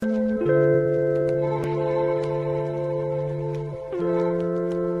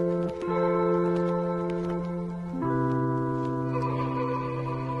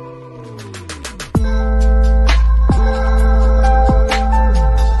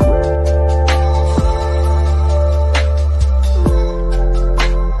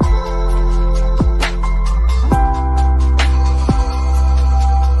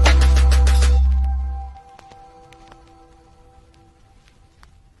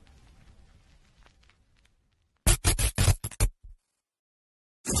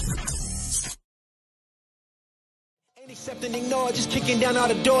Accept and ignore, just kicking down all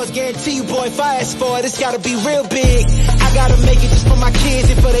the doors. Guarantee you, boy, if I ask for it, it's gotta be real big. I gotta make it just for my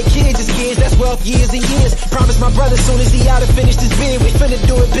kids and for their kids' kids. That's wealth years and years. Promise my brother soon as he out and finished his bid, we finna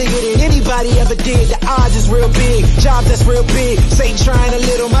do it bigger than anybody ever did. The odds is real big, jobs that's real big. Satan trying a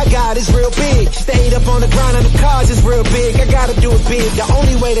little, my God is real big. Stayed up on the grind on the cars is real big. I gotta do it big, the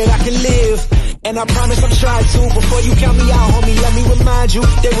only way that I can live. And I promise I'm trying to. Before you count me out, homie, let me remind you,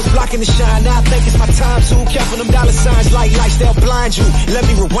 they was blocking the shine. Now I think it's my time to. Counting them dollar signs like lights, they'll blind you. Let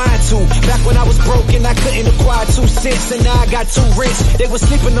me rewind to back when I was broke and I couldn't acquire 2 cents, and now I got 2 rents. They was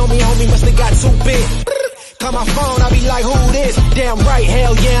sleeping on me, homie, must have got too big. Call my phone, I be like, who this? Damn right,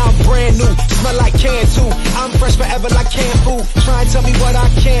 hell yeah, I'm brand new. Smell like can too. I'm fresh forever like canned food. Try and tell me what I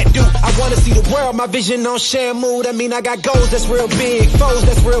can't do. I wanna see the world, my vision on Shamu. That mean I got goals that's real big, foes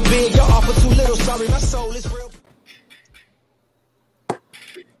that's real big. Your offer too little, sorry, my soul is real.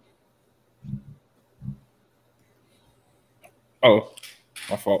 Oh,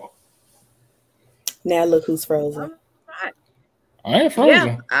 my fault. Now look who's frozen. I ain't frozen.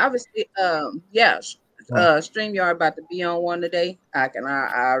 Yeah, obviously, StreamYard about to be on one today. I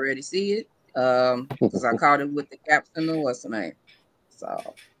already see it. Because I caught it with the caption and what's the name.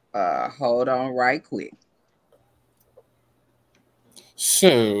 So hold on right quick.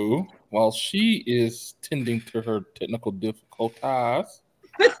 So while she is tending to her technical difficulties, how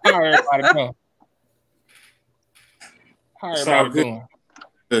everybody doing? How everybody doing?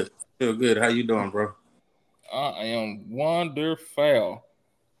 Good. Feel good. How you doing, bro? I am wonderful.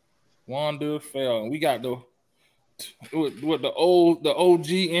 And we got the OG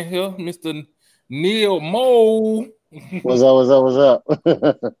in here, Mr. Neil Mo. What's up?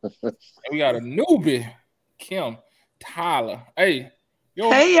 And we got a newbie, Kim Tyler. Hey,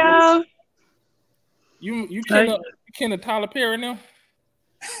 y'all. You kin of Tyler Perry now?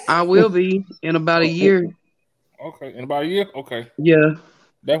 I will be in about a year. Okay, in about a year? Okay. Yeah.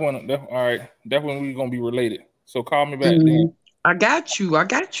 All right. That's when we're gonna be related. So call me back then. I got you.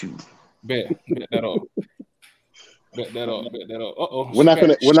 Bet that up. Uh-oh. We're not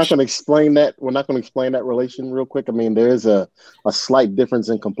gonna explain that. We're not gonna explain that relation real quick. I mean, there is a slight difference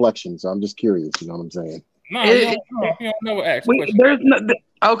in complexion, so I'm just curious. You know what I'm saying? No, you don't never ask questions. There's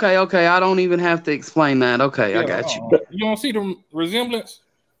okay. I don't even have to explain that. Okay, I got you. You don't see the resemblance?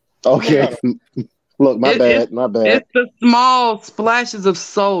 Okay. Look, my bad. It's the small splashes of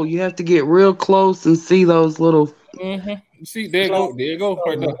soul. You have to get real close and see those little. Mm-hmm. See, there you go.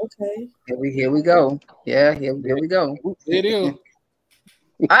 Right there. Okay. Here we go. Yeah, here we go. It is.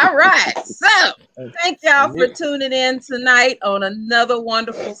 All right. So thank y'all for tuning in tonight on another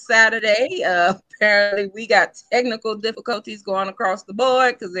wonderful Saturday. Apparently we got technical difficulties going across the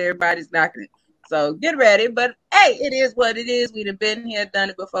board because everybody's knocking it. So get ready. But hey, it is what it is. We've been here, done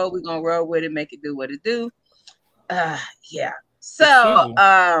it before. We're gonna roll with it, make it do what it do. Yeah. So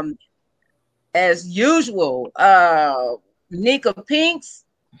as usual, Nika Pinks.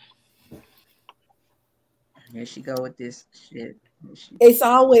 Here she go with this shit. It's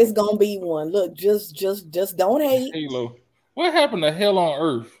always gonna be one. Look, just don't hate. Halo. What happened to Hell on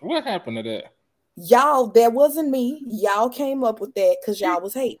Earth? What happened to that? Y'all, that wasn't me. Y'all came up with that because y'all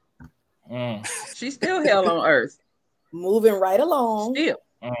was hate. She's still Hell on Earth. Moving right along. Still.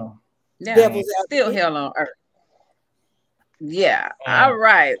 Yeah, still Hell on Earth. Yeah. All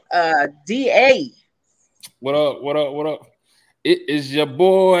right. DA. What up? It is your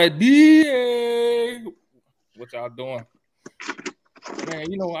boy DA. What y'all doing? Man,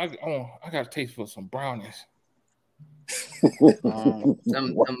 you know, I got a taste for some brownies.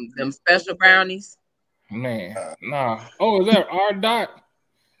 Them special brownies. Man, nah. Oh, is that R. Dot?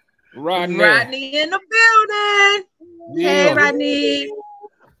 Rodney in the building. Yeah. Hey, Rodney.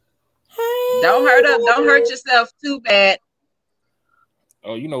 Hey. Don't hurt yourself too bad.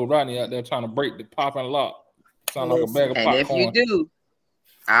 Oh, you know Rodney out there trying to break the popping lock. Sound like a bag of popcorn. And if you do,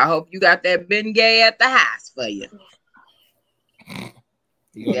 I hope you got that Bengay at the house for you.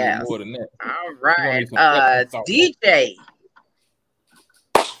 Yeah. More than that. All right. DJ.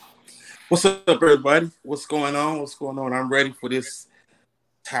 What's up, everybody? What's going on? I'm ready for this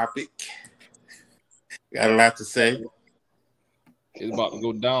topic. Got a lot to say. It's about to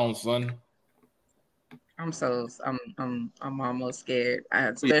go down, son. I'm almost scared,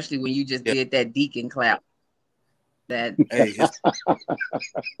 especially when you just did that deacon clap. That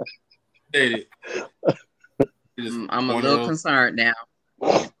I'm a little concerned now.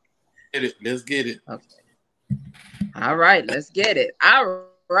 Let's get it. Okay. All right, let's get it. All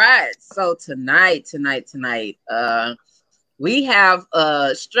right. So tonight, we have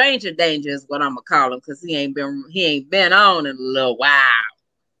Stranger Danger is what I'm gonna call him because he ain't been on in a little while.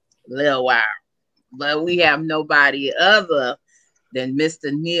 but we have nobody other than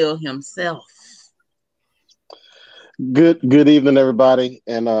Mr. Neil himself. Good evening, everybody.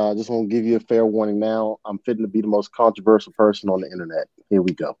 And I just want to give you a fair warning now. I'm fitting to be the most controversial person on the internet. Here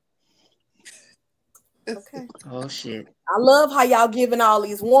we go. Okay. Oh shit. I love how y'all giving all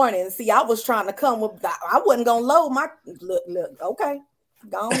these warnings. See, I was trying to come with that. I wasn't gonna load my look. Okay.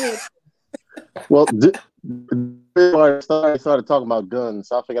 Go ahead. Well, started talking about guns,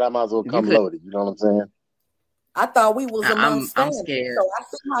 so I figured I might as well come loaded. You know what I'm saying? I thought we was amongst I'm family, scared. so I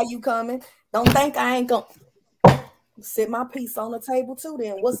see how you coming. Don't think I ain't gonna sit my piece on the table too.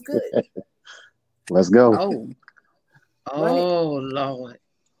 Then what's good? Let's go. Oh Lord.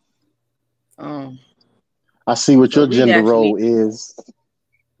 I see what your gender role is.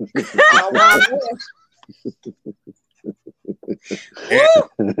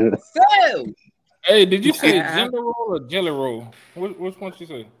 So, hey, did you say gender roll or jelly roll? Which one you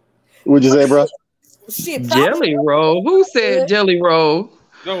say? What'd you say, bro? Shit, jelly roll. Who said jelly roll?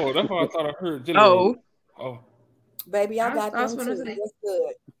 No, that's what I thought I heard. Jelly roll. Oh, baby, I got them too. That's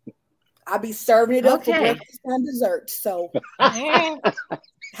good. I be serving it up for breakfast and dessert. So, how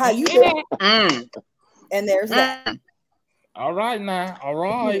you doing? And there's that. All right now. All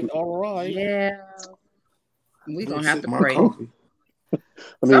right. Yeah. We're going to have to pray. Let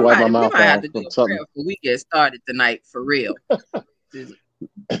me wipe my mouth we might have to off do a something. prayer before we get started tonight, for real.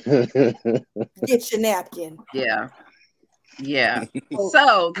 Get your napkin. Yeah.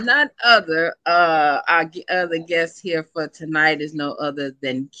 So none other, our other guest here for tonight is no other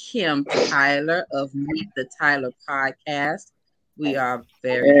than Kim Tyler of Meet the Tyler podcast. We are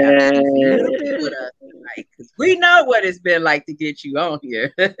very happy for you to be with us tonight, because we know what it's been like to get you on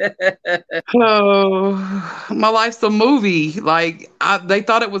here. Oh, my life's a movie. Like they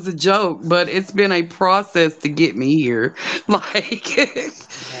thought it was a joke, but it's been a process to get me here. But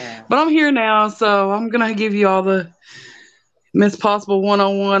I'm here now, so I'm gonna give you all the Miss Possible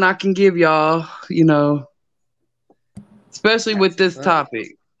 101 I can give y'all. Especially with this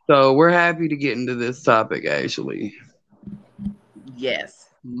topic. So we're happy to get into this topic, actually. Yes,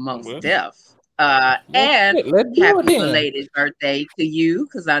 most def. And happy belated birthday to you,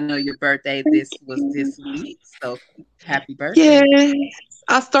 because I know your birthday was this week. So happy birthday. Yeah.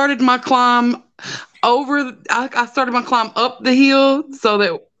 I started my climb I started my climb up the hill so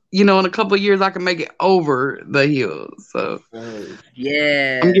that in a couple of years I can make it over the hill. So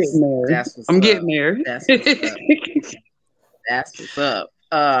yeah, I'm getting there. That's what's up.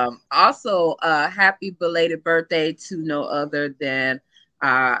 Also, happy belated birthday to no other than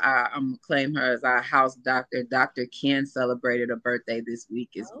I'm gonna claim her as our house doctor. Dr. Ken celebrated a birthday this week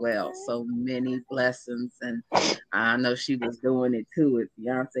as well. So many blessings, and I know she was doing it too. If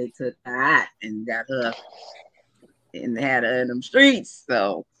Beyonce took her and got her and had her in them streets,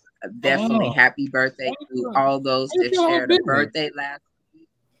 so definitely happy birthday to all those that shared a birthday last week,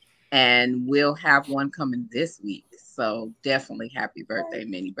 and we'll have one coming this week. So definitely happy birthday,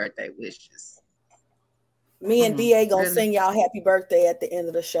 many birthday wishes. Me and DA gonna sing y'all happy birthday at the end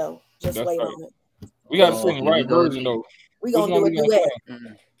of the show. Just wait on it. We gotta sing the right version though. We gonna do a duet.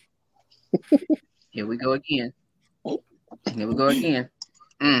 Here we go again. All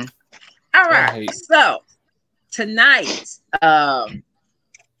right. So tonight,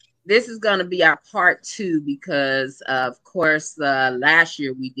 this is gonna be our part 2 because of course last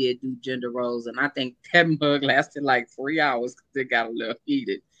year we did do gender roles, and I think that mug lasted like 3 hours because it got a little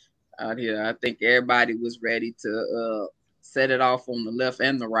heated out here. I think everybody was ready to set it off on the left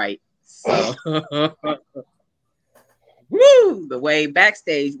and the right. So woo, the way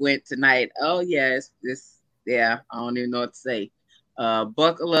backstage went tonight. Oh yes, I don't even know what to say.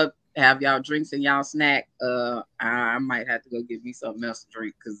 Buckle up, have y'all drinks and y'all snack. I might have to go get me something else to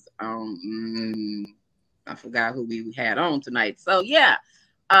drink because I forgot who we had on tonight. So yeah.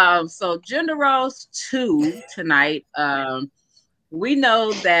 So Gender Roles 2 tonight. We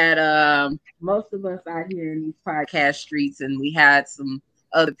know that most of us out here in these podcast streets, and we had some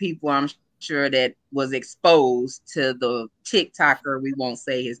other people, I'm sure, that was exposed to the TikToker. We won't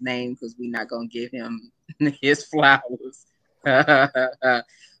say his name because we're not going to give him his flowers. But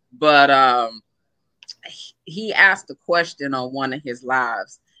he asked a question on one of his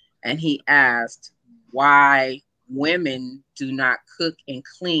lives, and he asked why women do not cook and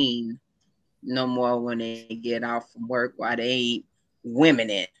clean no more when they get off from work, why they ain't women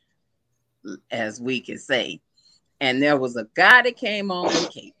it, as we can say. And there was a guy that came on the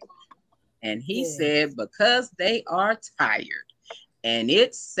cable, and he said because they are tired, and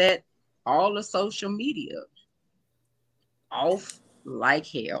it set all the social media off like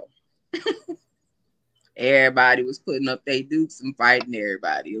hell. Everybody was putting up their dukes and fighting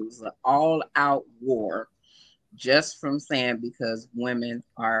everybody. It was an all-out war just from saying because women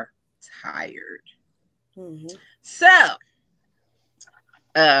are tired. Mm-hmm. So,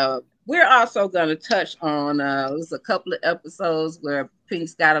 we're also going to touch on there's a couple of episodes where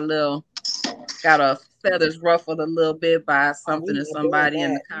Pink's got her feathers ruffled a little bit by something that somebody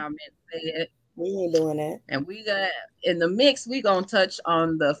in the comments said. We ain't doing that. And we got in the mix, we gonna touch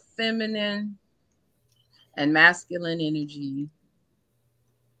on the feminine and masculine energy.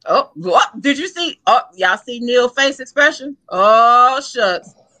 Oh, what did you see? Oh, y'all see Neil's face expression? Oh,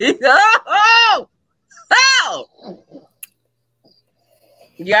 shucks. Oh!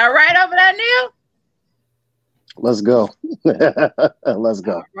 Y'all right over there, Neil? Let's go. Let's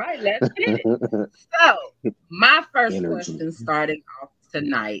go. All right, let's get it. So, my first question starting off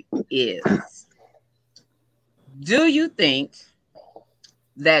tonight is, do you think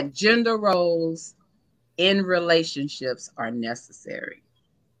that gender roles in relationships are necessary?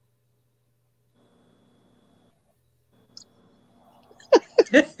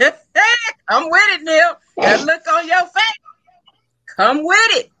 Come with it, Neil. That look on your face. Come with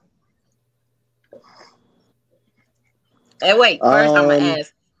it. Hey, wait. First, I'm gonna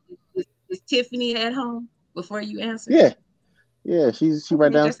ask: is Tiffany at home before you answer? Yeah. She's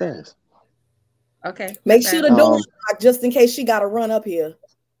right downstairs. Okay. Make sure the door is locked just in case she got to run up here.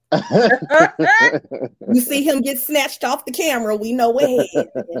 You see him get snatched off the camera. We know what happened.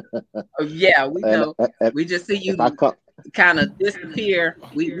 Oh, yeah, we know. We just see you kind of disappear.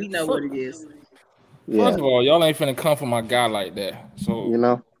 We know what it is. Yeah. First of all, y'all ain't finna come for my guy like that. So you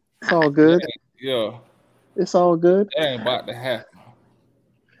know, it's all good. Yeah. It's all good. That ain't about to happen.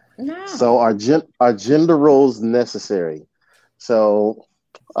 No. So are gender roles necessary? So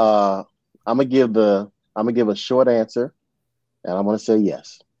I'm gonna give a short answer, and I'm gonna say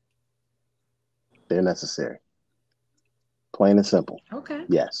yes. They're necessary. Plain and simple. Okay.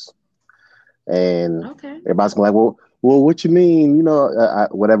 Yes. And everybody's gonna be like, well, what you mean? You know,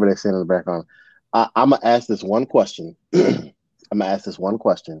 whatever they're saying in the background. I'm gonna ask this one question. And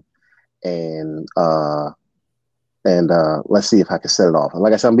let's see if I can set it off. And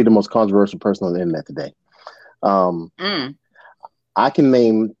like I said, I'm gonna be the most controversial person on the internet today. I can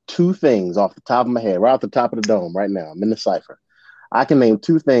name two things off the top of my head, right off the top of the dome right now. I'm in the cipher. I can name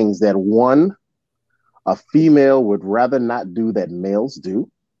two things that one, a female would rather not do that males do.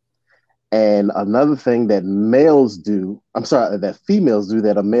 And another thing that females do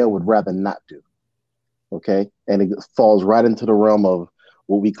that a male would rather not do. Okay. And it falls right into the realm of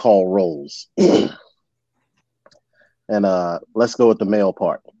what we call roles. And let's go with the male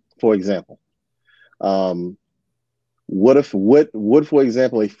part, for example. Would for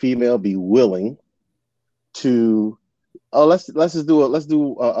example a female be willing to let's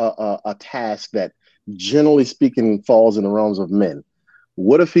do a task that generally speaking falls in the realms of men.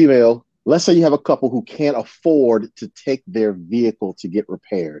 Would a female, let's say you have a couple who can't afford to take their vehicle to get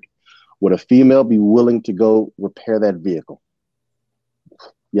repaired, would a female be willing to go repair that vehicle?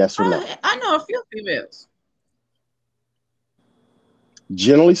 Yes or no? I know a few females.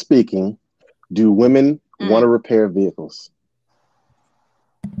 Generally speaking, do women want to repair vehicles?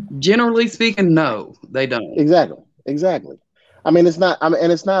 Generally speaking, no, they don't. Exactly. I mean, it's not. I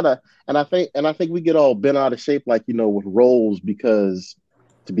think we get all bent out of shape, like, you know, with roles, because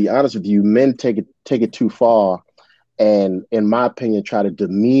to be honest with you, men take it too far, and in my opinion, try to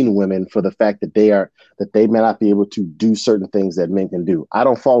demean women for the fact that they may not be able to do certain things that men can do. I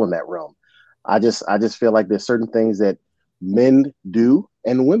don't fall in that realm. I just feel like there's certain things that men do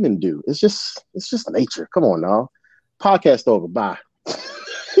and women do. It's just nature. Come on now. Podcast over. Bye.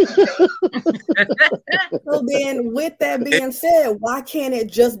 So then, with that being said, why can't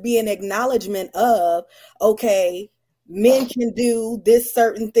it just be an acknowledgement of, okay, men can do this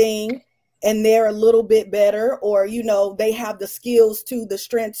certain thing and they're a little bit better, or, you know, they have the skills to, the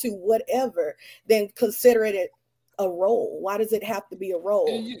strength to, whatever, then consider it a role? Why does it have to be a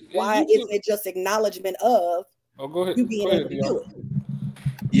role? Why isn't it just acknowledgement of you being able to do it?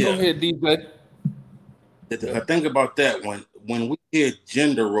 Yeah. Go ahead, DJ. The thing about that, when we hear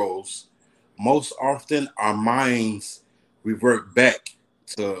gender roles, most often our minds revert back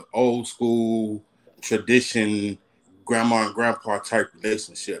to old school tradition, grandma and grandpa type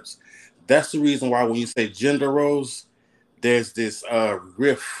relationships. That's the reason why when you say gender roles, there's this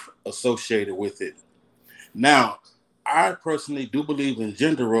riff associated with it. Now, I personally do believe in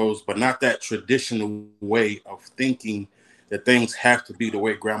gender roles, but not that traditional way of thinking that things have to be the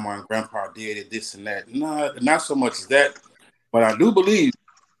way grandma and grandpa did it, this and that. No, not so much as that. But I do believe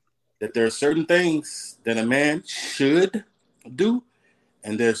that there are certain things that a man should do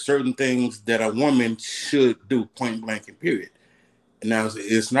and there's certain things that a woman should do, point blank and period. And now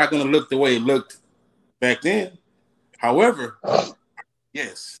it's not going to look the way it looked back then. However,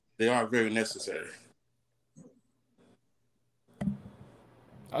 yes, they are very necessary.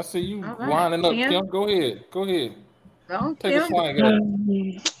 I see you All right, winding up, Kim. Kim. Go ahead. Don't Take a Kim. swing at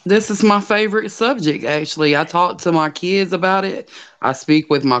it. This is my favorite subject, actually. I talk to my kids about it. I speak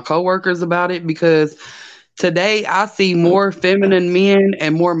with my coworkers about it because today I see more feminine men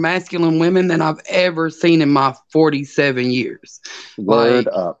and more masculine women than I've ever seen in my 47 years. Word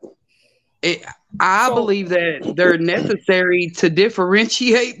Like, up. I So- believe that they're necessary to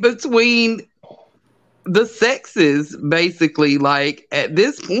differentiate between the sexes, basically. Like, at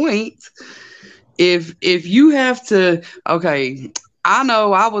this point, if you have to, okay, I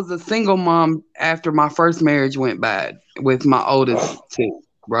know I was a single mom after my first marriage went bad with my oldest two,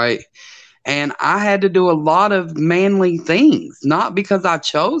 right? And I had to do a lot of manly things, not because I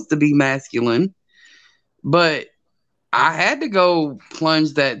chose to be masculine, but I had to go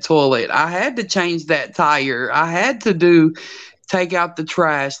plunge that toilet. I had to change that tire. I had to take out the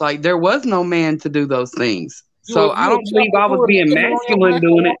trash. Like, there was no man to do those things. So I don't believe I was being masculine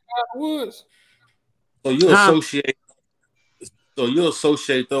doing it. So you Huh?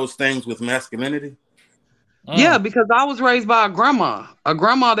 associate those things with masculinity? Yeah, because I was raised by a grandma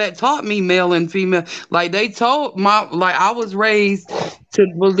that taught me male and female. Like, they told I was raised to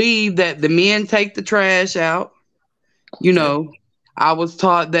believe that the men take the trash out. You know, I was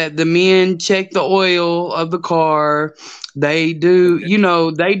taught that the men check the oil of the car. They do,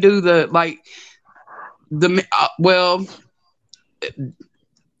 they do the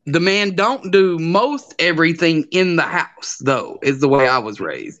the man don't do most everything in the house, though, is the way I was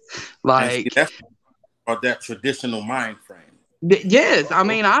raised. Like, that's about that traditional mind frame. Yes, I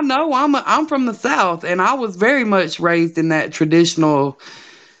mean, I know I'm from the South, and I was very much raised in that traditional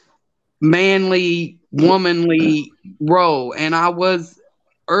manly, womanly role. And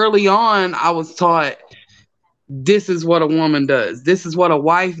early on, I was taught this is what a woman does. This is what a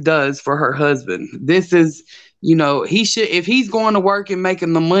wife does for her husband. This is, if he's going to work and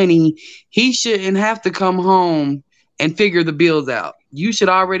making the money, he shouldn't have to come home and figure the bills out. You should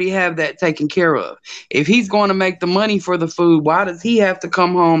already have that taken care of. If he's going to make the money for the food, why does he have to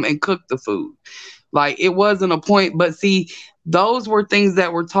come home and cook the food? Like, it wasn't a point. But see, those were things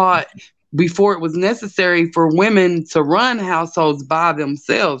that were taught before it was necessary for women to run households by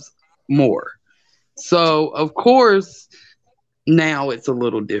themselves more. So, of course, now it's a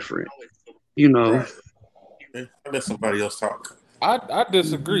little different, Right. I'll let somebody else talk. I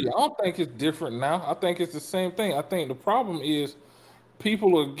disagree. I don't think it's different now. I think it's the same thing. I think the problem is people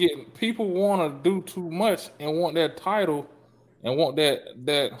want to do too much and want that title and want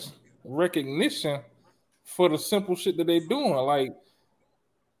that recognition for the simple shit that they doing.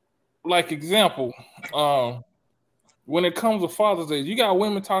 Like example, when it comes to Father's Day, you got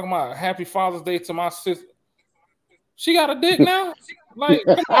women talking about Happy Father's Day to my sister. She got a dick now? Like,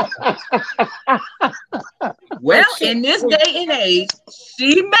 come on. Well, in this day and age,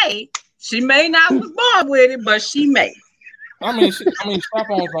 she may not was born with it, but she may. I mean,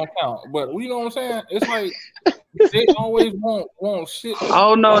 strap-ons don't count, but you know what I'm saying? It's like they always want shit.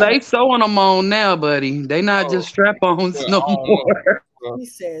 Oh no, they sewing them on now, buddy. They not just strap-ons no more. He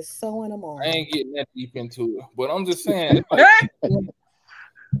says sewing them on. I ain't getting that deep into it, but I'm just saying, it's like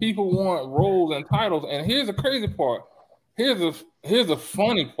people want roles and titles. And here's the crazy part. Here's a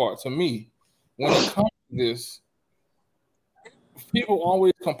funny part to me when it comes to this. People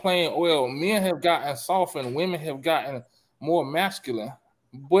always complain, well, men have gotten soft and women have gotten more masculine,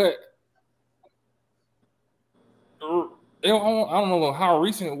 but I don't know how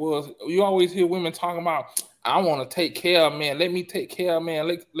recent it was. You always hear women talking about, I want to take care of man. Let me take care of man.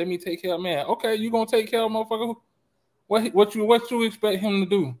 Let me take care of man. Okay, you gonna take care of motherfucker? What you expect him to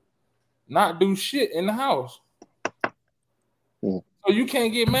do? Not do shit in the house. So you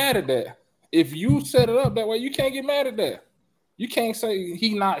can't get mad at that. If you set it up that way, you can't get mad at that. You can't say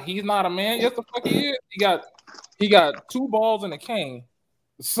he's not a man. Yes, the fuck he is. He got 2 balls and a cane.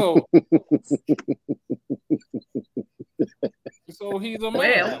 So he's a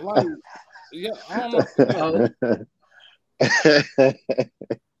man. Like, yeah, I don't know.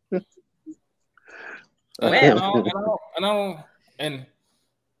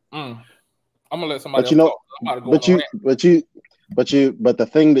 I'm gonna let somebody else talk. But the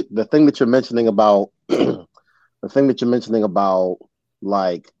thing that you're mentioning about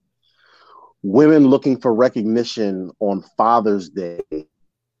like women looking for recognition on Father's Day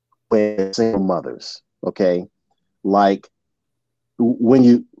when single mothers, okay? Like,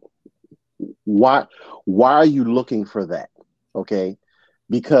 why are you looking for that? Okay,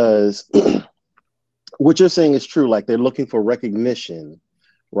 because what you're saying is true. Like they're looking for recognition,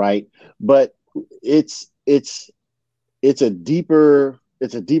 right? But it's a deeper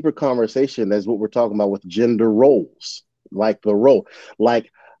conversation. That's what we're talking about with gender roles, like the role.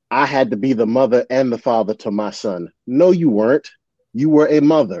 Like I had to be the mother and the father to my son. No, you weren't. You were a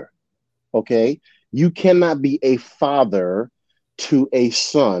mother. Okay. You cannot be a father to a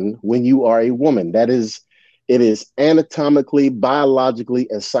son when you are a woman. It is anatomically, biologically,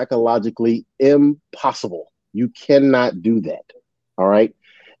 and psychologically impossible. You cannot do that. All right.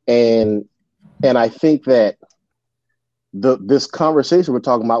 And I think that this conversation we're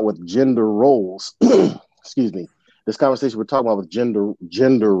talking about with gender roles, excuse me, this conversation we're talking about with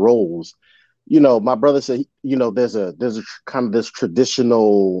gender roles, you know, my brother said, you know, there's a kind of this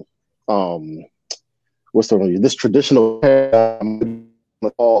traditional, this traditional, I'm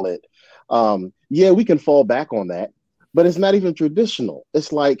gonna call it. Yeah, we can fall back on that, but it's not even traditional.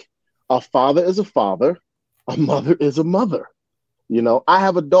 It's like a father is a father, a mother is a mother. You know, I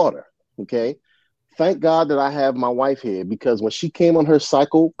have a daughter. Okay. Thank God that I have my wife here, because when she came on her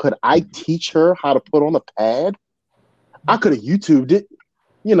cycle, could I teach her how to put on a pad? I could have YouTubed it.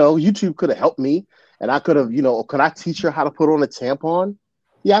 You know, YouTube could have helped me, and I could have, you know, could I teach her how to put on a tampon?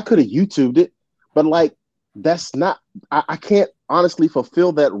 Yeah, I could have YouTubed it, but like, that's not, I can't honestly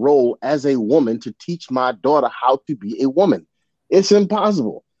fulfill that role as a woman to teach my daughter how to be a woman. It's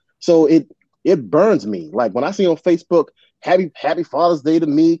impossible. So it burns me. Like when I see on Facebook, happy Father's Day to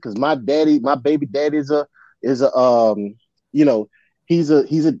me, because my baby daddy is a you know, he's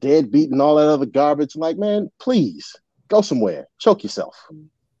a deadbeat and all that other garbage. Like, man, please go somewhere, choke yourself.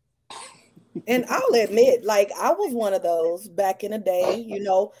 And I'll admit, like, I was one of those back in the day. You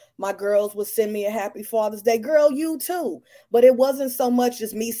know, my girls would send me a happy Father's Day. Girl, you too. But it wasn't so much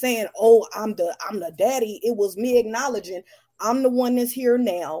as me saying, oh, I'm the daddy. It was me acknowledging I'm the one that's here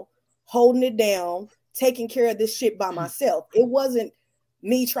now, holding it down, taking care of this shit by myself. It wasn't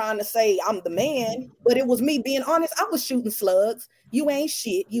me trying to say I'm the man, but it was me being honest. I was shooting slugs. You ain't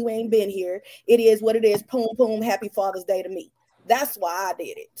shit. You ain't been here. It is what it is. Boom, boom. Happy Father's Day to me. That's why I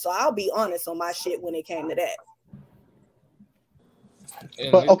did it. So I'll be honest on my shit when it came to that.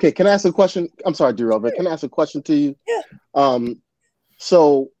 But okay, can I ask a question? I'm sorry, D-Roll, but can I ask a question to you? Yeah.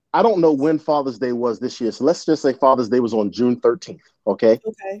 So I don't know when Father's Day was this year. So let's just say Father's Day was on June 13th. Okay.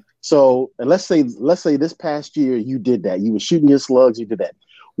 Okay. So, and let's say this past year you did that. You were shooting your slugs. You did that.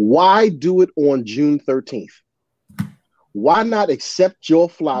 Why do it on June 13th? Why not accept your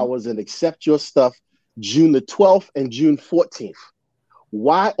flowers and accept your stuff June the 12th and June 14th?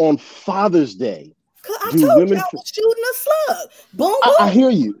 Why on Father's Day? Cause I told you I was shooting a slug. Boom, boom. I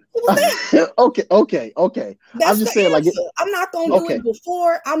hear you. Okay. That's I'm just the saying, answer. like, I'm not gonna do it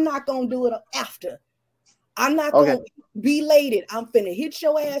before. I'm not gonna do it after. I'm not gonna be belated. I'm finna hit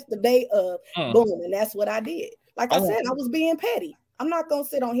your ass the day of. Boom, and that's what I did. Like I said, I was being petty. I'm not gonna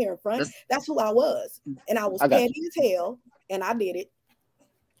sit on here in front. That's who I was, and I was petty as hell, and I did it.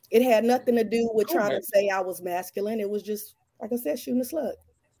 It had nothing to do with trying to say I was masculine. It was just, like I said, shooting a slug.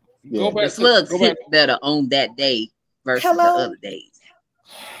 The slugs hit better on that day versus the other days.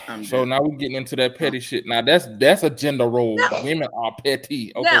 So now we're getting into that petty shit. Now that's a gender role. No. Women are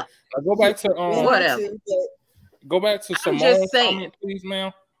petty. Okay. Now go back to whatever. Go back to Simone's comment, please,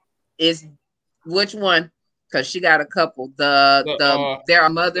 ma'am. Is which one? Because she got a couple. There are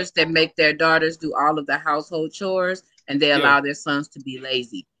mothers that make their daughters do all of the household chores, and they allow their sons to be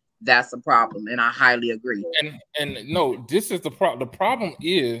lazy. That's a problem, and I highly agree. And no, this is the problem. The problem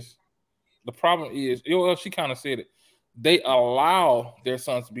is, she kind of said it. They allow their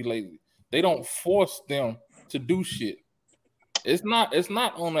sons to be lazy. They don't force them to do shit. It's not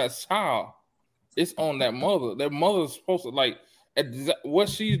on that child. It's on that mother. That mother is supposed to, like, what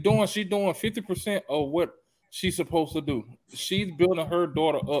she's doing. She's doing 50% of what she's supposed to do. She's building her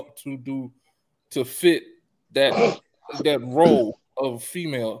daughter up to fit that role of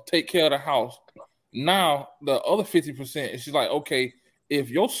female, take care of the house. Now the other 50% is she's like, okay, if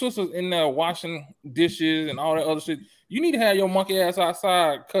your sister's in there washing dishes and all that other shit, you need to have your monkey ass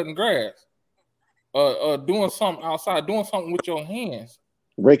outside cutting grass, doing something outside, doing something with your hands,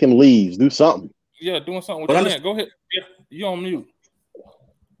 raking leaves, do something. Yeah, doing something with your hands. Go ahead, you on mute.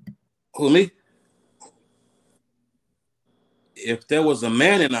 Who, me? If there was a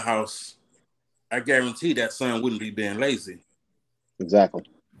man in the house, I guarantee that son wouldn't be being lazy. Exactly.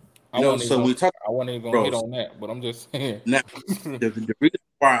 I wasn't even going to hit on that, but I'm just saying. Now, the reason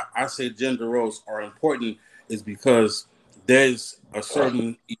why I say gender roles are important is because there's a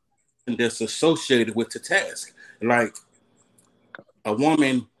certain that's associated with the task. Like a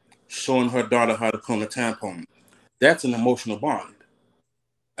woman showing her daughter how to put on a tampon. That's an emotional bond.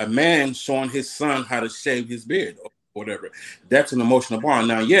 a man showing his son how to shave his beard or whatever. That's an emotional bond.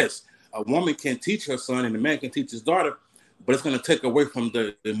 Now, yes, a woman can teach her son and a man can teach his daughter, but it's going to take away from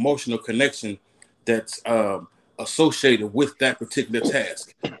the emotional connection that's associated with that particular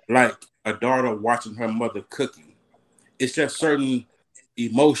task. Like a daughter watching her mother cooking. It's just certain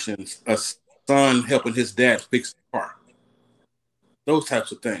emotions. A son helping his dad fix the car. Those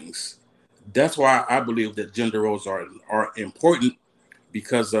types of things. That's why I believe that gender roles are important,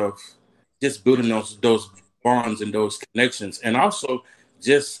 because of just building those bonds and those connections, and also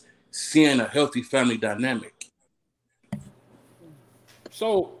just seeing a healthy family dynamic.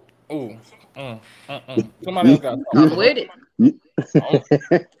 So, somebody else got to talk. I'm with it.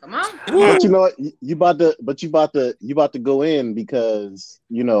 Come on. But you know what? You about to go in because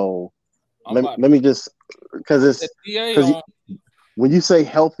let me just because when you say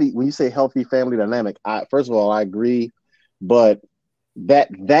healthy family dynamic, first of all I agree, but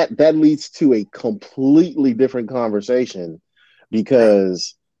that leads to a completely different conversation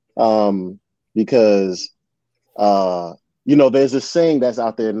because there's this saying that's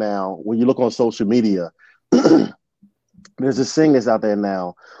out there now. When you look on social media, there's this saying that's out there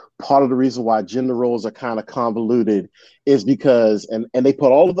now. Part of the reason why gender roles are kind of convoluted is because, and they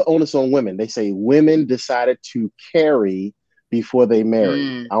put all of the onus on women. They say women decided to carry before they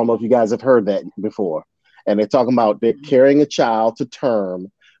marry. I don't know if you guys have heard that before. And they're talking about they're carrying a child to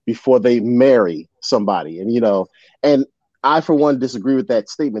term before they marry somebody. And I, for one, disagree with that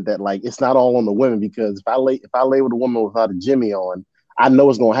statement that like it's not all on the women, because if I lay with a woman without a Jimmy on, I know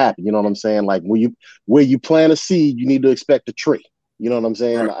it's gonna happen. You know what I'm saying? Like where you plant a seed, you need to expect a tree. You know what I'm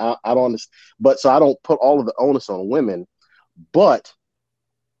saying? Right. I don't understand, but so I don't put all of the onus on women, but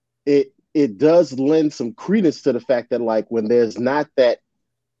it does lend some credence to the fact that like when there's not a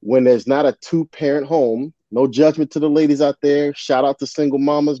 2-parent home, no judgment to the ladies out there. Shout out to single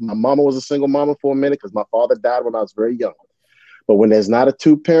mamas. My mama was a single mama for a minute because my father died when I was very young. But when there's not a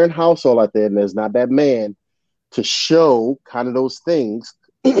 2-parent household out there and there's not that man to show kind of those things,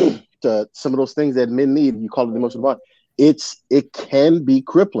 to some of those things that men need, you call it emotional bond, it can be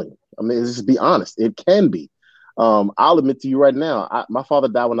crippling. I mean, let's just be honest. It can be. I'll admit to you right now, my father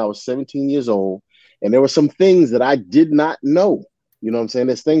died when I was 17 years old, and there were some things that I did not know. You know what I'm saying?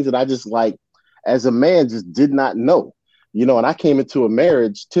 There's things that I just like, as a man, just did not know. And I came into a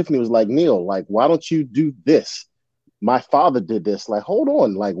marriage. Tiffany was like, Neil, like, why don't you do this? My father did this. Like, hold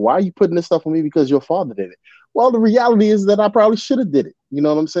on. Like, why are you putting this stuff on me because your father did it? Well, the reality is that I probably should have did it. You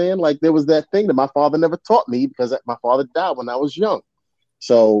know what I'm saying? Like, there was that thing that my father never taught me because my father died when I was young.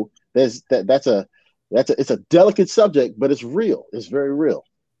 So it's a delicate subject, but it's real. It's very real.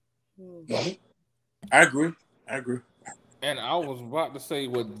 I agree. And I was about to say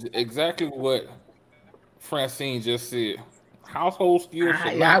exactly what Francine just said. Household skills.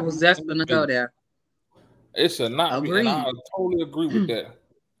 I was just going to go there. It should not be. And I totally agree with that.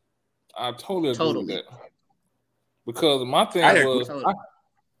 I totally agree with that. Because my thing was...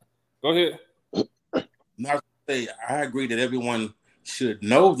 Go ahead. Not to say I agree that everyone should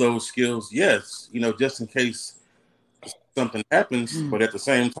know those skills. Yes, just in case something happens. But at the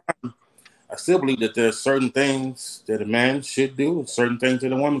same time, I still believe that there's certain things that a man should do and certain things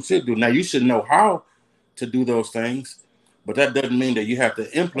that a woman should do. Now, you should know how to do those things, but that doesn't mean that you have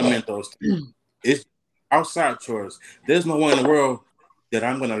to implement those things. It's outside chores. There's no way in the world that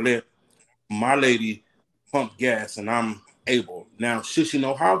I'm going to let my lady pump gas and I'm able. Now, should she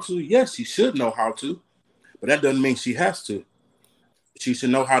know how to? Yes, she should know how to, but that doesn't mean she has to. She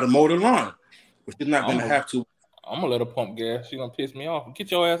should know how to mow the lawn, but she's not going to have to. I'm gonna let her pump gas. She's gonna piss me off.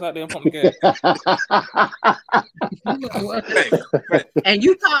 Get your ass out there and pump the gas. And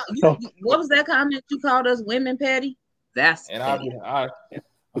what was that comment you called us women petty? That's and petty. I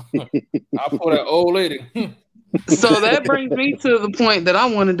for that old lady. So that brings me to the point that I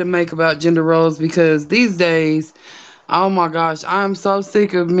wanted to make about gender roles, because these days, oh my gosh, I'm so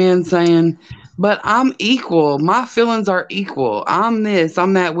sick of men saying, but I'm equal. My feelings are equal. I'm this,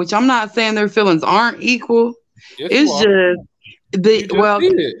 I'm that, which I'm not saying their feelings aren't equal. It's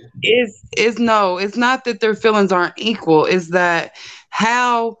not that their feelings aren't equal. It's that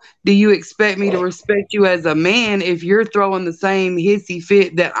how do you expect me to respect you as a man if you're throwing the same hissy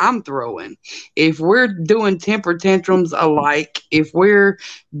fit that I'm throwing? If we're doing temper tantrums alike, if we're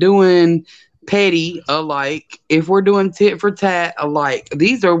doing petty alike, if we're doing tit for tat alike,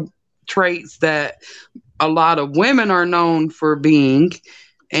 these are traits that a lot of women are known for being.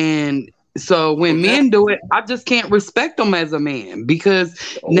 And so when men do it, I just can't respect them as a man,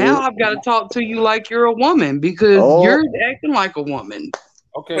 because now I've got to talk to you like you're a woman because you're acting like a woman.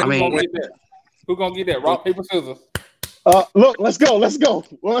 Okay, who's gonna get that? Rock, paper, scissors. Look, let's go.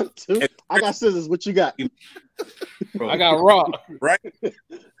 1, 2. I got scissors. What you got? I got rock. Right?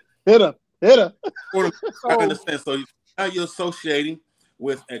 Hit her. I understand. So now you're associating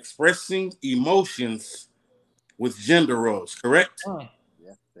with expressing emotions with gender roles, correct?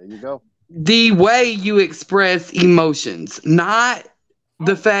 Yeah, there you go. The way you express emotions, not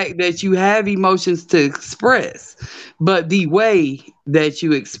the fact that you have emotions to express, but the way that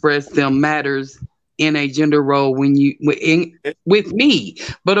you express them matters in a gender role with me.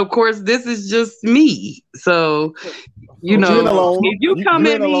 But of course, this is just me. So, you know, if you come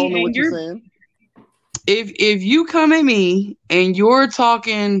at me and you're saying. If you come at me and you're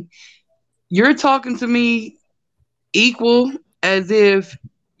talking to me equal, as if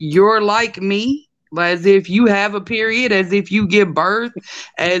you're like me, as if you have a period, as if you give birth,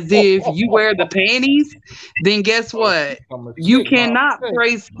 as if you wear the panties, then guess what? You cannot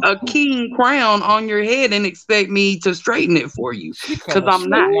place a king crown on your head and expect me to straighten it for you, because I'm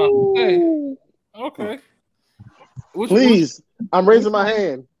not. Okay. Please, I'm raising my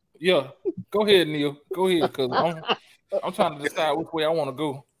hand. Yeah, go ahead, Neil. Go ahead, because I'm trying to decide which way I want to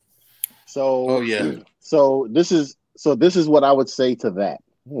go. So, So this is what I would say to that.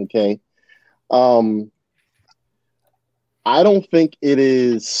 Okay. I don't think it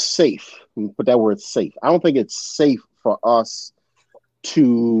is safe. Put that word safe. I don't think it's safe for us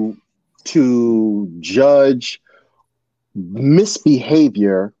to judge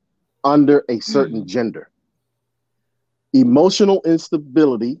misbehavior under a certain gender. Emotional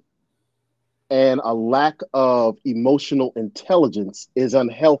instability and a lack of emotional intelligence is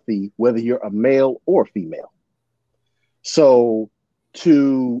unhealthy, whether you're a male or female. So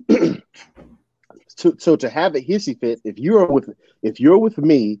to have a hissy fit, if you're with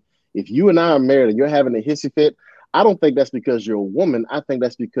me, if you and I are married and you're having a hissy fit, I don't think that's because you're a woman. I think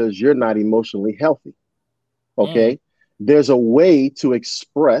that's because you're not emotionally healthy. Okay? There's a way to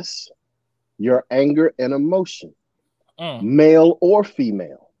express your anger and emotion, male or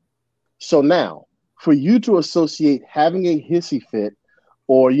female. So now, for you to associate having a hissy fit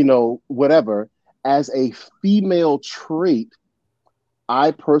or, whatever, as a female trait,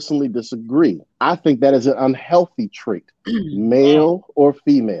 I personally disagree. I think that is an unhealthy trait, male or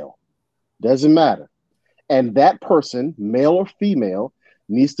female, doesn't matter. And that person, male or female,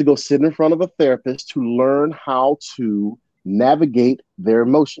 needs to go sit in front of a therapist to learn how to navigate their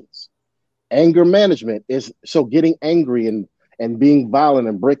emotions. Anger management is so getting angry and being violent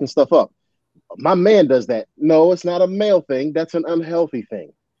and breaking stuff up. My man does that. No, it's not a male thing. That's an unhealthy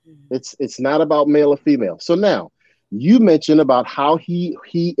thing. It's not about male or female. So now you mentioned about how he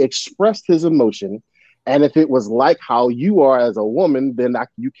expressed his emotion, and if it was like how you are as a woman, then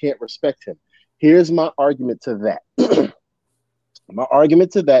you can't respect him. Here's my argument to that. My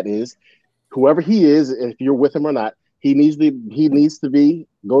argument to that is, whoever he is, if you're with him or not, he needs to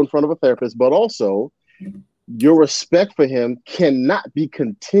go in front of a therapist, but also your respect for him cannot be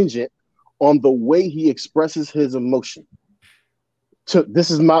contingent on the way he expresses his emotion. So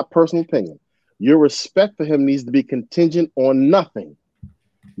this is my personal opinion. Your respect for him needs to be contingent on nothing.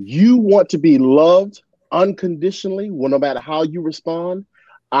 You want to be loved unconditionally, no matter how you respond.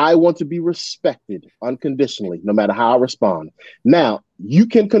 I want to be respected unconditionally, no matter how I respond. Now, you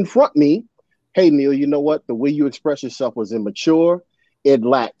can confront me. Hey, Neil, you know what? The way you express yourself was immature. It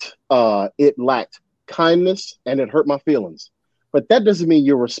lacked kindness, and it hurt my feelings. But that doesn't mean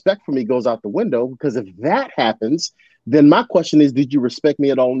your respect for me goes out the window, because if that happens, then my question is, did you respect me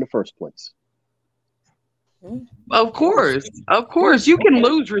at all in the first place? Of course, you can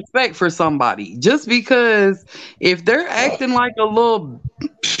lose respect for somebody just because if they're acting like a little,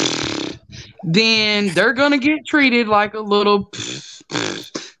 then they're gonna get treated like a little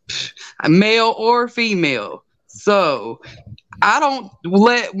male or female. So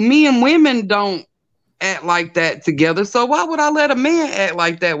me and women don't act like that together. So why would I let a man act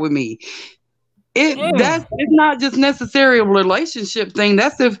like that with me? It's not just necessarily a relationship thing.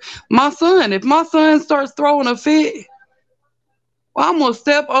 That's if my son starts throwing a fit, well, I'm gonna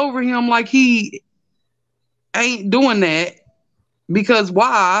step over him like he ain't doing that. Because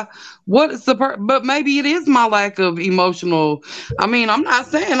why? What is but maybe it is my lack of emotional. I mean, I'm not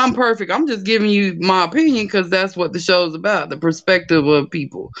saying I'm perfect. I'm just giving you my opinion because that's what the show's about, the perspective of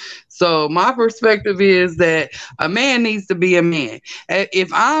people. So my perspective is that a man needs to be a man.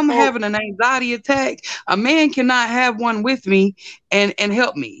 If I'm having an anxiety attack, a man cannot have one with me and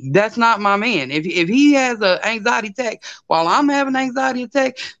help me. That's not my man. If he has an anxiety attack while I'm having an anxiety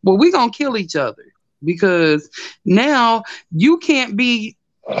attack, well, we're going to kill each other. Because now you can't be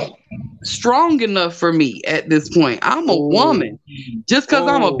strong enough for me at this point. I'm a woman. Just because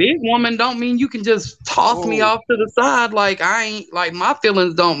I'm a big woman don't mean you can just toss me off to the side. Like I ain't, like my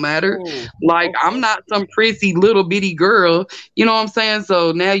feelings don't matter. Like I'm not some prissy little bitty girl. You know what I'm saying?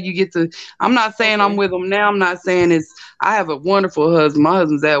 So now you get to, I'm not saying I'm with him now. I'm not saying I have a wonderful husband. My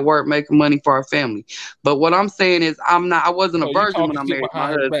husband's at work making money for our family. But what I'm saying is I wasn't a virgin when I married my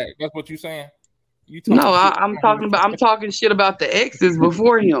husband. That's what you're saying? No, I'm talking shit about the exes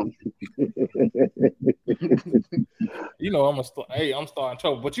before him. You know, I'm starting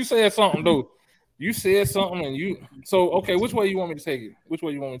trouble. But you said something though. You said something, and okay. Which way you want me to take it? Which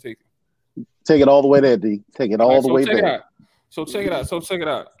way you want me to take it? Take it all the way there, D. Take it all the way there. So check it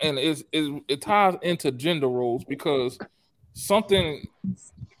out. And it ties into gender roles because something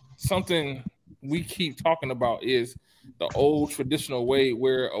we keep talking about is the old traditional way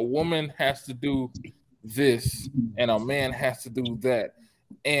where a woman has to do this and a man has to do that.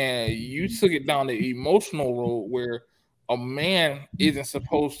 And you took it down the emotional road where a man isn't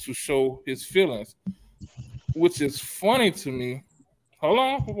supposed to show his feelings, which is funny to me. Hold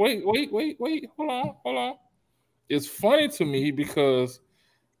on. Wait. Hold on. It's funny to me because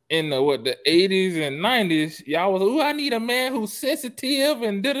in the 80s and 90s, y'all was, I need a man who's sensitive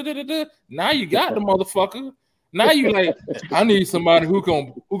and da-da-da-da-da. Now you got the motherfucker. Now you like, I need somebody who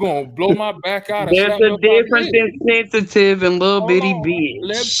gonna blow my back out. There's a difference in sensitive and little bitty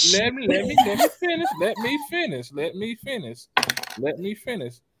bitch. Let me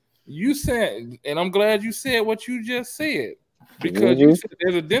finish. You said, and I'm glad you said what you just said, because you said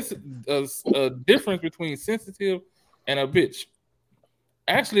there's a difference between sensitive and a bitch.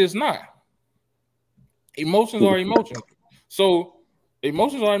 Actually, it's not. Emotions are emotions. So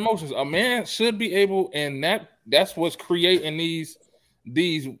emotions are emotions. A man should be able, and that's what's creating these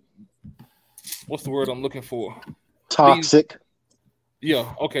what's the word I'm looking for? Toxic.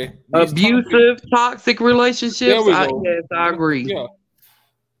 Okay. Abusive, toxic relationships. Yes, I agree. Yeah.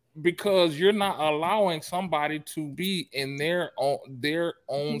 Because you're not allowing somebody to be in their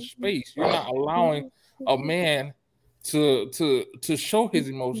own space. You're not allowing a man to show his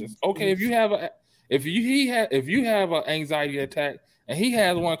emotions. Okay, if you have an anxiety attack and he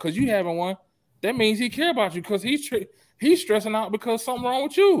has one because you having one, that means he care about you because he's stressing out because something wrong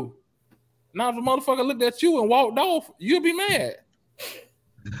with you. Now if the motherfucker looked at you and walked off, you'll be mad.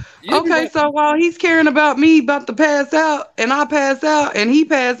 So while he's caring about me about to pass out and I pass out and he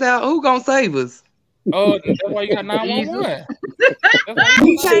pass out, who gonna save us? That's why you got 911.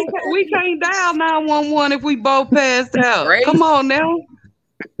 We can't dial 911 if we both passed out. Right? Come on now.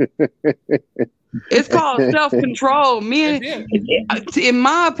 It's called self-control. Men, in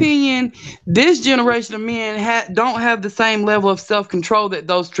my opinion, this generation of men don't have the same level of self-control that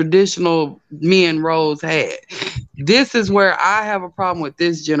those traditional men roles had. This is where I have a problem with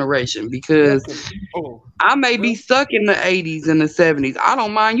this generation because I may be stuck in the 80s and the 70s. I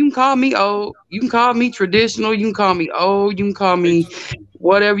don't mind. You can call me old. You can call me traditional. You can call me old. You can call me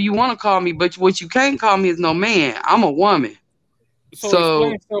whatever you want to call me. But what you can't call me is no man. I'm a woman. So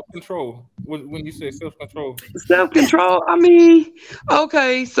explain self-control. When you say self-control. Self-control, I mean,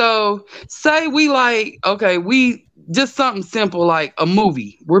 okay, so say we just something simple like a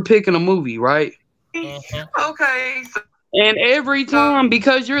movie. We're picking a movie, right? Okay. And every time,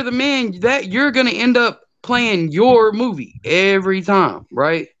 because you're the man, that you're gonna end up playing your movie every time,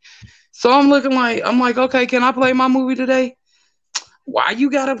 right? So I'm like, okay, can I play my movie today? Why you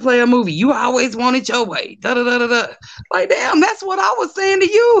gotta play a movie? You always want it your way. Da da da da da. Like, damn, that's what I was saying to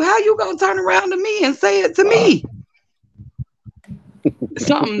you. How you gonna turn around to me and say it to me?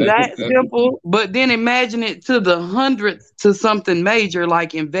 Something that simple, but then imagine it to the hundredths to something major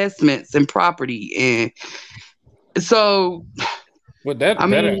like investments and property. And so you're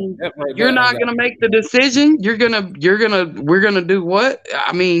not gonna make the decision. We're gonna do what?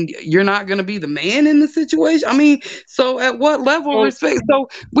 I mean, you're not gonna be the man in the situation. I mean, so at what level of respect? So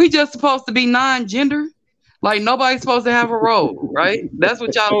we just supposed to be non-gender? Like nobody's supposed to have a role, right? That's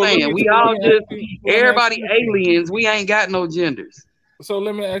what y'all saying. We all just everybody aliens. We ain't got no genders. So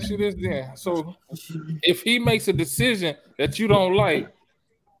let me ask you this then. So if he makes a decision that you don't like,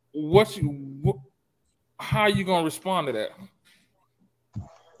 how are you gonna respond to that?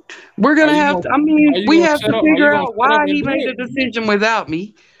 We're gonna have to. I mean, we have to figure out why he made the decision without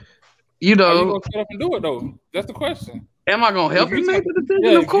me. You know, are you gonna shut up and do it though? That's the question. Am I gonna help him make the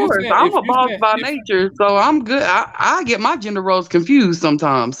decision? Of course, I'm a boss by nature, so I'm good. I get my gender roles confused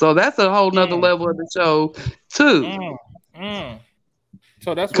sometimes, so that's a whole nother level of the show too.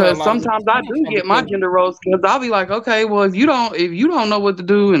 So that's because sometimes I do get my gender roles because I'll be like, okay, well, if you don't know what to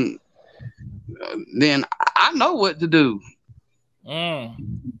do, and then I know what to do.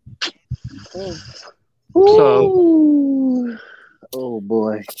 Ooh. Oh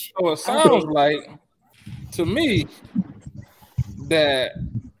boy. So it sounds like to me that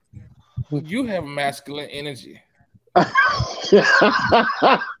you have masculine energy. I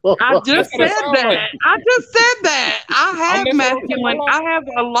just said that. I have masculine. I have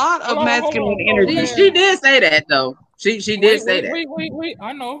a lot of masculine energy. She did say that though. She did say that. Wait.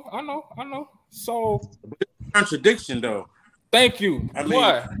 I know. So Contradiction though. Thank you. I mean,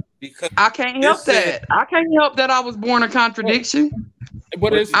 Why? because I can't help that. I can't help that I was born a contradiction.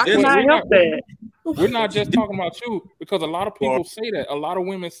 But I cannot help that. We're not just talking about you, because a lot of people say that. A lot of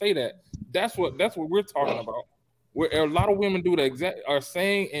women say that. That's what we're talking about. Where a lot of women are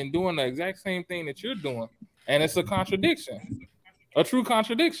saying and doing the exact same thing that you're doing, and it's a contradiction, a true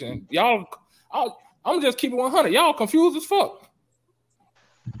contradiction. Y'all, I'm just keeping 100. Y'all confused as fuck.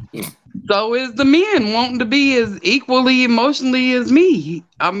 So is the men wanting to be as equally emotionally as me.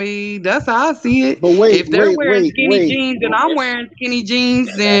 I mean, that's how I see it. But wait, if they're wearing skinny jeans and I'm wearing skinny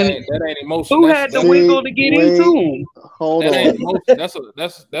jeans, then that ain't emotion. Who had the wiggle to get into them? Hold on. That's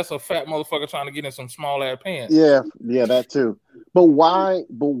a fat motherfucker trying to get in some small ass pants. Yeah, that too. But why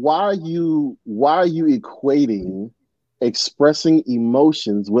are you equating expressing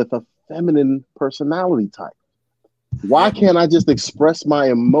emotions with a feminine personality type? Why can't I just express my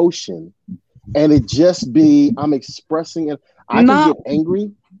emotion and it just be I'm expressing it? I can get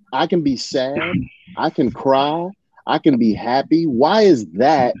angry, I can be sad, I can cry, I can be happy. Why is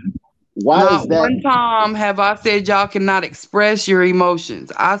that? Not one time have I said y'all cannot express your emotions.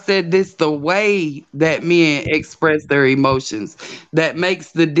 I said this the way that men express their emotions that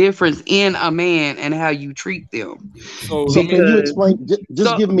makes the difference in a man and how you treat them. So can you explain?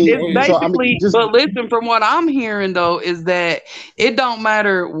 Just give me. Basically, but listen, from what I'm hearing though, is that it don't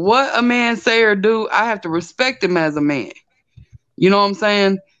matter what a man say or do. I have to respect him as a man. You know what I'm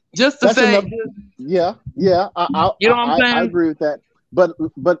saying? Just the fact. Yeah. You know what I'm saying? I agree with that. But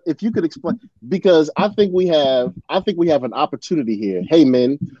if you could explain, because I think we have an opportunity here. Hey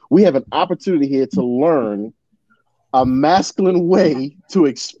men, we have an opportunity here to learn a masculine way to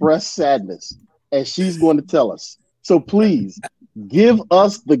express sadness, and she's going to tell us. So please give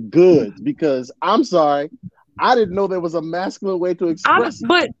us the goods, because I'm sorry, I didn't know there was a masculine way to express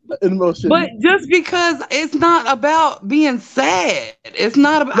emotion. But just because it's not about being sad, it's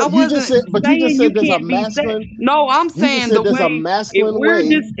not about. You just said there's a masculine. No, I'm saying the way. A masculine way.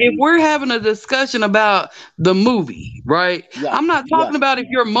 If we're having a discussion about the movie, right? Yeah, I'm not talking about if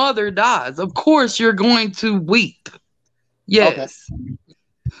your mother dies. Of course, you're going to weep. Yes, okay.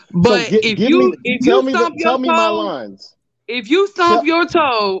 But so tell me my lines. If you stomp your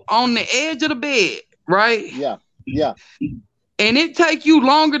toe on the edge of the bed. Right? Yeah. And it take you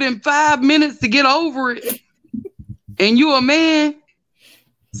longer than 5 minutes to get over it, and you a man,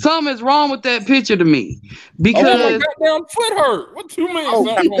 something is wrong with that picture to me. Because my goddamn foot hurt. What you mean?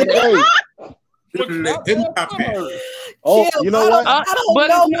 Oh, you know what? I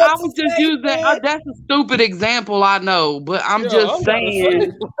was just using that. That's a stupid example, I know, but I'm just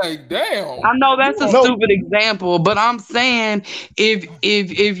saying. Like, damn. I know that's a stupid example, but I'm saying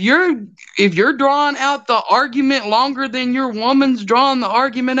if you're drawing out the argument longer than your woman's drawing the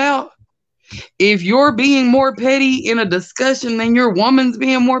argument out, if you're being more petty in a discussion than your woman's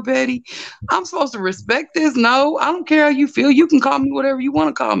being more petty, I'm supposed to respect this? No, I don't care how you feel. You can call me whatever you want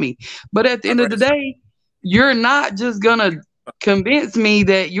to call me. But at the end of the day, you're not just going to convince me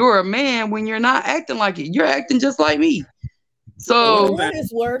that you're a man when you're not acting like it. You're acting just like me. So for what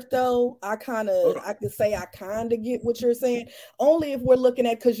it's worth, though, I can say I kind of get what you're saying. Only if we're looking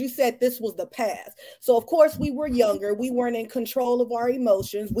at, because you said this was the past. So of course we were younger. We weren't in control of our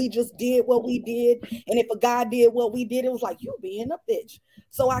emotions. We just did what we did. And if a guy did what we did, it was like, you being a bitch.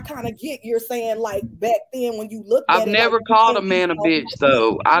 So I kind of get you're saying, like, back then when you looked at I've never called a man a bitch,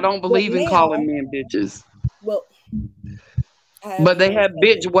 though. I don't believe in calling men bitches. Well, but they have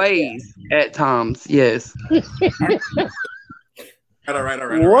bitch ways at times. Yes. All right.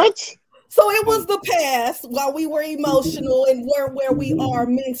 What? So it was the past while we were emotional and weren't where we are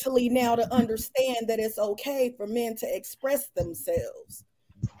mentally now to understand that it's okay for men to express themselves.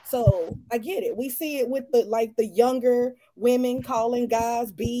 So I get it. We see it with the younger women calling guys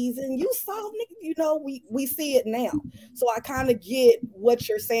bees, and you saw, we see it now. So I kind of get what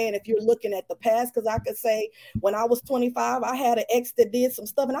you're saying if you're looking at the past, because I could say when I was 25, I had an ex that did some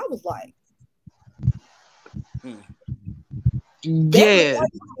stuff, and I was like, yeah,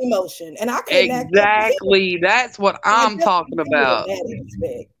 emotion, and I couldn't exactly. That's what I'm talking about.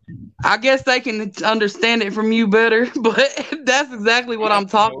 I guess they can understand it from you better, but that's exactly what I'm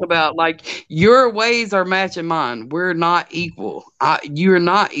talking about. Like, your ways are matching mine. We're not equal. You're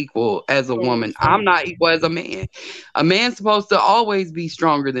not equal as a woman. I'm not equal as a man. A man's supposed to always be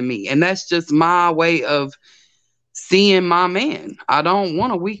stronger than me, and that's just my way of seeing my man. I don't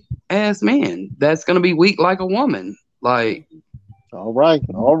want a weak ass man that's gonna be weak like a woman. Like, all right.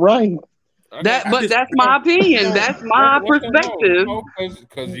 That, but that's my opinion. That's my perspective.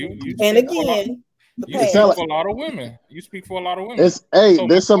 Because you And again, you speak for a lot of women. You speak for a lot of women.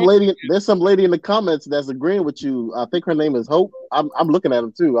 There's some lady in the comments that's agreeing with you. I think her name is Hope. I'm looking at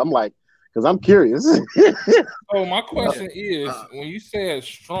them too. I'm like, because I'm curious. So my question is, when you said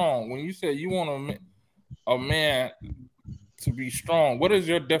strong, when you said you want a man to be strong, what is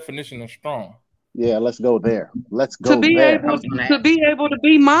your definition of strong? Yeah, let's go there. To be able to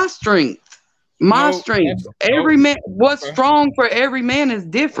be my strength. My strength. Every man, what's strong for every man is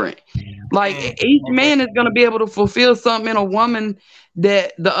different. Like each man is going to be able to fulfill something in a woman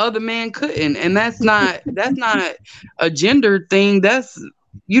that the other man couldn't, and that's not a gender thing. That's,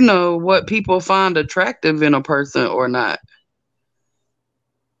 you know, what people find attractive in a person or not.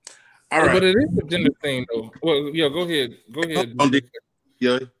 All right, but it is a gender thing, though. Well, yeah, go ahead.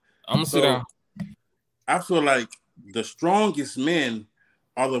 Yeah, I'm gonna sit down. I feel like the strongest men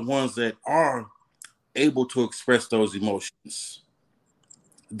are the ones that are able to express those emotions.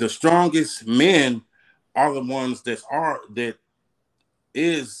 The strongest men are the ones that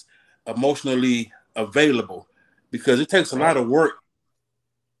is emotionally available, because it takes a lot of work,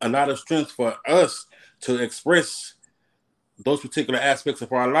 a lot of strength for us to express those particular aspects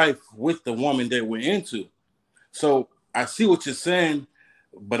of our life with the woman that we're into. So I see what you're saying,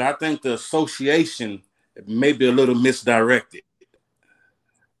 but I think the association may be a little misdirected.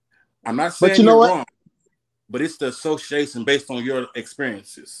 I'm not saying you're wrong, but it's the association based on your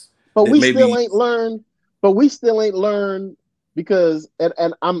experiences. But we still ain't learned. Because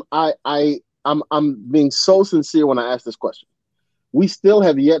I'm being so sincere when I ask this question. We still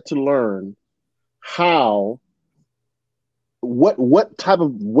have yet to learn what type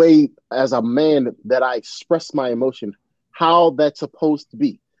of way as a man that I express my emotion, how that's supposed to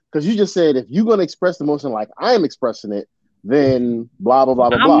be. Because you just said if you're going to express emotion like I am expressing it, then blah, blah, blah,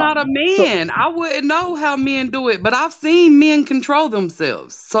 blah, blah. I'm not a man. So, I wouldn't know how men do it, but I've seen men control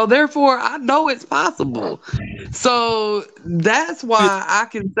themselves. So therefore, I know it's possible. So that's why I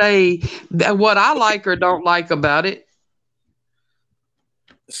can say that what I like or don't like about it.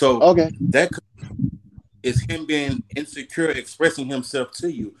 So that is him being insecure, expressing himself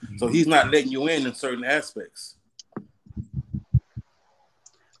to you. So he's not letting you in certain aspects.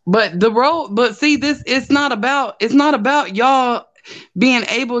 But see, it's not about y'all being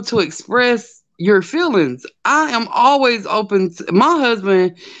able to express your feelings. I am always open to, my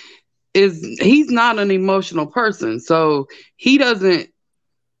husband he's not an emotional person. So he only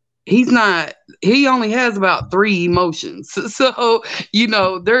has about 3 emotions. So, you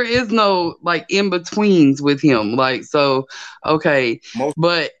know, there is no like in betweens with him. Like, so, okay.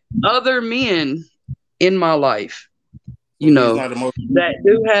 But other men in my life, you know, that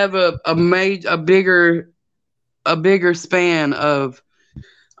do have a bigger span of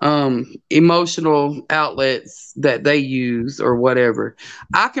emotional outlets that they use or whatever.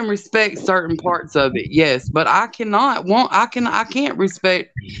 I can respect certain parts of it, yes, but I can't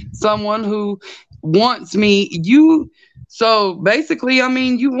respect someone who wants me. So basically, I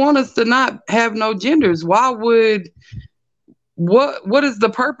mean, you want us to not have no genders. Why would what is the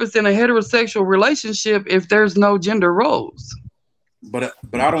purpose in a heterosexual relationship if there's no gender roles? But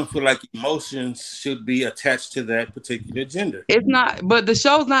I don't feel like emotions should be attached to that particular gender. It's not, but the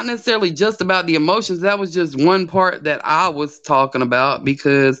show's not necessarily just about the emotions. That was just one part that I was talking about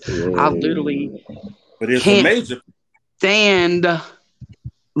because I literally can't stand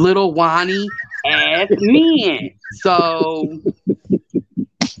little whiny ass men. So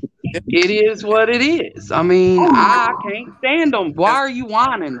it is what it is. I mean, I can't stand them. Why are you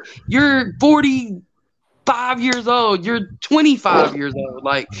whining? You're 45 years old. You're 25 years old.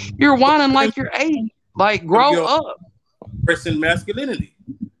 Like, you're whining like you're 8. Like, grow up. Expressing masculinity.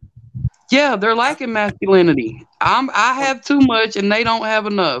 Yeah, they're lacking masculinity. I have too much and they don't have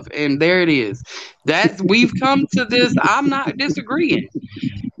enough. And there it is. We've come to this. I'm not disagreeing.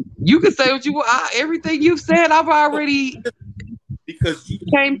 You can say what you want. Everything you've said, I've already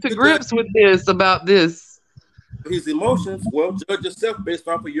came to grips with this about this. His emotions, well, judge yourself based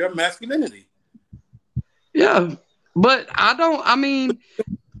off of your masculinity. Yeah, but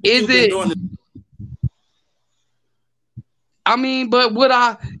I mean, but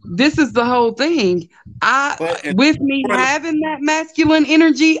this is the whole thing. With me having that masculine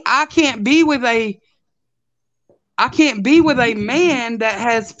energy, I can't be with a man that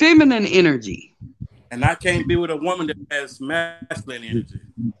has feminine energy. And I can't be with a woman that has masculine energy.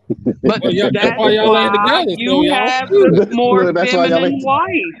 But that's why you have the more feminine wife.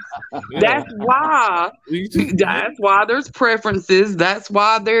 That's why there's preferences. That's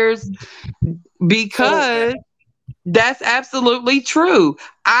why because that's absolutely true.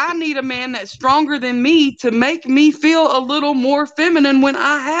 I need a man that's stronger than me to make me feel a little more feminine when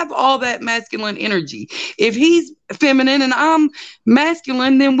I have all that masculine energy. If he's feminine and I'm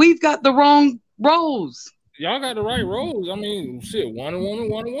masculine, then we've got the wrong roles. Y'all got the right roles. I mean, shit, one woman,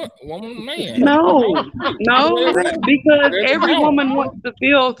 man. No, because every woman wants to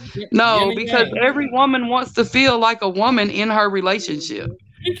feel every woman wants to feel like a woman in her relationship.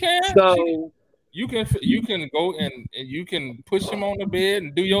 You can. So you can go and you can push him on the bed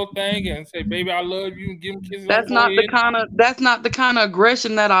and do your thing and say, "Baby, I love you," and give him kisses. That's not the kind of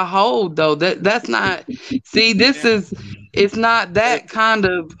aggression that I hold, though. That's not. See, it's not that kind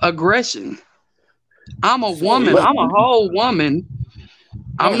of aggression. I'm a woman. I'm a whole woman.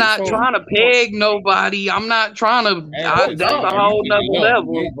 I'm not trying to peg nobody. I'm not trying to. That's a whole nother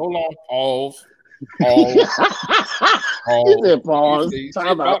level. Hold on. Pause. He said pause.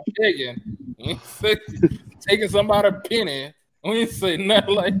 Stop pegging. Taking somebody's penny. We ain't say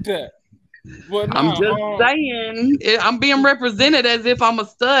nothing like that. But I'm just saying, I'm being represented as if I'm a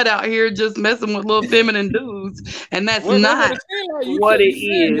stud out here just messing with little feminine dudes, and that's not what it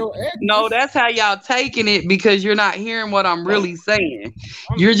is. No, that's how y'all taking it because you're not hearing what I'm really saying.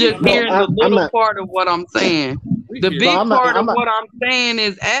 You're just hearing the little part of what I'm saying. The big part of what I'm saying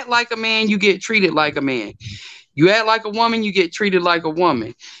is act like a man, you get treated like a man. You act like a woman, you get treated like a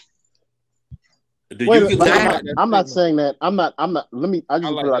woman. I'm not saying that. I'm not. Let me. I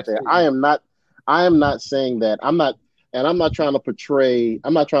just put it out there. I am not saying that. I'm not trying to portray.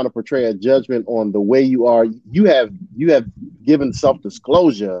 I'm not trying to portray a judgment on the way you are. You have given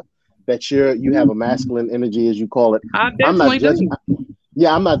self-disclosure that you have a masculine energy, as you call it. I definitely do.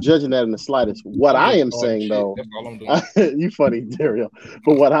 Yeah, I'm not judging that in the slightest. What I am saying, though, you funny, Dario.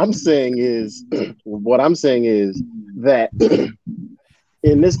 But what I'm saying is that.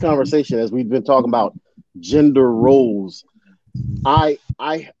 In this conversation, as we've been talking about gender roles, I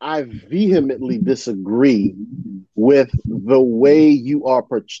vehemently disagree with the way you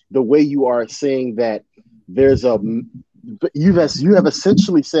are saying that you have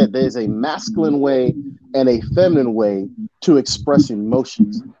essentially said there's a masculine way and a feminine way to express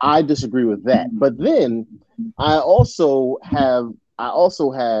emotions. I disagree with that. But then I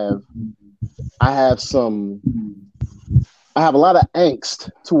have a lot of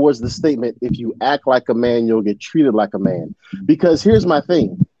angst towards the statement, if you act like a man, you'll get treated like a man. Because here's my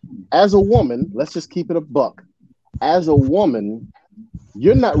thing. As a woman, let's just keep it a buck. As a woman,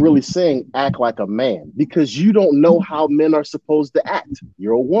 you're not really saying act like a man because you don't know how men are supposed to act.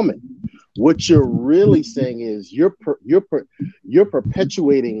 You're a woman. What you're really saying is you're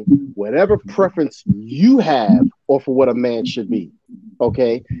perpetuating whatever preference you have or for what a man should be.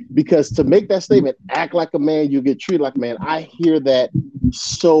 Okay, because to make that statement, act like a man, you get treated like a man. I hear that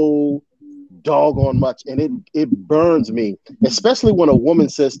so doggone much, and it burns me, especially when a woman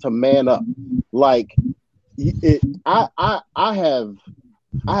says to man up. Like, I have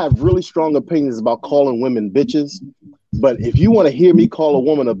really strong opinions about calling women bitches, but if you want to hear me call a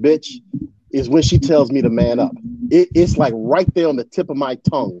woman a bitch, is when she tells me to man up. It's like right there on the tip of my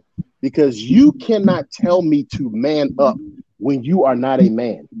tongue, because you cannot tell me to man up when you are not a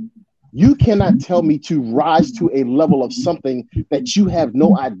man. You cannot tell me to rise to a level of something that you have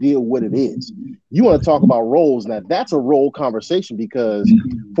no idea what it is. You want to talk about roles. Now, that's a role conversation, because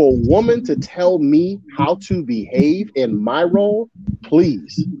for a woman to tell me how to behave in my role,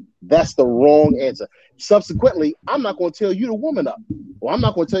 please, that's the wrong answer. Subsequently, I'm not going to tell you to woman up, or I'm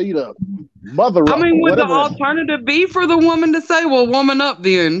not going to tell you to mother up. I mean, would the alternative be for the woman to say, well, woman up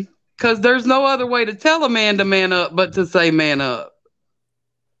then? Because there's no other way to tell a man to man up but to say man up.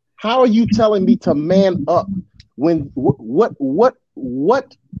 How are you telling me to man up when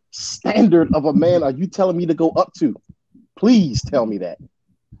what standard of a man are you telling me to go up to? Please tell me that.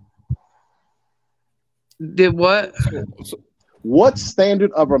 Did what? What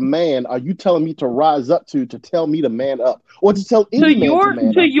standard of a man are you telling me to rise up to tell me to man up, or to tell any man to man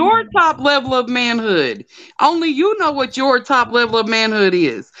up? To your top level of manhood. Only you know what your top level of manhood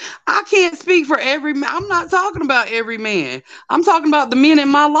is. I can't speak for every man. I'm not talking about every man. I'm talking about the men in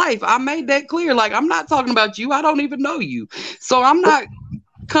my life. I made that clear. Like, I'm not talking about you. I don't even know you. So I'm not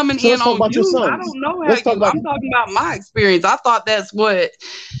coming So in let's talk on about your you. I sons. don't know how Let's talk you. about. I'm talking about my experience. I thought that's what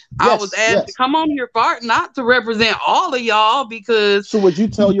I was Yes, asked to yes. come on here for, not to represent all of y'all because So would you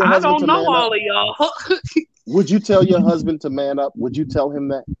tell your I husband don't to know man up? all of y'all. Would you tell your husband to man up? Would you tell him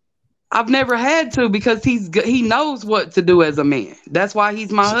that? I've never had to because he knows what to do as a man. That's why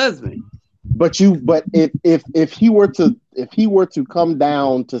he's my husband. But if he were to come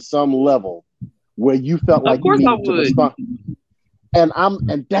down to some level where you felt like Of you course I needed to would. respond,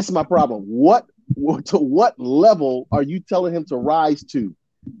 and that's my problem. To what level are you telling him to rise to?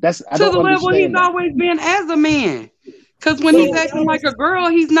 I To don't the level he's understand that. always been as a man. Because when So- he's acting like a girl,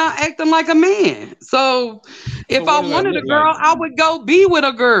 he's not acting like a man. So if what I does that wanted a look girl, like? I would go be with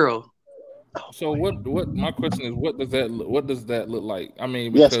a girl. So what my question is, what does that look like? I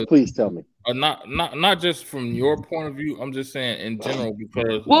mean, Yes, because please tell me. not just from your point of view, I'm just saying in general,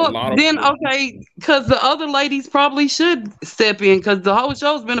 because a Well, lot of then, okay, because the other ladies probably should step in because the whole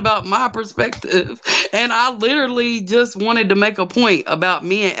show's been about my perspective. And I literally just wanted to make a point about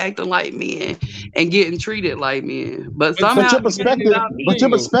men acting like men and getting treated like men. But somehow But your it's perspective, about me. but your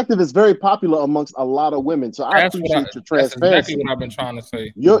perspective is very popular amongst a lot of women. So I appreciate your that's transparency. exactly what I've been trying to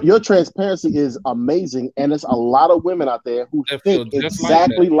say. Your transparency is amazing, and there's a lot of women out there who That feel think just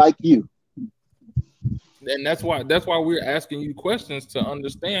exactly like you. And that's why we're asking you questions to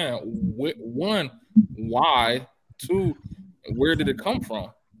understand one, why, two, where did it come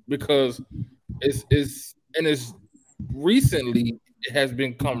from? Because it's recently it has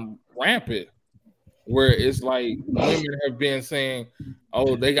become rampant where it's like women have been saying,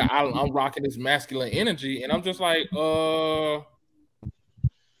 "Oh, I'm rocking this masculine energy," and I'm just like,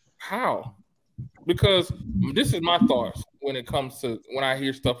 how? Because this is my thoughts when it comes to when I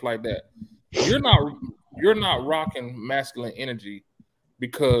hear stuff like that. You're not rocking masculine energy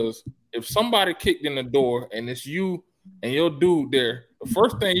because if somebody kicked in the door and it's you and your dude there, the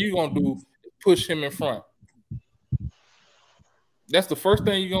first thing you're gonna do is push him in front. That's the first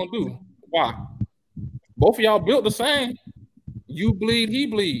thing you're gonna do. Why? Both of y'all built the same. You bleed, he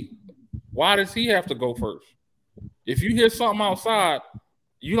bleed. Why does he have to go first? If you hear something outside,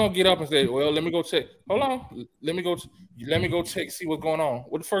 you don't get up and say, "Well, let me go check." Hold on, let me go check, see what's going on.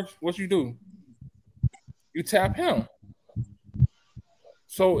 What you do? You tap him.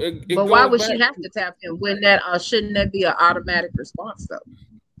 So it But why goes would back she have to tap him? Shouldn't that be an automatic response though?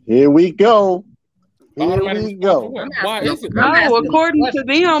 Here we go. Here automatic we response go. for what? I'm Why asking- is it? I'm No, asking according a to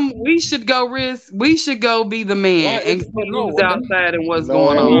them, we should go be the man Why is and it? see No, who's outside and what's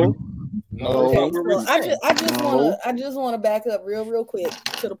going No, on. No, No. that's Okay, not what we're so I saying. just want to back up real quick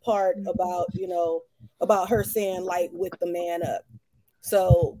to the part about about her saying like with the man up.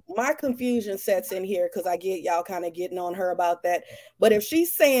 So my confusion sets in here because I get y'all kind of getting on her about that. But if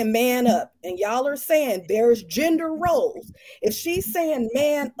she's saying man up and y'all are saying there's gender roles, if she's saying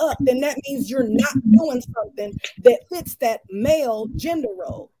man up, then that means you're not doing something that fits that male gender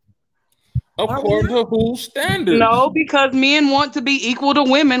role. According to whose standards? No, because men want to be equal to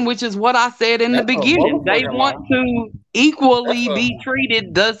women, which is what I said in the That's a beginning. They motherfucking want to equally be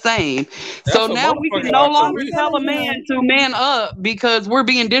treated the same. So That's a now we can motherfucking no lie. So longer we- tell a man to man up because we're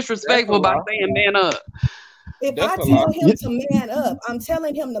being disrespectful by lie. saying man up. If That's I a tell lie. him to man up, I'm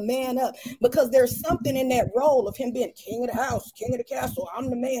telling him to man up because there's something in that role of him being king of the house, king of the castle. I'm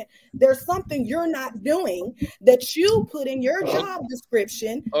the man. There's something you're not doing that you put in your job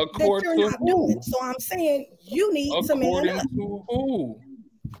description that According you're to not who? doing. So I'm saying you need to man According up. to who?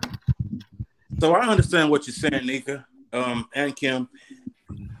 So I understand what you're saying, Nika, and Kim,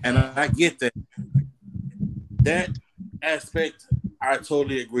 and I get that. That aspect I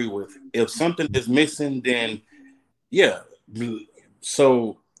totally agree with. If something is missing, then yeah.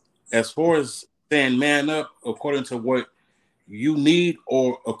 So as far as saying man up, according to what you need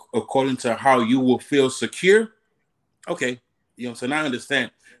or according to how you will feel secure, okay, so now I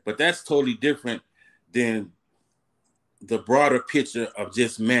understand. But that's totally different than the broader picture of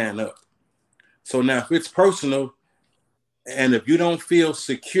just man up. So now if it's personal and if you don't feel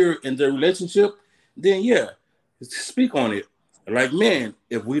secure in the relationship, then yeah, speak on it. Like men,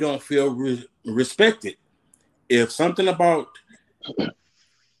 if we don't feel respected, if something about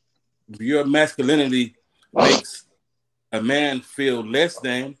your masculinity makes a man feel less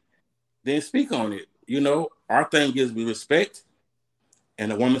than, then speak on it. Our thing is respect,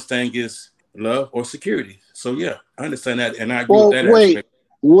 and a woman's thing is love or security. So yeah, I understand that, and I agree with that aspect.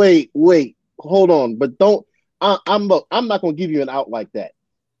 Wait, hold on, but don't. I'm not going to give you an out like that.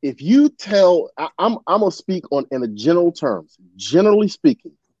 If you tell, I'm gonna speak in a general terms. Generally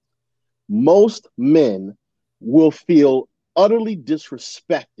speaking, most men will feel utterly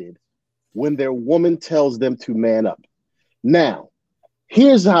disrespected when their woman tells them to man up. Now,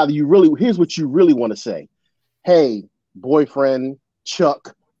 here's what you really want to say. Hey, boyfriend,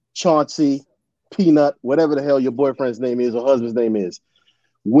 Chuck, Chauncey, Peanut, whatever the hell your boyfriend's name is or husband's name is.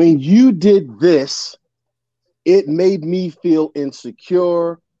 When you did this, it made me feel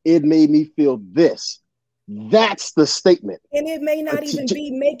insecure. It made me feel this. That's the statement. And it may not even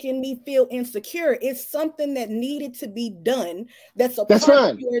be making me feel insecure. It's something that needed to be done. That's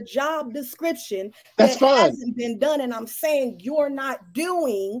part of your job description that hasn't been done. And I'm saying you're not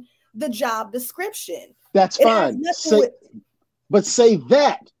doing the job description. That's fine. But say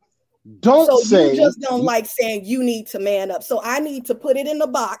that. Don't say. You just don't like saying you need to man up. So I need to put it in the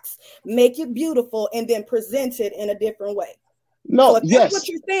box, make it beautiful, and then present it in a different way. No, so if that's what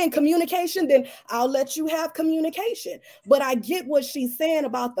you're saying, communication, then I'll let you have communication. But I get what she's saying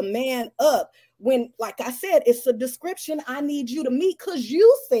about the man up. When, like I said, it's a description I need you to meet because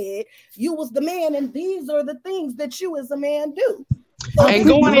you said you was the man and these are the things that you as a man do. So and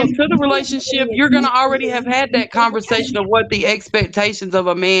going into the relationship, you're going to already have had that conversation of what the expectations of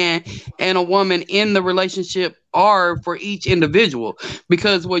a man and a woman in the relationship are for each individual.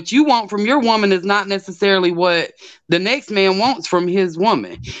 Because what you want from your woman is not necessarily what the next man wants from his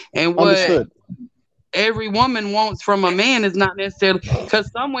woman. And what every woman wants from a man is not necessarily,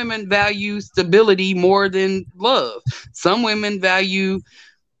 because some women value stability more than love. Some women value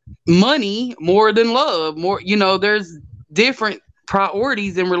money more than love. There's different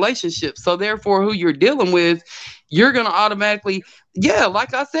priorities in relationships. So therefore, who you're dealing with, you're gonna automatically,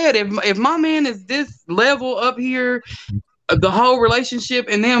 like I said, if my man is this level up here, the whole relationship,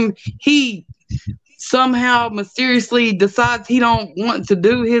 and then he somehow mysteriously decides he don't want to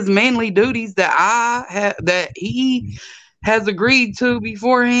do his manly duties that he has agreed to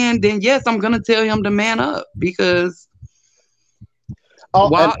beforehand, then yes, I'm gonna tell him to man up because.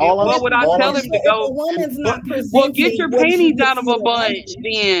 What would I tell him to go? Well, get your panties out of a bunch,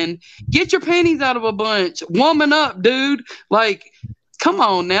 then. Get your panties out of a bunch. Woman up, dude. Like, come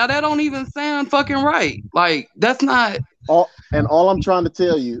on now. That don't even sound fucking right. Like, that's not. All I'm trying to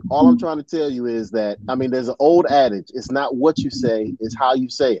tell you is that, there's an old adage. It's not what you say, it's how you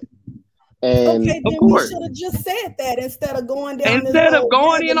say it. And okay, then we should have just said that instead of going down. Instead of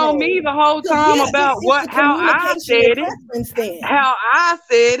going in on me the whole time about how I said it.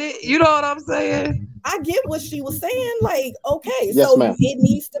 You know what I'm saying? I get what she was saying. Like, okay, yes, so ma'am. It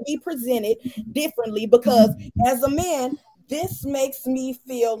needs to be presented differently because as a man, this makes me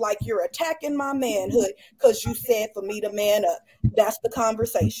feel like you're attacking my manhood because you said for me to man up. That's the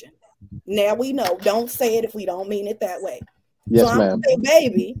conversation. Now we know. Don't say it if we don't mean it that way. Yes, so ma'am. I'm saying,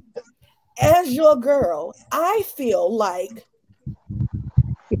 baby, as your girl, I feel like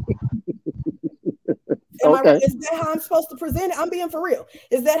is that how I'm supposed to present it? I'm being for real.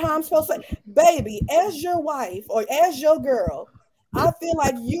 Is that how I'm supposed to say, baby, as your wife or as your girl, I feel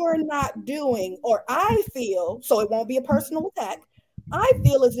like you're not doing, or I feel, so it won't be a personal attack, I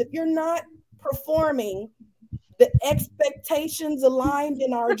feel as if you're not performing the expectations aligned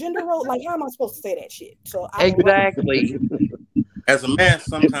in our gender role. Like, how am I supposed to say that shit? So exactly. As a man,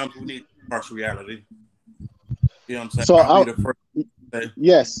 sometimes we need partiality. You know what I'm saying? So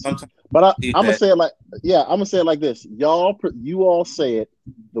yes, but I'm gonna say it like this. You all say it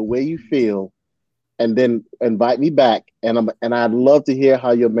the way you feel, and then invite me back, and I'd love to hear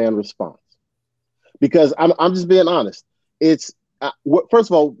how your man responds. Because I'm just being honest. It's first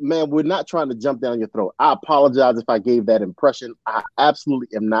of all, man, we're not trying to jump down your throat. I apologize if I gave that impression. I absolutely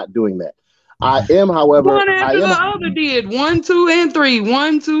am not doing that. I am, however, one after the other did 1, 2, and 3.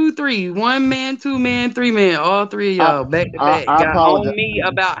 1, 2, 3. 1 man, 2 man, 3 man. All three of y'all back to back got on me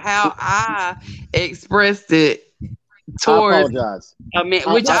about how I expressed it towards a man,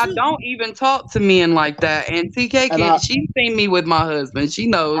 which I don't even talk to men like that. And TK she's seen me with my husband. She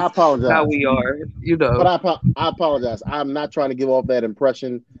knows how we are, But I apologize. I'm not trying to give off that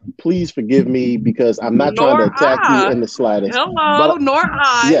impression. Please forgive me because I'm not trying to attack you in the slightest. Nor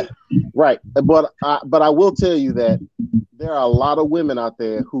I. Yeah, right. But I will tell you that there are a lot of women out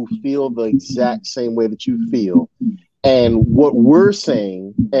there who feel the exact same way that you feel. And what we're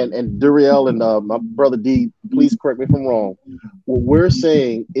saying, and Duriel and my brother D, please correct me if I'm wrong. What we're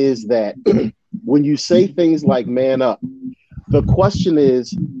saying is that when you say things like man up, the question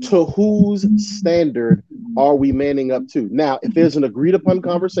is, to whose standard are we manning up to? Now, if there's an agreed upon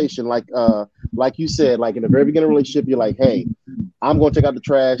conversation, like you said, like in the very beginning of the relationship, you're like, hey, I'm going to take out the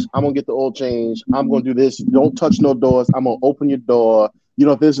trash. I'm going to get the oil change. I'm going to do this. Don't touch no doors. I'm going to open your door.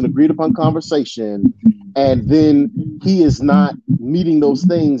 If there's an agreed upon conversation and then he is not meeting those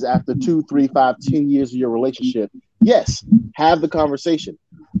things after 2, 3, 5, 10 years of your relationship, yes, have the conversation.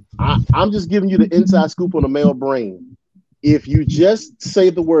 I'm just giving you the inside scoop on the male brain. If you just say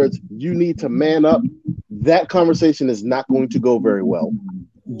the words, you need to man up, that conversation is not going to go very well.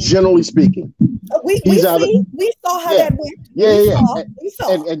 Generally speaking. We saw how that went. We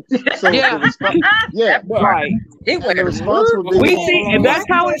saw. And so right. And the response would be, we see, and that's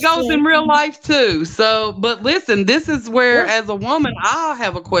how it goes in real life too. So, but listen, this is where, as a woman, I'll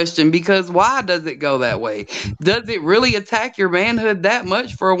have a question, because why does it go that way? Does it really attack your manhood that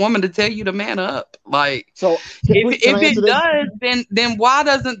much for a woman to tell you to man up? Like, so if it does, then why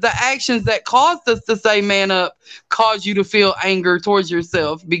doesn't the actions that caused us to say man up cause you to feel anger towards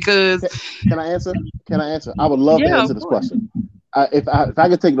yourself? Because can I answer? I would love to answer this question. If I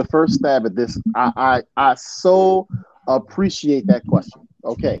could take the first stab at this, I so appreciate that question.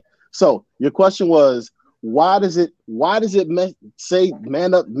 Okay, so your question was, why does it say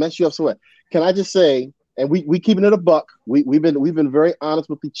man up mess you up so what? Can I just say, and we keeping it a buck. We've been very honest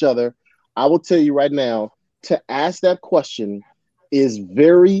with each other. I will tell you right now, to ask that question is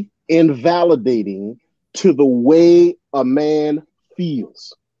very invalidating to the way a man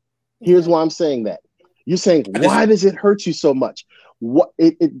feels. Here's why I'm saying that. You're saying, why does it hurt you so much?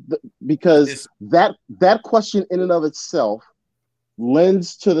 Because that question in and of itself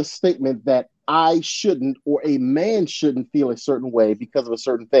lends to the statement that I shouldn't, or a man shouldn't, feel a certain way because of a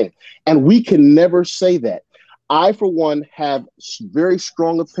certain thing. And we can never say that. I, for one, have very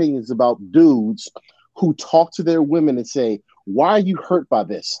strong opinions about dudes who talk to their women and say, why are you hurt by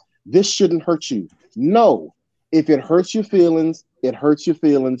this? This shouldn't hurt you. No, if it hurts your feelings, it hurts your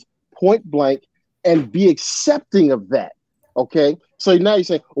feelings, point blank, and be accepting of that. Okay. So now you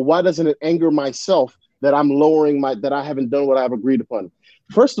say, well, why doesn't it anger myself that I'm lowering that I haven't done what I've agreed upon?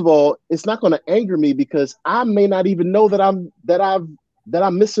 First of all, it's not going to anger me because I may not even know that I'm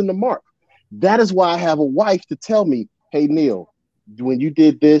missing the mark. That is why I have a wife to tell me, hey, Neil, when you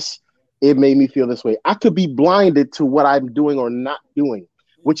did this, it made me feel this way. I could be blinded to what I'm doing or not doing,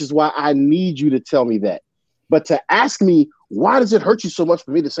 which is why I need you to tell me that. But to ask me, why does it hurt you so much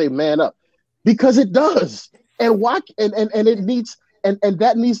for me to say man up? Because it does. And why? And it needs, and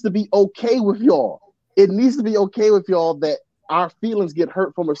that needs to be okay with y'all. It needs to be okay with y'all that our feelings get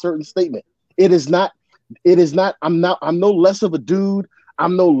hurt from a certain statement. It is not, I'm no less of a dude.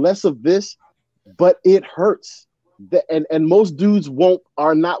 I'm no less of this, but it hurts. And most dudes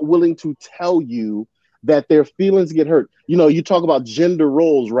are not willing to tell you that their feelings get hurt. You know, you talk about gender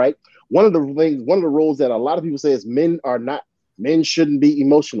roles, right? One of the roles that a lot of people say is men shouldn't be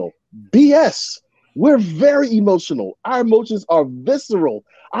emotional. BS. We're very emotional. Our emotions are visceral.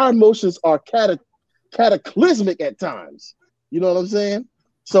 Our emotions are cataclysmic at times. You know what I'm saying?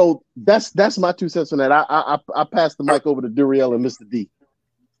 So that's my 2 cents on that. I pass the mic over to Duriel and Mr. D.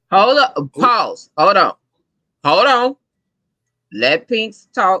 Hold up. Pause. Hold on. Let Pinks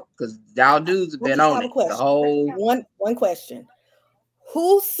talk, because y'all dudes have been on it the whole. One question.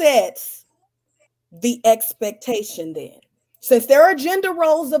 Who sets the expectation then? Since there are gender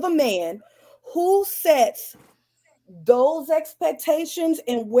roles of a man, who sets those expectations,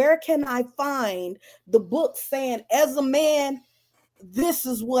 and where can I find the book saying, as a man, this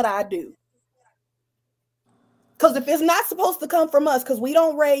is what I do? Because if it's not supposed to come from us, because we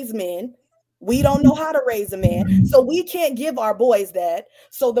don't raise men, we don't know how to raise a man, so we can't give our boys that.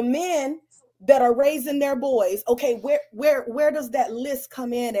 So the men that are raising their boys, okay, where does that list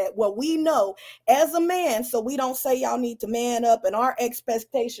come in at? Well, we know as a man, so we don't say y'all need to man up and our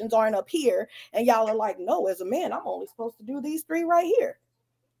expectations aren't up here, and y'all are like, no, as a man, I'm only supposed to do these 3 right here.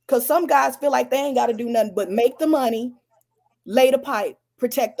 Because some guys feel like they ain't got to do nothing but make the money, lay the pipe,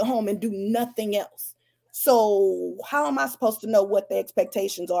 protect the home, and do nothing else. So how am I supposed to know what the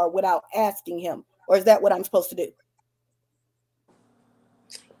expectations are without asking him? Or is that what I'm supposed to do?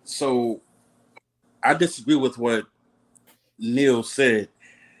 So I disagree with what Neil said.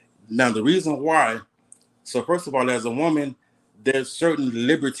 Now, the reason why, so first of all, as a woman, there's certain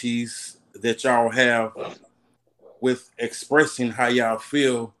liberties that y'all have with expressing how y'all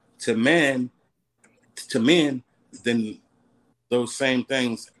feel to men, than those same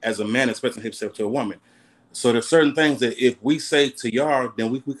things as a man expressing himself to a woman. So there's certain things that if we say to y'all, then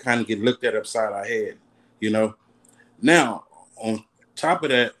we kind of get looked at upside our head, you know? Now, on top of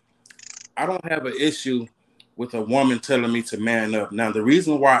that, I don't have an issue with a woman telling me to man up. Now, the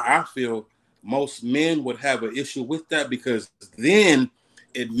reason why I feel most men would have an issue with that, because then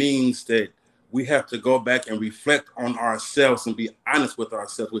it means that we have to go back and reflect on ourselves and be honest with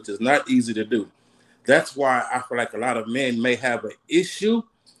ourselves, which is not easy to do. That's why I feel like a lot of men may have an issue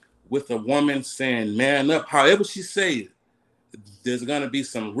with a woman saying man up. However she says it, there's going to be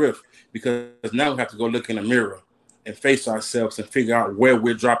some rift, because now we have to go look in the mirror and face ourselves and figure out where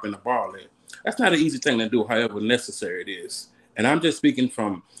we're dropping the ball at. That's not an easy thing to do, however necessary it is. And I'm just speaking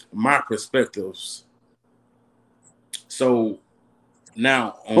from my perspectives. So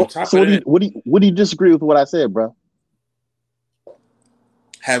now on top of that, what do you disagree with what I said, bro?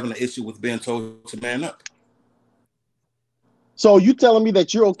 Having an issue with being told to man up. So you telling me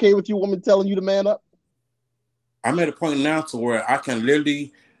that you're okay with your woman telling you to man up? I'm at a point now to where I can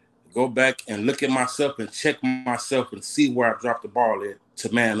literally go back and look at myself and check myself and see where I dropped the ball at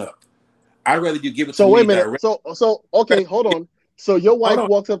to man up. I'd rather you give it to me. So wait a minute. So okay, hold on. So your wife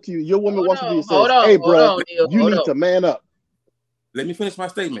walks up to you, your woman walks up to you and says, "Hey, bro, you need to man up." Let me finish my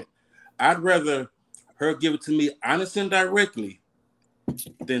statement. I'd rather her give it to me honest and directly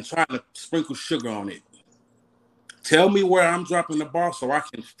than trying to sprinkle sugar on it. Tell me where I'm dropping the ball so I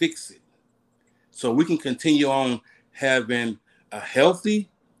can fix it. So we can continue on having a healthy,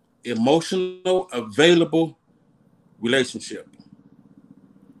 emotional, available relationship.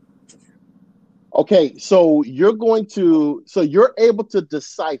 Okay, so you're able to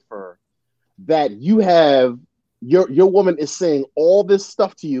decipher that you have your woman is saying all this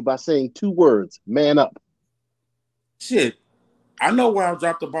stuff to you by saying 2 words, man up. Shit, I know where I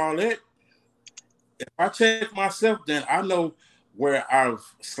dropped the ball at. If I check myself, then I know where I've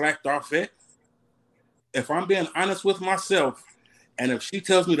slacked off at. If I'm being honest with myself, and if she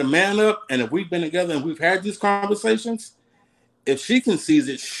tells me to man up, and if we've been together and we've had these conversations, if she can see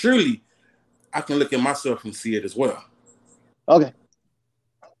it, surely I can look at myself and see it as well. Okay.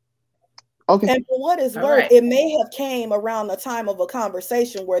 And for what it's worth, it may have came around the time of a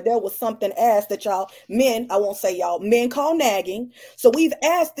conversation where there was something asked that y'all men, I won't say y'all, men call nagging. So we've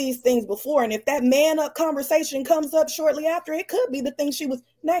asked these things before. And if that man up conversation comes up shortly after, it could be the thing she was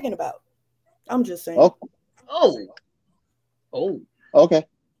nagging about. I'm just saying. Okay.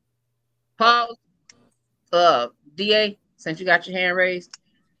 Pause. DA, since you got your hand raised.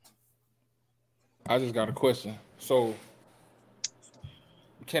 I just got a question. So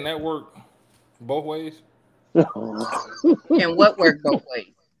can that work both ways? Can what work both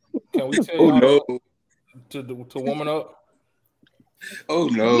ways? Can we tell y'all to woman up? Oh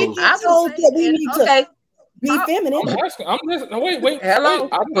no! I told that we need to be feminine. I'm asking. I'm listening. Wait. Hello.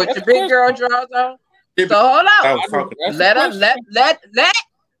 Wait, put your big girl drawers on. So hold on.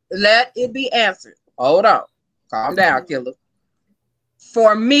 Let it be answered. Hold on. Calm down, killer.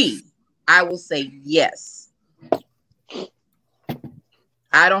 For me, I will say yes.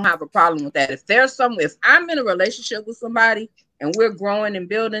 I don't have a problem with that. If I'm in a relationship with somebody and we're growing and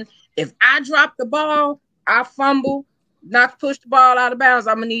building, if I drop the ball, I fumble, push the ball out of bounds,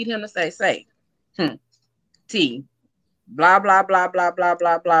 I'm gonna need him to say, T, blah, blah, blah, blah, blah,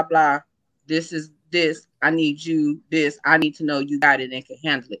 blah, blah, blah. This is this. I need you, this. I need to know you got it and can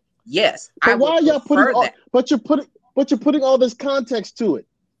handle it. Yes. But why are y'all putting all, but you're putting all this context to it.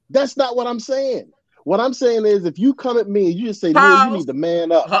 That's not what I'm saying. What I'm saying is, if you come at me and you just say, "Neil, you need to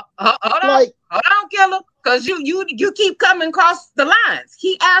man up," hold on, killer, because you keep coming across the lines.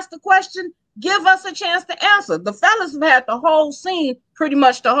 He asked the question. Give us a chance to answer. The fellas have had the whole scene, pretty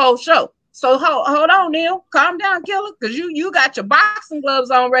much the whole show. So hold on, Neil. Calm down, killer, because you got your boxing gloves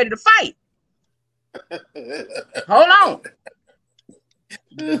on, ready to fight. Hold on.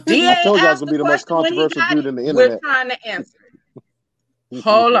 I told you I was gonna be the most controversial dude in the internet. We're trying to answer it.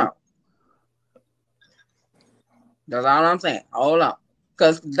 Hold on. That's all I'm saying. Hold on.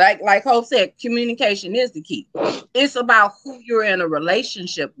 Because like Hope said, communication is the key. It's about who you're in a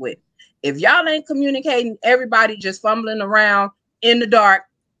relationship with. If y'all ain't communicating, everybody just fumbling around in the dark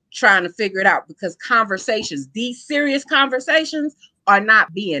trying to figure it out, because these serious conversations are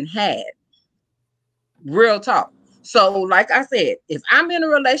not being had. Real talk. So like I said, if I'm in a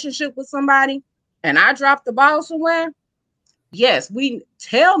relationship with somebody and I drop the ball somewhere, yes,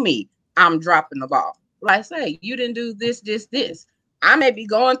 tell me I'm dropping the ball. Like I say, you didn't do this. I may be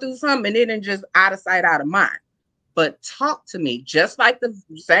going through something and it ain't just out of sight, out of mind. But talk to me just like the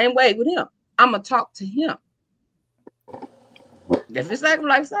same way with him. I'm going to talk to him. If it's like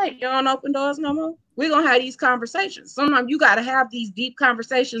I say, you don't open doors no more, we're going to have these conversations. Sometimes you got to have these deep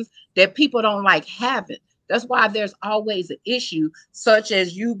conversations that people don't like having. That's why there's always an issue, such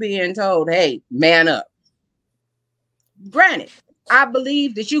as you being told, hey, man up. Granted, I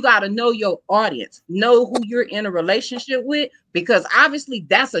believe that you got to know your audience, know who you're in a relationship with, because obviously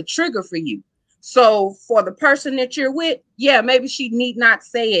that's a trigger for you. So for the person that you're with, yeah, maybe she need not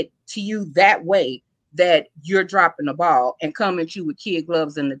say it to you that way, that you're dropping the ball and come at you with kid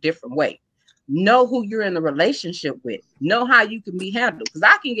gloves in a different way. Know who you're in a relationship with. Know how you can be handled. Because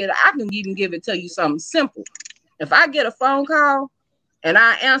I can even tell you something simple. If I get a phone call and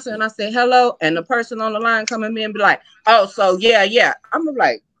I answer and I say hello, and the person on the line come at me and be like, "Oh, so yeah," I'm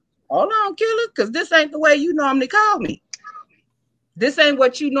like, hold on, killer, because this ain't the way you normally call me. This ain't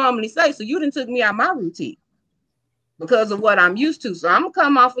what you normally say. So you done took me out my routine because of what I'm used to. So I'm gonna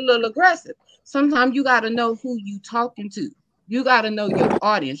come off a little aggressive. Sometimes you got to know who you talking to. You got to know your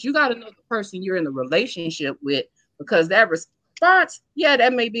audience. You got to know the person you're in a relationship with, because that response, yeah,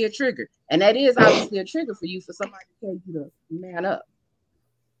 that may be a trigger. And that is obviously a trigger for you, for somebody to tell you to man up.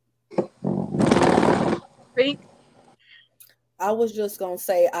 Pink? I was just going to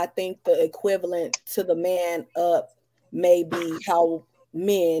say, I think the equivalent to the man up may be how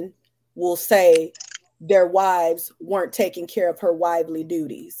men will say their wives weren't taking care of her wifely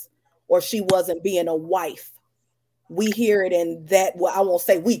duties, or she wasn't being a wife. We hear it in that, well, I won't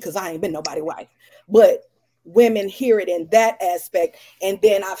say we because I ain't been nobody's wife, but women hear it in that aspect. And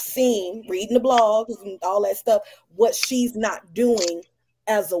then I've seen, reading the blogs and all that stuff, what she's not doing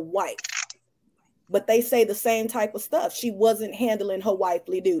as a wife. But they say the same type of stuff. She wasn't handling her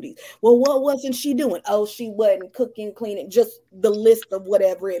wifely duties. Well, what wasn't she doing? Oh, she wasn't cooking, cleaning, just the list of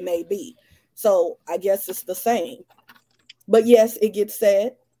whatever it may be. So I guess it's the same. But yes, it gets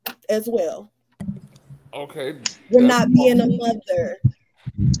said as well. Okay. You're not being a mother.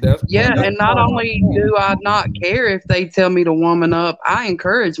 And not only do I not care if they tell me to woman up, I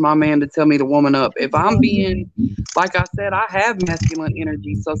encourage my man to tell me to woman up. If I'm being, like I said, I have masculine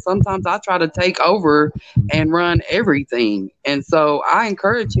energy, so sometimes I try to take over and run everything. And so I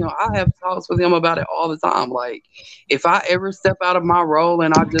encourage him. I have talks with him about it all the time. Like, if I ever step out of my role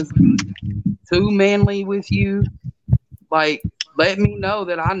and I just be too manly with you, like, let me know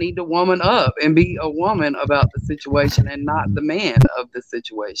that I need to woman up and be a woman about the situation and not the man of the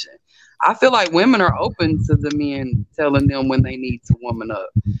situation. I feel like women are open to the men telling them when they need to woman up.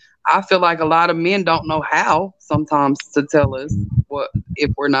 I feel like a lot of men don't know how sometimes to tell us what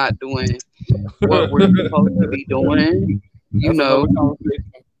if we're not doing what we're supposed to be doing, you know.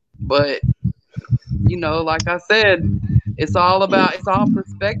 But, you know, like I said, it's all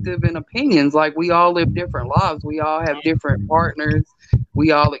perspective and opinions. Like, we all live different lives. We all have different partners.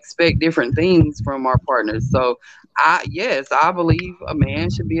 We all expect different things from our partners. So I believe a man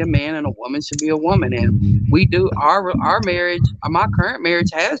should be a man and a woman should be a woman. And we do our marriage, my current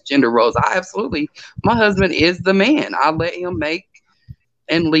marriage has gender roles. My husband is the man. I let him make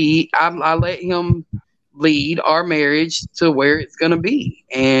and lead. I let him lead our marriage to where it's going to be.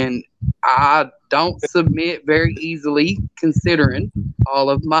 And I don't submit very easily, considering all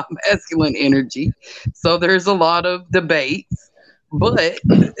of my masculine energy. So there's a lot of debates, but,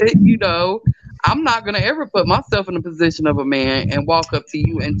 you know, I'm not going to ever put myself in the position of a man and walk up to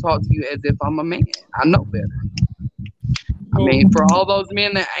you and talk to you as if I'm a man. I know better. I mean, for all those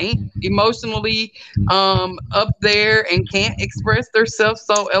men that ain't emotionally up there and can't express themselves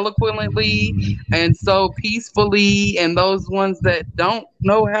so eloquently and so peacefully, and those ones that don't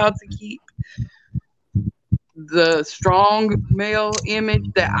know how to keep the strong male image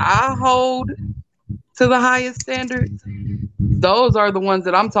that I hold to the highest standards, those are the ones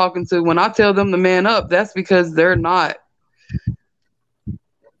that I'm talking to. When I tell them to man up, that's because they're not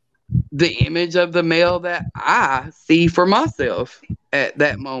the image of the male that I see for myself at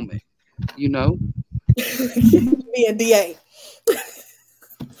that moment, you know. Me and DA.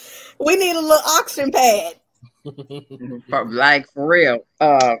 We need a little oxygen pad. Like, for real.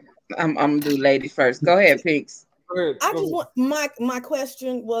 I'm gonna do ladies first. Go ahead, Pinks. I just want my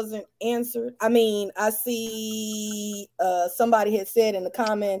question wasn't answered. I mean, I see somebody had said in the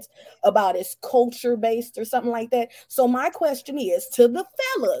comments about it's culture based or something like that. So my question is to the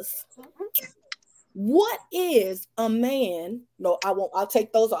fellas: what is a man? No, I won't. I'll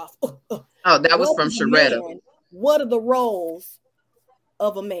take those off. Oh, that was from Sharetta. What are the roles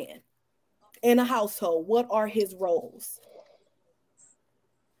of a man in a household? What are his roles?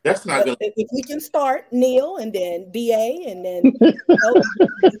 That's not good. If we can start Neil and then DA and then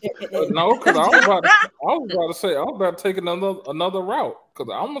no, because I was about to say I was about to take another route,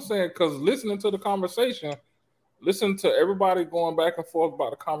 because listening to the conversation, listening to everybody going back and forth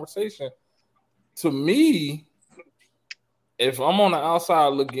about the conversation, to me, if I'm on the outside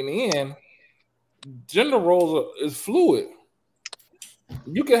looking in, gender roles is fluid.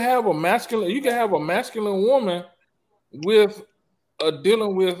 You can have a masculine woman with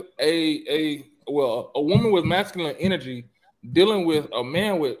dealing with a woman with masculine energy dealing with a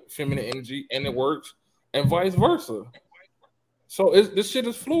man with feminine energy, and it works, and vice versa. So this shit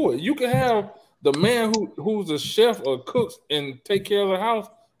is fluid. You can have the man who's a chef or cooks and take care of the house,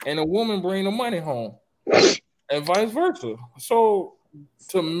 and a woman bring the money home, and vice versa. So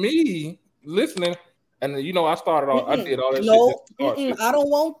to me, listening, and you know, I started all, I did all that shit. I don't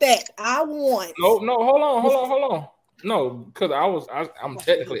want that. I want. No, hold on. No, because I'm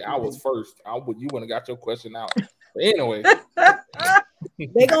technically I was first. You wouldn't have got your question out. But anyway,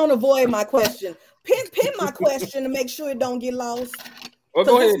 they're gonna avoid my question. Pin my question to make sure it don't get lost. Well,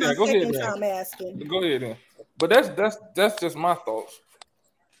 go ahead then. Second time asking. Go ahead then. But that's just my thoughts.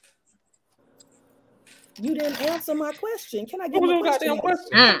 You didn't answer my question. Can I get my question? For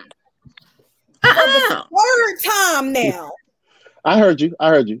the third time now. I heard you.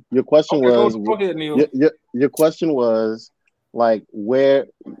 Your question was. Go ahead, Neil. Your question was like where's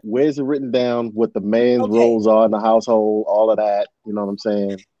it written down what the man's roles are in the household, all of that. You know what I'm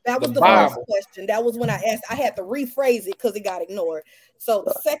saying? That was the first question. That was when I asked. I had to rephrase it because it got ignored. So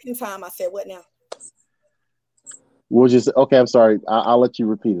the second time I said, "What now?" We'll just okay. I'm sorry. I'll let you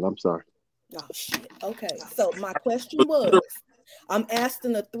repeat it. I'm sorry. Oh shit. Okay. So my question was, I'm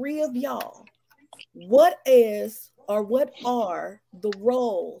asking the three of y'all, what are the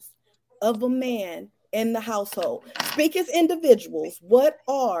roles of a man in the household? Speak as individuals. What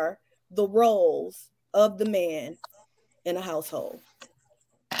are the roles of the man in a household?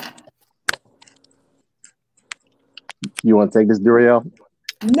 You want to take this, Duriel?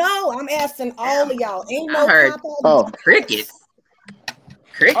 No, I'm asking all of y'all. Ain't no crickets.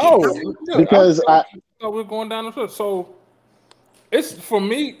 Oh, because we're going down the field. So it's for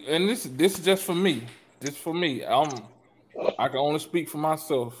me, and this is just for me. This for me. I can only speak for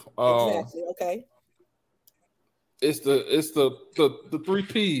myself. Exactly. Okay. It's the 3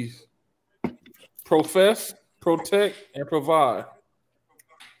 P's: profess, protect, and provide.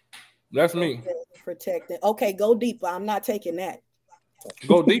 That's me. Protecting. Okay, go deeper. I'm not taking that.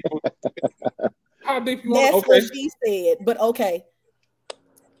 Go deeper. How deep you want? That's what she said. But okay.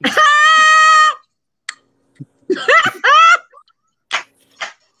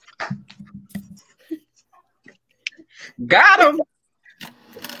 Got him.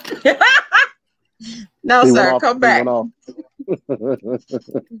 No, sir. Come back.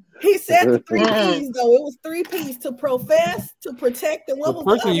 He said the 3 P's though. It was 3 P's: to profess, to protect, and what the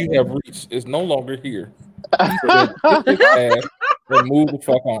was person you have reached is no longer here. He said, "Get his ass and move the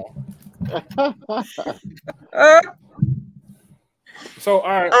fuck on." So all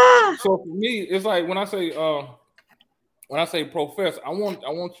right. So for me, it's like when I say profess, I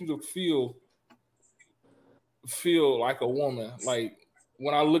want you to feel like a woman. Like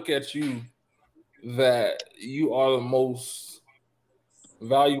when I look at you, that you are the most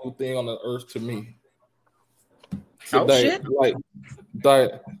valuable thing on the earth to me. So shit. Like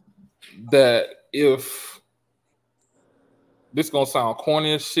that if this gonna sound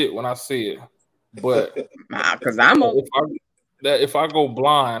corny as shit when I say it, but because if I go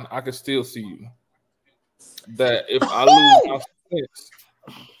blind, I can still see you. That if I lose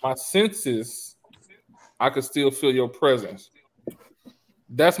my senses, I can still feel your presence.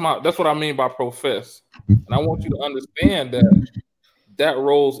 That's what I mean by profess. And I want you to understand that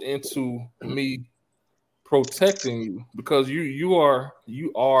rolls into me protecting you, because you are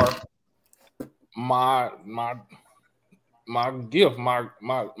my gift, my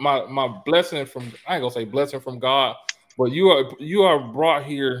blessing from, I ain't gonna say blessing from God, but you are brought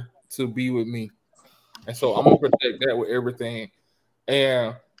here to be with me. And so I'm gonna protect that with everything.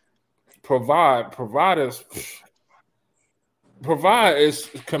 And provide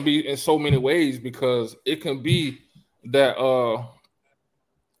can be in so many ways, because it can be that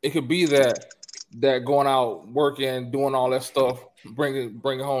going out working, doing all that stuff, bringing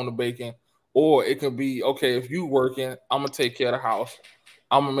home the bacon. Or it could be, okay, if you working, I'm gonna take care of the house.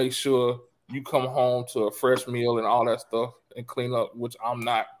 I'm gonna make sure you come home to a fresh meal and all that stuff and clean up, which I'm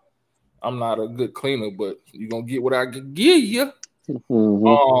not a good cleaner, but you're gonna get what I can give you.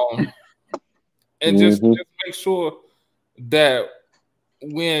 Mm-hmm. And just make sure that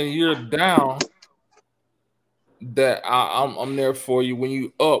when you're down, that I'm there for you. When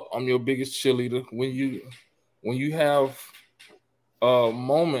you up, I'm your biggest cheerleader. When you have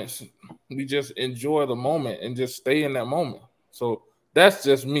moments, we just enjoy the moment and just stay in that moment. So that's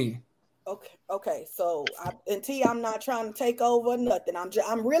just me. Okay. So I'm not trying to take over nothing.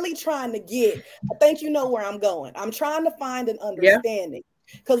 I'm really trying to get. I think you know where I'm going. I'm trying to find an understanding.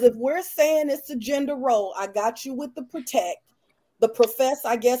 Because if we're saying it's a gender role, I got you with the protect. The profess,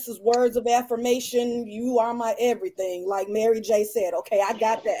 I guess, is words of affirmation. You are my everything, like Mary J said. Okay, I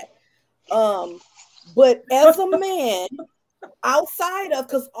got that. But as a man, outside of,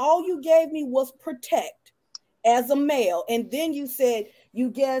 because all you gave me was protect as a male, and then you said you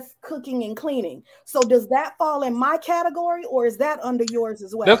guess cooking and cleaning. So does that fall in my category, or is that under yours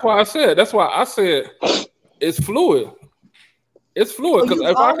as well? That's why I said it's fluid. It's fluid, because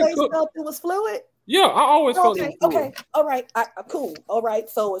you always felt it was fluid. Yeah, I always felt Okay, it fluid. okay, all right, cool, all right.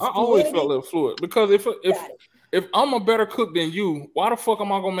 So it's I always fluidity. felt it fluid because Got it. if I'm a better cook than you, why the fuck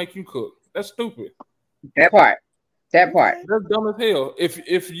am I gonna make you cook? That's stupid. That part. Okay. That's dumb as hell.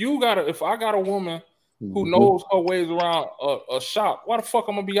 If I got a woman who Mhm. knows her ways around a shop, why the fuck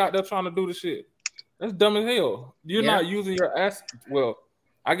I'm gonna be out there trying to do the shit? That's dumb as hell. You're Yeah. not using your assets. Well,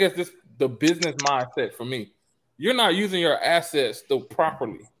 I guess this the business mindset for me. You're not using your assets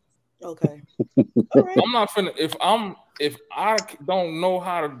properly. Okay. All right. I'm not finna if I don't know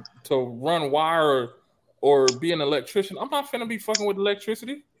how to run wire or be an electrician, I'm not finna be fucking with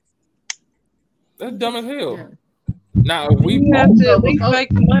electricity. That's dumb as hell. Yeah. Now if we You have to So at least before- make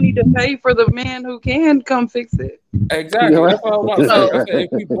the money to pay for the man who can come fix it. exactly You're that's what I was about to say. So- I said,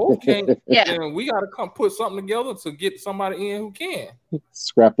 if we both can't, Yeah. then we gotta come put something together to get somebody in who can.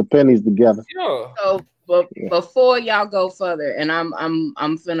 Scrap the pennies together. Yeah. So, but before y'all go further, and I'm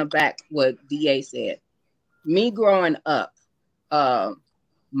finna back what DA said. Me growing up,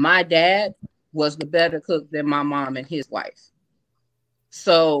 my dad was the better cook than my mom and his wife.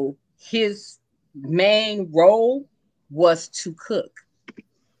 So his main role was to cook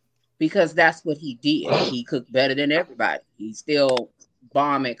because that's what he did. He cooked better than everybody. He's still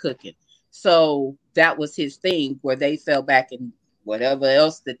bomb at cooking. So that was his thing where they fell back and whatever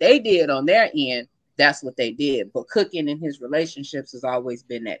else that they did on their end, that's what they did. But cooking in his relationships has always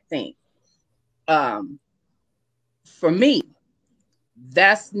been that thing. For me,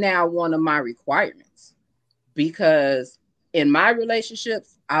 that's now one of my requirements because in my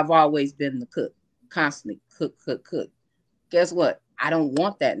relationships, I've always been the cook, constantly cook. Guess what? I don't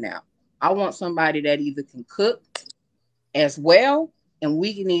want that now. I want somebody that either can cook as well, and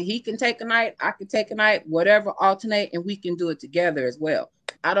he can take a night, I can take a night, whatever, alternate, and we can do it together as well.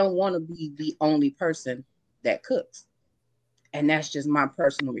 I don't want to be the only person that cooks. And that's just my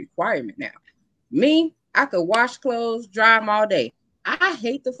personal requirement now. Me, I could wash clothes, dry them all day. I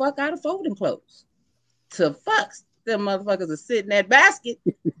hate the fuck out of folding clothes. To fuck, them motherfuckers are sitting in that basket.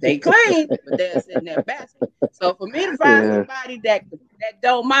 They clean, but they're sitting in that basket. So for me to find somebody that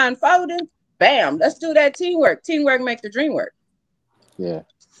don't mind folding, bam, let's do that teamwork. Teamwork makes the dream work. Yeah.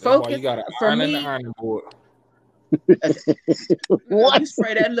 That's why you gotta iron in the ironing board. What? You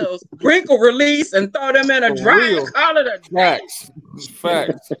spray that little wrinkle release and throw them in a For dryer, real. call it a day.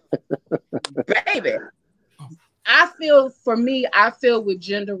 Facts. Baby. I feel with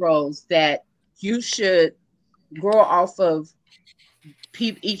gender roles that you should grow off of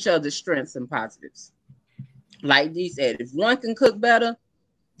each other's strengths and positives. Like Dee said, if one can cook better,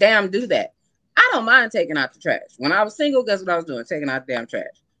 damn, do that. I don't mind taking out the trash. When I was single, guess what I was doing? Taking out the damn trash.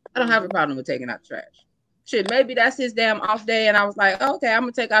 I don't have a problem with taking out the trash. Shit, maybe that's his damn off day, and I was like, okay, I'm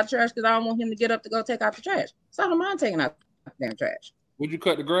gonna take out the trash because I don't want him to get up to go take out the trash. So I don't mind taking out the damn trash. Would you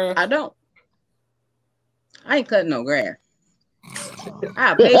cut the grass? I don't. I ain't cutting no grass.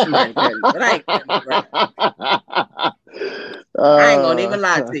 I'll pay somebody to cut it, but I ain't cutting no grass. I ain't gonna even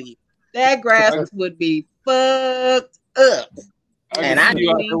lie to you. That grass would be fucked up. And I you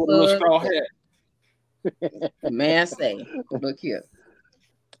out there with a little straw hat. Man, say, look here.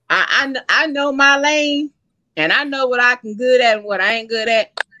 I know my lane, and I know what I can good at and what I ain't good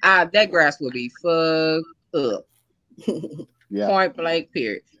at. That grass will be fucked up. Yeah. Point blank,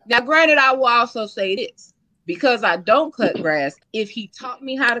 period. Now, granted, I will also say this. Because I don't cut grass, if he taught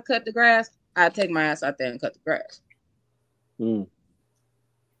me how to cut the grass, I'd take my ass out there and cut the grass. Mm-hmm.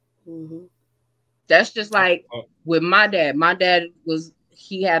 That's just like with my dad. My dad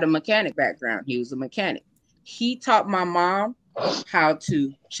he had a mechanic background. He was a mechanic. He taught my mom how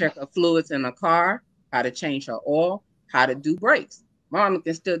to check her fluids in a car, how to change her oil, how to do brakes. Mama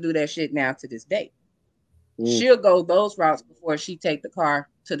can still do that shit now to this day. She'll go those routes before she take the car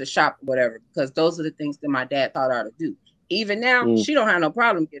to the shop or whatever, because those are the things that my dad taught her to do. Even now, she don't have no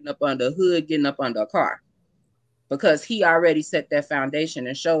problem getting up under a hood, getting up under a car, because he already set that foundation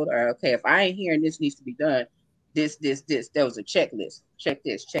and showed her, okay, if I ain't here and this needs to be done, this, there was a checklist. Check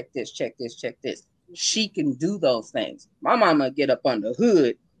this, check this, check this, check this. She can do those things. My mama get up under the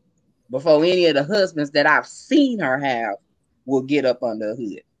hood before any of the husbands that I've seen her have will get up under the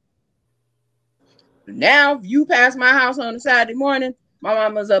hood. Now, if you pass my house on a Saturday morning, my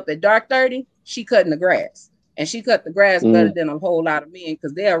mama's up at dark 30, she cutting the grass. And she cut the grass better than a whole lot of men,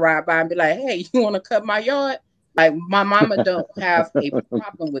 because they'll ride by and be like, hey, you want to cut my yard? Like, my mama don't have a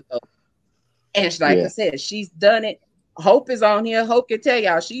problem with those. And like I said, she's done it. Hope is on here. Hope can tell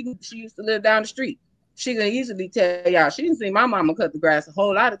y'all. She used to live down the street. She can easily tell y'all. She didn't see my mama cut the grass a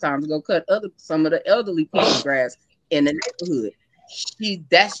whole lot of times. Go cut some of the elderly people's grass in the neighborhood.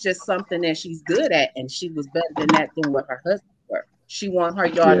 That's just something that she's good at, and she was better than that than what her husband were. She won her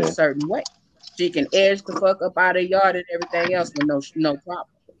yard a certain way. She can edge the fuck up out of the yard and everything else with no problem,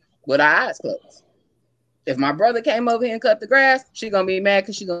 with her eyes closed. If my brother came over here and cut the grass, she gonna be mad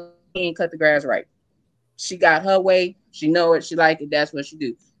because he ain't cut the grass right. She got her way. She know it. She like it. That's what she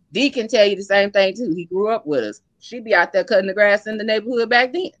do. D can tell you the same thing too. He grew up with us. She be out there cutting the grass in the neighborhood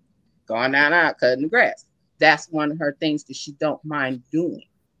back then, going down out cutting the grass. That's one of her things that she don't mind doing.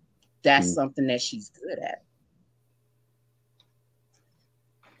 That's something that she's good at.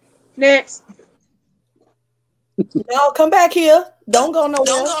 Next. No, come back here. Don't go nowhere.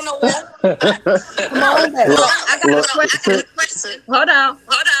 Come on back. I got a question. Hold on.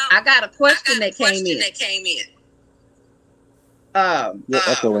 I got a question that came in. You're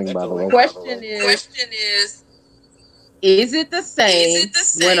echoing, by the way. Question is it the same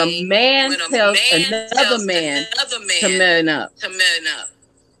when a man tells another man to man up?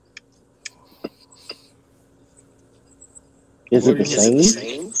 Is it the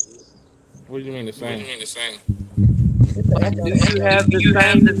same? What do you mean the same? Do you have the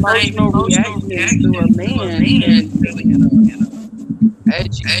same emotional reaction to a man?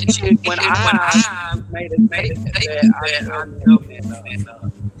 As you did when I made a statement that I know men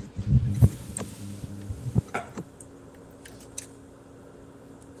up.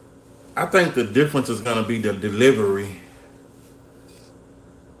 I think the difference is going to be the delivery.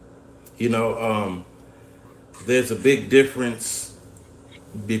 You know, there's a big difference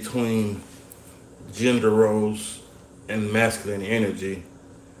between gender roles and masculine energy,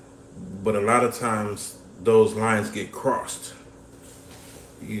 but a lot of times those lines get crossed.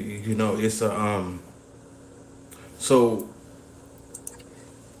 You know, it's a so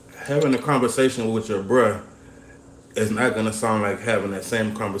having a conversation with your bruh is not gonna sound like having that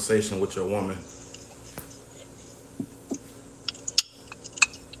same conversation with your woman.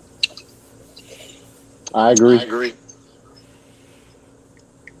 I agree.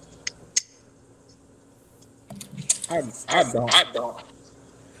 I don't.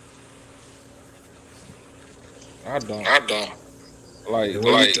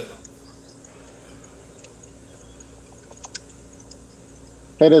 Like.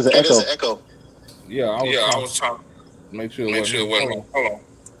 Hey, there's an echo. Yeah, I was trying to make sure it wasn't. Hold on.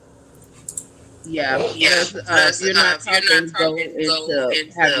 Yeah, if you're not talking, go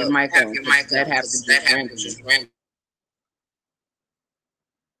into have your mic on. That happens just randomly.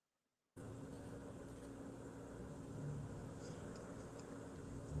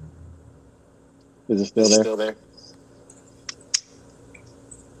 Is it still there?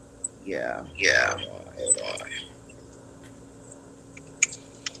 Yeah. Hold on.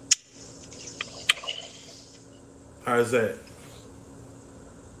 How's that?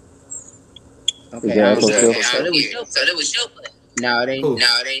 Okay. So it was your play. No, it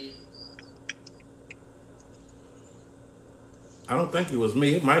ain't. I don't think it was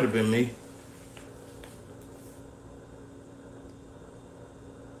me. It might have been me.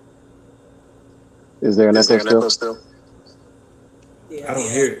 Is there an echo still? Yeah. I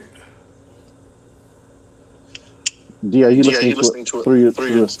don't hear it. D, are you listening to it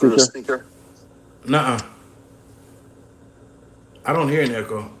through a speaker? Nuh-uh. I don't hear an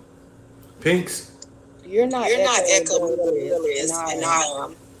echo. Pinks? You're not echoing, and I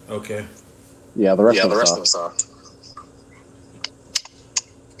am. Okay. Yeah, the rest of us are.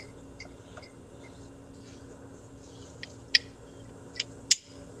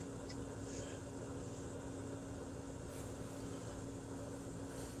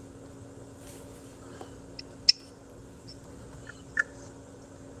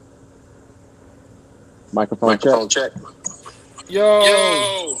 Microphone check.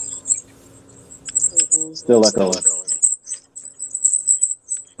 Yo. Still echoing.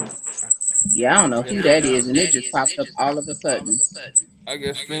 Yeah, I don't know who that is, and it just popped up all of a sudden. I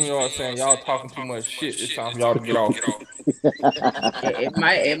guess y'all saying y'all talking too much shit. It's time for y'all to get off. It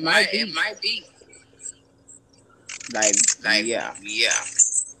might be. Like, yeah.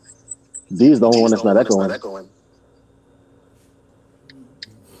 D is the only one that's not echoing.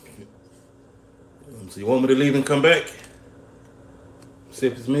 So you want me to leave and come back? See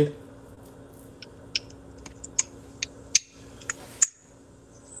if it's me?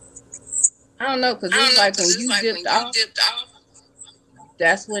 I don't know, because it's like when you dipped off,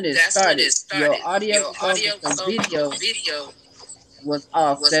 that's when it started. Your audio and video was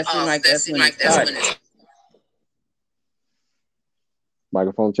off. That's when it started.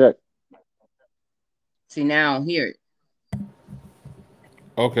 Microphone check. See, now I don't hear it.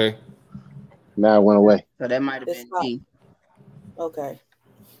 Okay. Now it went away. So that might have been me. Okay.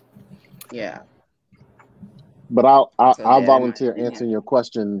 Yeah. But I'll volunteer answering your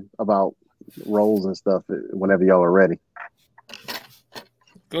question about roles and stuff whenever y'all are ready.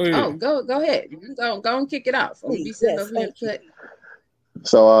 Go ahead. Oh, go ahead. Go and kick it off. We'll be sitting over here cut.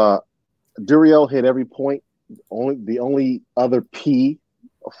 So Duriel hit every point. The only other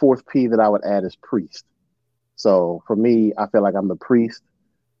fourth P that I would add is priest. So for me, I feel like I'm the priest,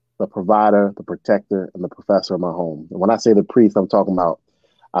 the provider, the protector, and the professor of my home. And when I say the priest, I'm talking about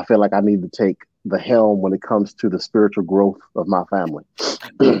I feel like I need to take the helm when it comes to the spiritual growth of my family.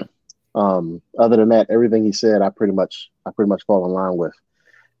 Other than that, everything he said, I pretty much fall in line with.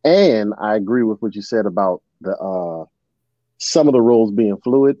 And I agree with what you said about the some of the roles being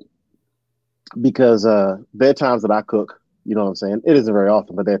fluid, because there are times that I cook. You know what I'm saying? It isn't very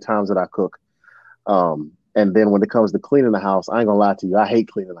often, but there are times that I cook. And then when it comes to cleaning the house, I ain't gonna lie to you. I hate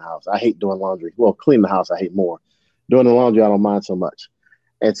cleaning the house. I hate doing laundry. Well, cleaning the house, I hate more. Doing the laundry, I don't mind so much.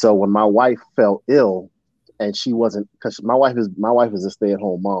 And so when my wife fell ill, and she wasn't, because my wife is a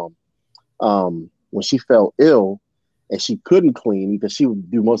stay-at-home mom. When she fell ill and she couldn't clean because she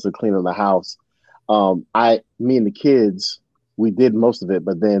would do most of the cleaning in the house, me and the kids, we did most of it.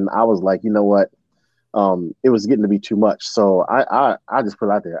 But then I was like, you know what? It was getting to be too much. So I just put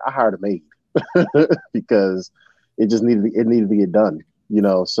it out there. I hired a maid because it needed to get done, you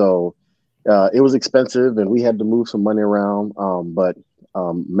know? So it was expensive and we had to move some money around. But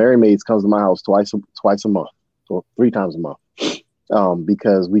Mary Maids comes to my house twice a month or 3 times a month,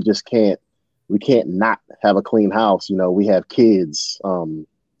 because we can't not have a clean house. You know, we have kids.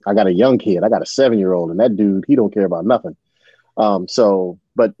 I got a young kid. I got a 7-year-old, and that dude, he don't care about nothing.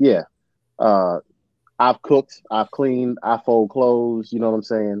 But yeah, I've cooked, I've cleaned, I fold clothes, you know what I'm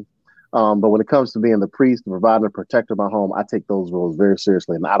saying? But when it comes to being the priest, the provider, and protector of my home, I take those roles very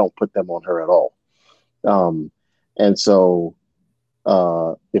seriously, and I don't put them on her at all. And so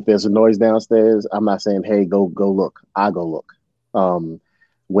if there's a noise downstairs, I'm not saying, hey, go look. I go look.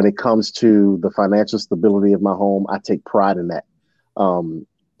 When it comes to the financial stability of my home, I take pride in that.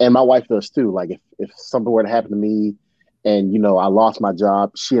 And my wife does too. Like if something were to happen to me and, you know, I lost my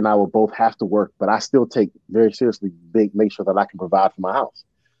job, she and I will both have to work, but I still take very seriously, make sure that I can provide for my house.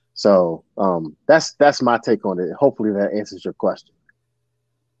 So that's my take on it. Hopefully that answers your question.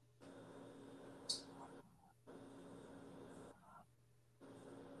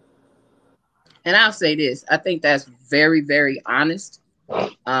 And I'll say this, I think that's very, very honest,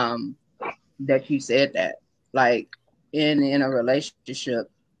 that you said that. Like in a relationship,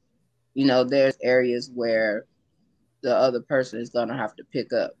 you know, there's areas where the other person is going to have to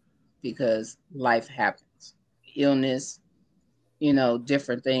pick up because life happens, illness, you know,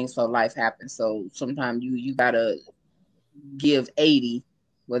 different things. So life happens. So sometimes you got to give 80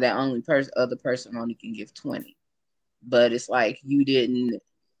 where that other person only can give 20. But it's like you didn't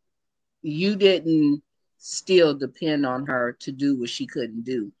still depend on her to do what she couldn't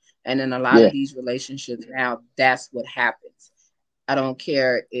do. And in a lot of these relationships now, that's what happens. I don't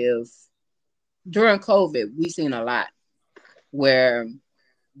care if during COVID, we've seen a lot where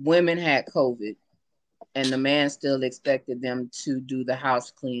women had COVID and the man still expected them to do the house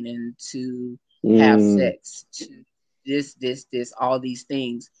cleaning, to have sex, to this, all these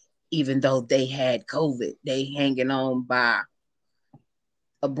things, even though they had COVID. They hanging on by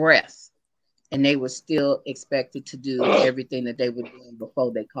a breath. And they were still expected to do everything that they were doing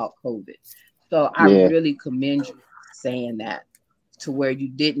before they caught COVID. So I really commend you for saying that, to where you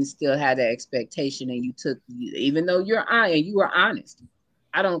didn't still have that expectation, and you took, even though you were honest.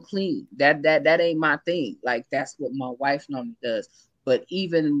 I don't clean. That ain't my thing. Like that's what my wife normally does. But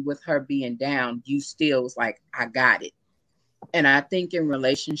even with her being down, you still was like, I got it. And I think in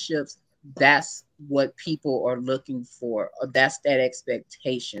relationships, that's what people are looking for. Or that's that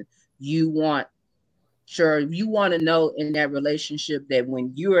expectation. You want to know in that relationship that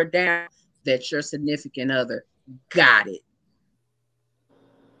when you are down, that your significant other got it.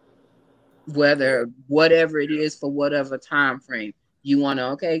 Whatever it is for whatever time frame. You want to,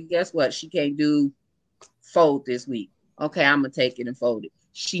 okay, guess what? She can't do fold this week. Okay, I'm going to take it and fold it.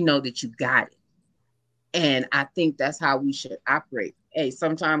 She know that you got it. And I think that's how we should operate. Hey,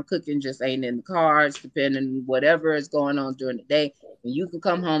 sometimes cooking just ain't in the cards, depending on whatever is going on during the day. When you can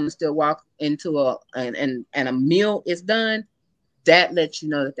come home and still walk into and a meal is done, that lets you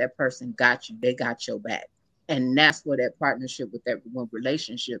know that person got you. They got your back. And that's what that partnership with that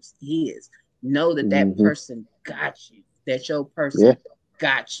relationships is. Know that that person got you. That your person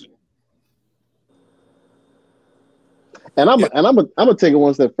got you. And I'm gonna take it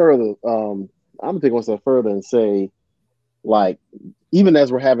one step further. I'm gonna take it one step further and say, like, even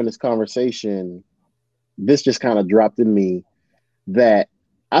as we're having this conversation, this just kind of dropped in me that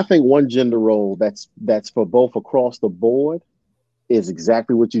I think one gender role that's for both across the board is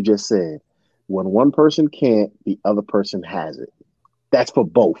exactly what you just said. When one person can't, the other person has it. That's for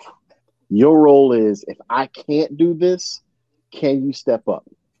both. Your role is, if I can't do this, can you step up?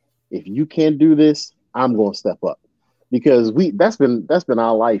 If you can't do this, I'm going to step up. Because that's been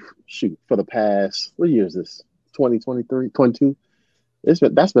our life for the past, what year is this? 2023, 22?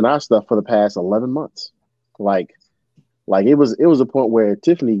 That's been our stuff for the past 11 months. Like it was a point where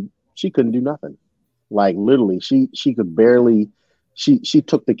Tiffany, she couldn't do nothing. Like literally, she could barely. She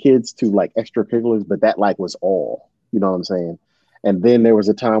took the kids to like extracurriculars, but that like was all. You know what I'm saying? And then there was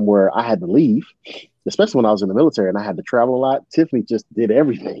a time where I had to leave, especially when I was in the military and I had to travel a lot. Tiffany just did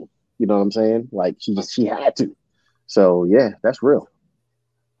everything. You know what I'm saying? Like she had to. So yeah, that's real.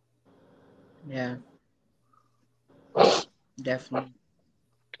 Yeah, definitely.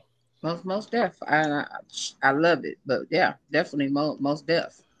 Most def. I love it, but yeah, definitely most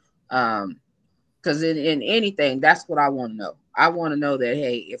def. Because in anything, that's what I want to know. I want to know that,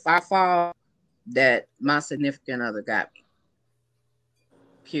 hey, if I fall, that my significant other got me.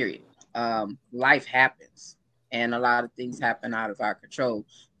 Period. Life happens, and a lot of things happen out of our control.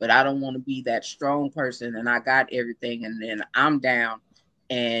 But I don't want to be that strong person, and I got everything, and then I'm down,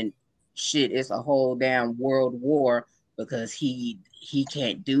 and shit, it's a whole damn world war because he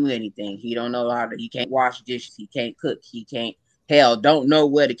can't do anything. He don't know how to. He can't wash dishes. He can't cook. He can't. Hell, don't know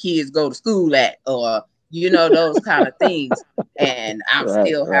where the kids go to school at, or those kind of things. And I'm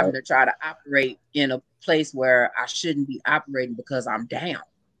still having to try to operate in a place where I shouldn't be operating because I'm down.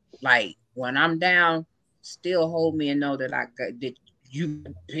 Like when I'm down, still hold me and know that that you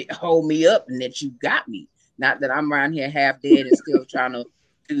hold me up and that you got me. Not that I'm around here half dead and still trying to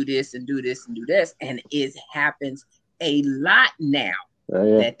do this and do this and do this. And it happens a lot now.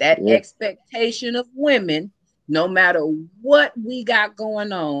 That expectation of women, no matter what we got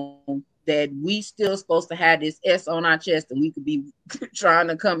going on, that we still supposed to have this S on our chest, and we could be trying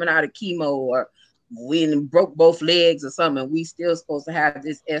to coming out of chemo, or we broke both legs or something. We still supposed to have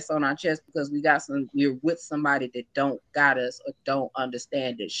this S on our chest because we're with somebody that don't got us or don't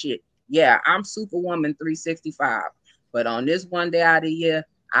understand this shit. Yeah, I'm Superwoman 365, but on this one day out of the year,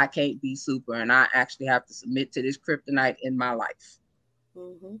 I can't be super, and I actually have to submit to this kryptonite in my life.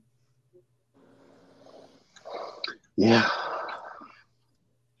 Mm-hmm. Yeah,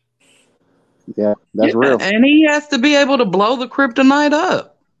 that's real. And he has to be able to blow the kryptonite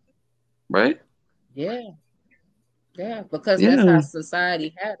up, right? Yeah, because that's how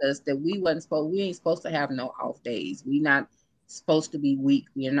society had us. That we ain't supposed to have no off days. We not supposed to be weak.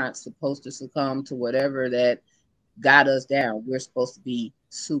 We are not supposed to succumb to whatever that got us down. We're supposed to be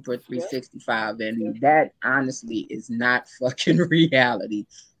super 365, and that honestly is not fucking reality.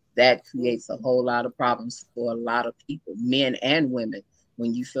 That creates a whole lot of problems for a lot of people, men and women,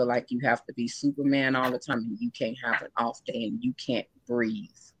 when you feel like you have to be Superman all the time and you can't have an off day and you can't breathe.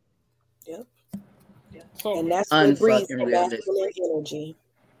 Yep. So, and that's what breeds the masculine energy.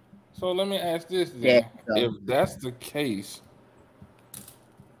 So let me ask this then. If that's the case,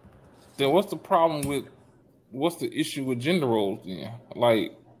 then what's the issue with gender roles then?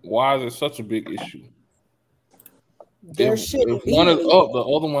 Like, why is it such a big issue? If one is up, the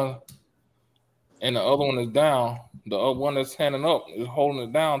other one, and the other one is down, the other one that's standing up is holding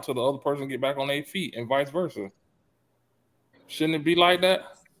it down till the other person get back on their feet, and vice versa. Shouldn't it be like that?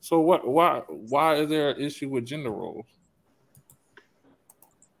 So why is there an issue with gender roles?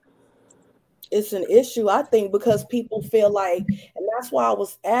 It's an issue, I think, because people feel like, and that's why I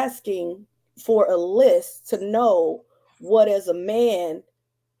was asking for a list to know what, as a man,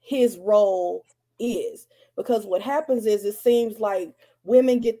 his role is. Because what happens is, it seems like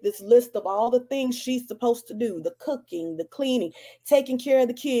women get this list of all the things she's supposed to do: the cooking, the cleaning, taking care of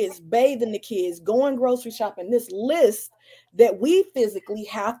the kids, bathing the kids, going grocery shopping. This list that we physically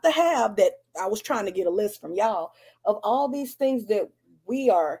have to have, that I was trying to get a list from y'all of all these things that we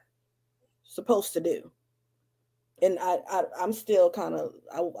are supposed to do. And I'm still kind of,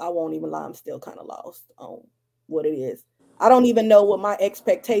 I won't even lie, I'm still kind of lost on what it is. I don't even know what my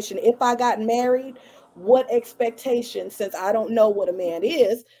expectation, if I got married, what expectation, since I don't know what a man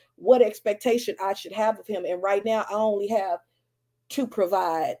is, what expectation I should have of him. And right now I only have to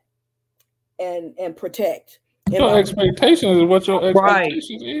provide and protect. Your expectations is what your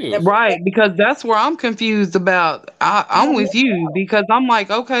expectations is. Right, because that's where I'm confused about. I'm with you, because I'm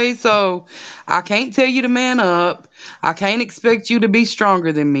like, okay, so I can't tell you to man up. I can't expect you to be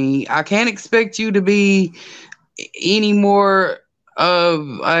stronger than me. I can't expect you to be any more of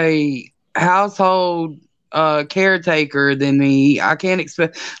a household caretaker than me. I can't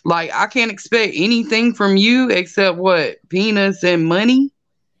expect anything from you except what? Penis and money?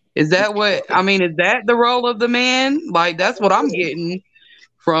 Is that what, I mean, is that the role of the man? Like, that's what I'm getting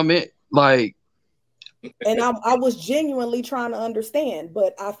from it. Like, And I was genuinely trying to understand,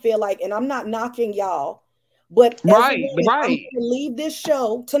 but I feel like, and I'm not knocking y'all, but as a Right, woman, I'm right. going to leave this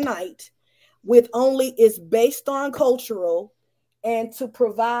show tonight with only it's based on cultural and to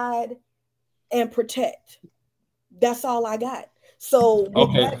provide and protect. That's all I got. So with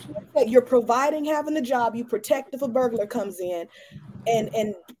Okay. that being said, you're providing, having the job, you protect if a burglar comes in,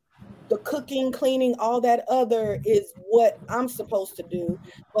 and the cooking, cleaning, all that other is what I'm supposed to do.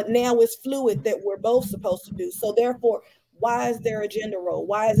 But now it's fluid that we're both supposed to do. So therefore, why is there a gender role?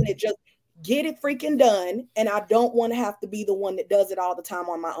 Why isn't it just get it freaking done? And I don't want to have to be the one that does it all the time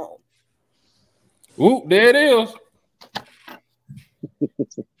on my own. Oop, there it is.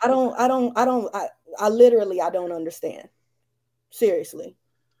 I literally, I don't understand. Seriously.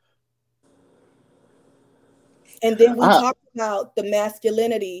 And then we talk about the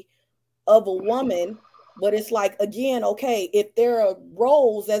masculinity of a woman, but it's like, again, okay, if there are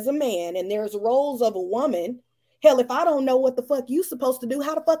roles as a man and there's roles of a woman, hell, if I don't know what the fuck you supposed to do,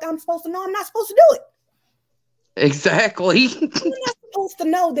 how the fuck I'm supposed to know I'm not supposed to do it? Exactly. I'm not supposed to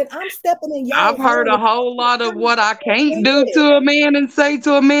know that I'm stepping in y'all. I've heard a whole lot of what I can't do to a man and say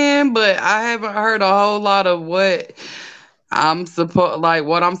to a man, but I haven't heard a whole lot of what I'm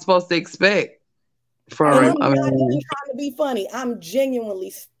supposed to expect from. And I'm not even trying to be funny. I'm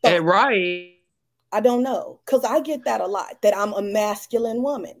genuinely stuck. Right. I don't know, because I get that a lot, that I'm a masculine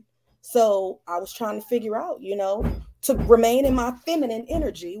woman. So I was trying to figure out, to remain in my feminine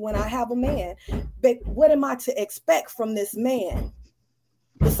energy when I have a man. But what am I to expect from this man?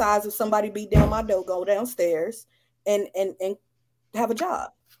 Besides if somebody beat down my door, go downstairs and have a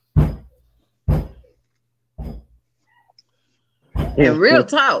job. And real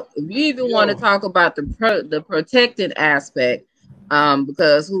talk, if you even want to talk about the protected aspect,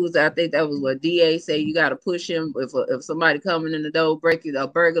 because I think that was what DA said, you got to push him. If somebody coming in the door, breaking a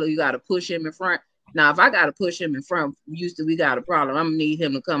burglar, you got to push him in front. Now, if I got to push him in front, we got a problem. I'm gonna need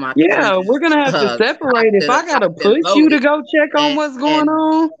him to come out. Yeah, we're gonna have to separate. If I gotta push you to go check on what's going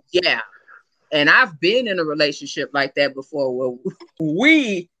on. Yeah, and I've been in a relationship like that before, where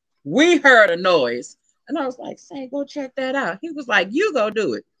we heard a noise, and I was like, "Say, go check that out." He was like, "You go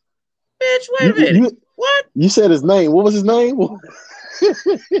do it." Bitch, wait a minute. What? You said his name. What was his name?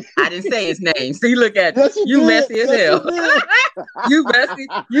 I didn't say his name. See, look at you messy as hell. You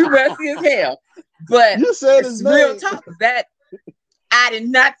messy as hell. But you said his name. Real talk. That I did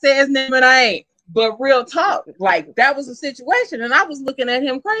not say his name, and I ain't. But real talk, like that was a situation, and I was looking at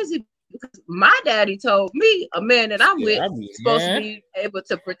him crazy because my daddy told me a man that I'm with supposed to be able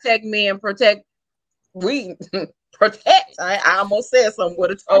to protect me and protect. Protect. I almost said something,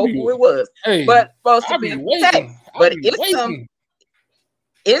 would have told who it was, but supposed to be protect. But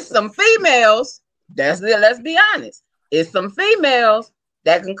it's some females. Let's be honest. It's some females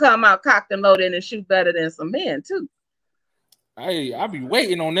that can come out cocked and loaded and shoot better than some men too. Hey, I'll be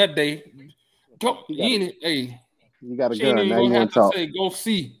waiting on that day. Go, you got a she gun. ain't Now even you gonna want have to talk. to say go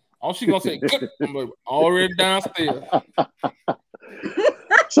see. All she gonna say, good. I'm already downstairs.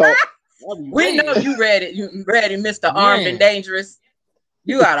 So we know you ready. You ready, Mr. Armed and Dangerous.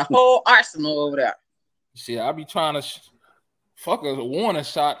 You got a whole arsenal over there. Shit, I be trying to fuck a warning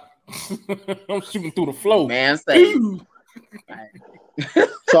shot. I'm shooting through the floor. Man, say.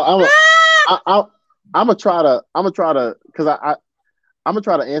 So I'm gonna try to because I'm gonna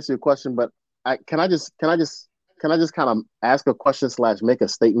try to answer your question, but can I just kind of ask a question / make a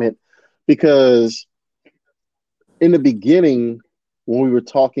statement, because in the beginning when we were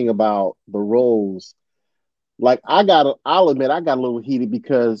talking about the roles, like I'll admit I got a little heated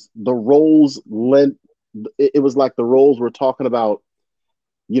because the roles it was like the roles were talking about,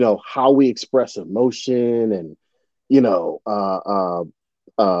 how we express emotion and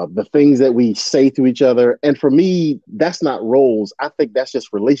the things that we say to each other. And for me, that's not roles. I think that's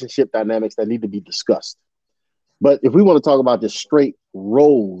just relationship dynamics that need to be discussed. But if we want to talk about just straight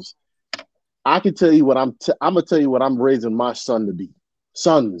roles, I can tell you what I'm gonna tell you what I'm raising my son to be.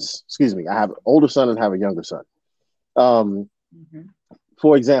 Sons, excuse me. I have an older son and have a younger son.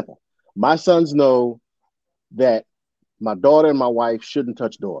 For example, my sons know that my daughter and my wife shouldn't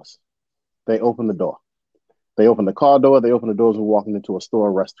touch doors. They open the door. They open the car door. They open the doors when walking into a store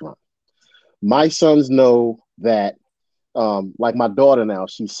or restaurant. My sons know that, like my daughter now,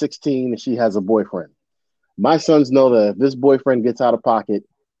 she's 16 and she has a boyfriend. My sons know that if this boyfriend gets out of pocket,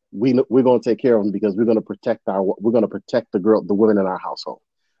 we're going to take care of him because we're going to protect the women in our household.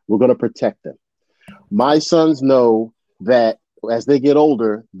 We're going to protect them. My sons know that as they get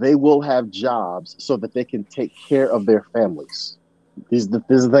older, they will have jobs so that they can take care of their families. These are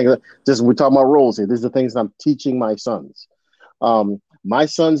the things. Just we're talking about roles here. These are the things I'm teaching my sons. My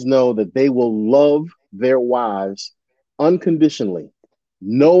sons know that they will love their wives unconditionally,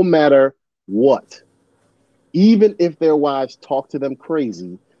 no matter what. Even if their wives talk to them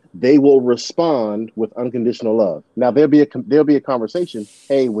crazy, they will respond with unconditional love. Now there'll be a conversation.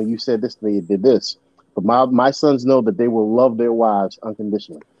 Hey, when you said this to me, it did this. But my sons know that they will love their wives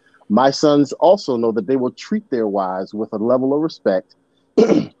unconditionally. My sons also know that they will treat their wives with a level of respect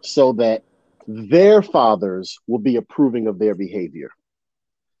so that their fathers will be approving of their behavior.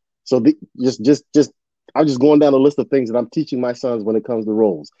 So I'm just going down a list of things that I'm teaching my sons when it comes to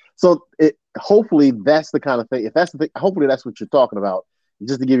roles. So hopefully that's the kind of thing. If that's the thing, hopefully that's what you're talking about.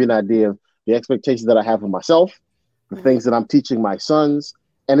 Just to give you an idea of the expectations that I have of myself, the things that I'm teaching my sons,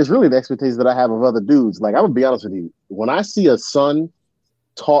 and it's really the expectations that I have of other dudes. Like, I'm gonna be honest with you, when I see a son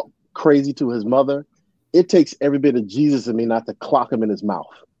talk crazy to his mother, it takes every bit of Jesus in me not to clock him in his mouth.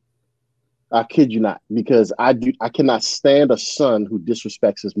 I kid you not, because I cannot stand a son who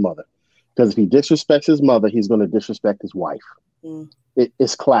disrespects his mother. Because if he disrespects his mother, he's going to disrespect his wife.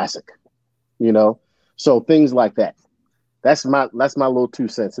 It's classic, you know. So things like that. That's my little 2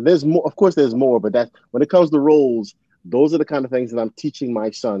 cents. And there's more. Of course, there's more. But that when it comes to roles, those are the kind of things that I'm teaching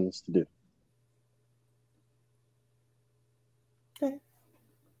my sons to do. Okay.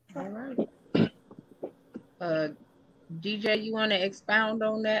 All right. DJ, you want to expound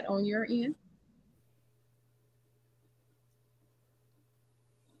on that on your end?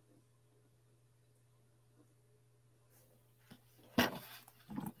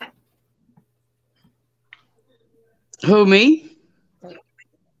 Who, me?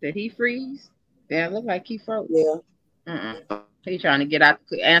 Did he freeze? Yeah, it looked like he froze. Yeah. He's trying to get out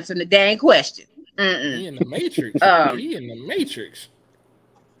answering the dang question. He in the Matrix. He in the Matrix.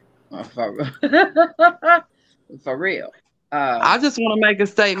 For real. I just want to make a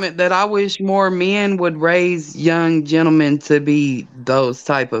statement that I wish more men would raise young gentlemen to be those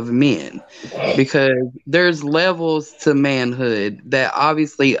type of men, because there's levels to manhood that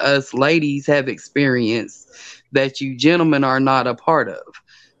obviously us ladies have experienced that you gentlemen are not a part of.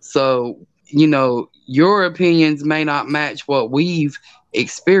 So, you know, your opinions may not match what we've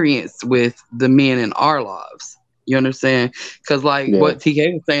experienced with the men in our lives. You understand? Because what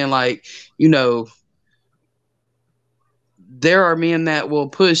TK was saying, like, you know, there are men that will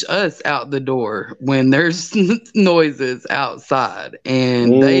push us out the door when there's noises outside,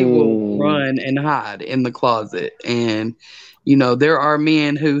 and they will run and hide in the closet. And, you know, there are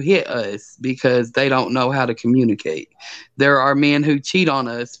men who hit us because they don't know how to communicate. There are men who cheat on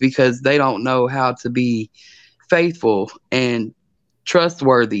us because they don't know how to be faithful and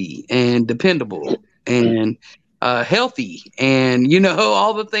trustworthy and dependable and healthy, and, you know,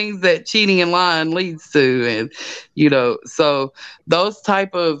 all the things that cheating and lying leads to. And, you know, so those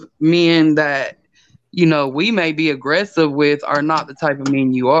type of men that, you know, we may be aggressive with are not the type of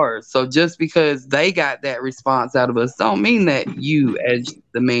men you are. So just because they got that response out of us don't mean that you as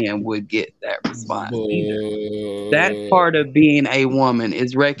the man would get that response either. That's part of being a woman,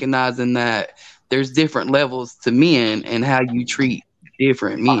 is recognizing that there's different levels to men and how you treat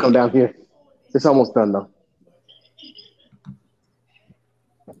different men. I'll come down here. It's almost done though.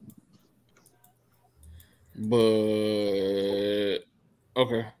 But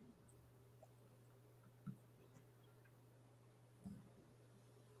okay.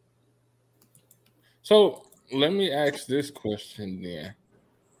 So let me ask this question then.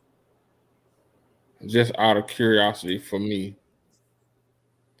 Just out of curiosity for me.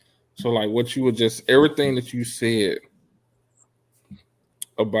 So, like, what you were just, everything that you said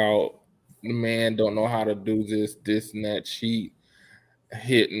about the man don't know how to do this and that, cheat,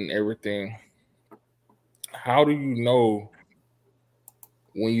 hit, and everything. How do you know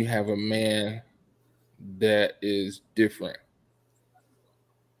when you have a man that is different?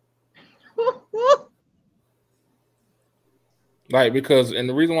 Like, because, and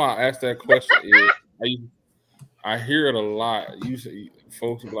the reason why I asked that question is I hear it a lot. Usually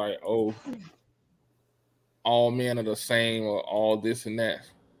folks be like, oh, all men are the same, or all this and that.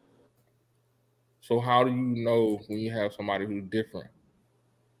 So how do you know when you have somebody who's different?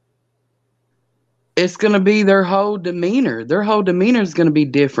 It's going to be their whole demeanor. Their whole demeanor is going to be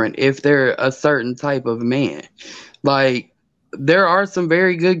different if they're a certain type of man. Like, there are some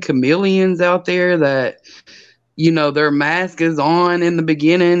very good chameleons out there that, you know, their mask is on in the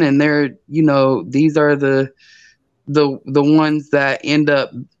beginning, and they're, you know, these are the ones that end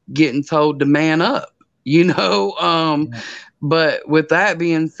up getting told to man up, you know. But with that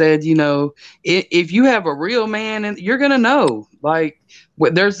being said, you know, if you have a real man, and you're gonna know, like,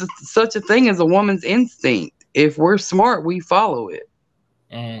 there's such a thing as a woman's instinct. If we're smart, we follow it.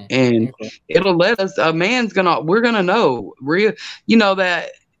 And it'll let us, we're gonna know real, you know, that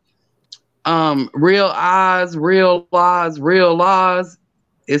real eyes, real lies, real lies.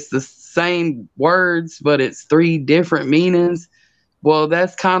 It's the same words, but it's 3 different meanings. Well,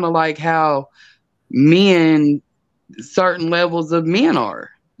 that's kind of like how men, certain levels of men are.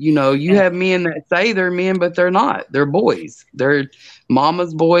 You know, you have men that say they're men, but they're not. They're boys. They're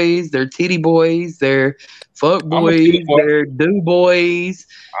mama's boys. They're titty boys. They're fuck boys. They're do boys.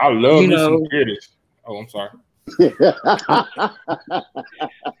 I love me some titties. Oh, I'm sorry.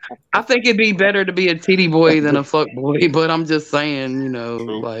 I think it'd be better to be a titty boy than a fuck boy, but I'm just saying, you know,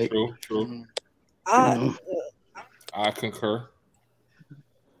 true. I concur.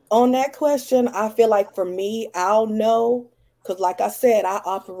 On that question, I feel like for me, I'll know, because like I said, I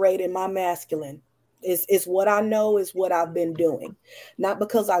operate in my masculine. It's what I know, is what I've been doing. Not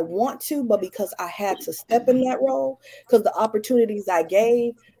because I want to, but because I had to step in that role, because the opportunities I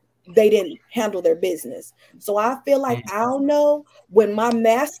gave, they didn't handle their business. So I feel like I'll know when my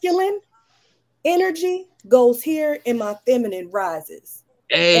masculine energy goes here and my feminine rises.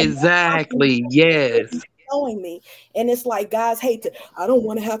 Exactly. Yes. Showing me. And it's like, guys hate to, I don't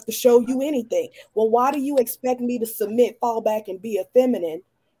want to have to show you anything. Well, why do you expect me to submit, fall back, and be a feminine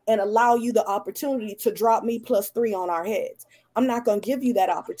and allow you the opportunity to drop me +3 on our heads? I'm not going to give you that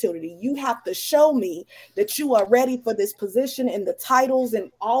opportunity. You have to show me that you are ready for this position and the titles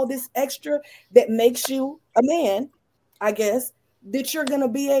and all this extra that makes you a man, I guess, that you're going to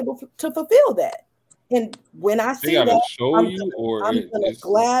be able to fulfill that. And when I see that, I'm going to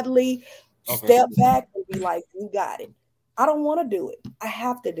gladly step back and be like, you got it. I don't want to do it. I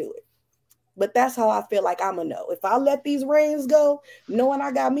have to do it. But that's how I feel like I'm going to know. If I let these reins go, knowing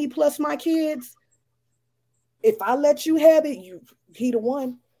I got me plus my kids, if I let you have it, he the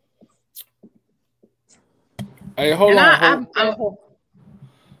one. Hey, hold on.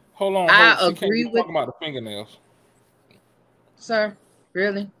 I agree with talking about the fingernails. Sir,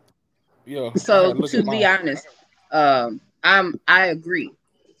 really? Yeah. So to be honest, I agree.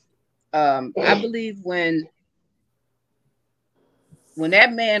 I believe when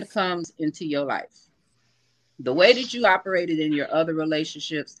that man comes into your life, the way that you operated in your other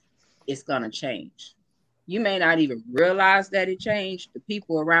relationships, it's gonna change. You may not even realize that it changed. The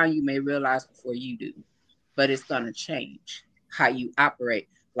people around you may realize before you do, but it's gonna change how you operate.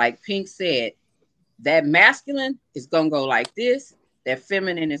 Like Pink said, that masculine is gonna go like this, that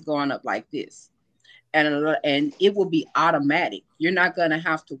feminine is going up like this. And it will be automatic. You're not going to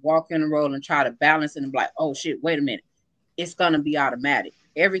have to walk in a role and try to balance it and be like, oh shit, wait a minute. It's going to be automatic.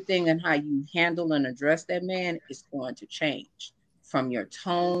 Everything and how you handle and address that man is going to change. From your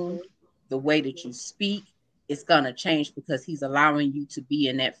tone, the way that you speak, it's going to change because he's allowing you to be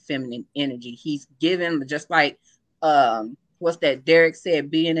in that feminine energy. He's given, just like what's that Derek said,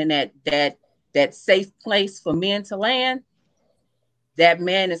 being in that safe place for men to land. That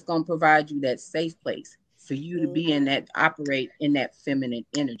man is going to provide you that safe place for you to be in, that operate in that feminine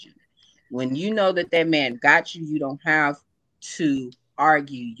energy. When you know that man got you, you don't have to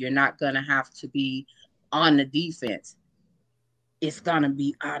argue. You're not going to have to be on the defense. It's going to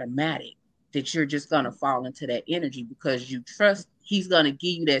be automatic that you're just going to fall into that energy because you trust. He's going to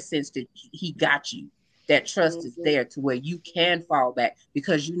give you that sense that he got you. That trust is there to where you can fall back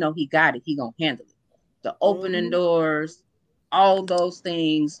because you know he got it. He going to handle it. The opening doors, all those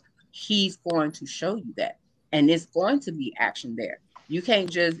things, he's going to show you that. And it's going to be action there. You can't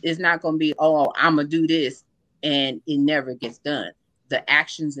just, it's not going to be, oh, I'm going to do this, and it never gets done. The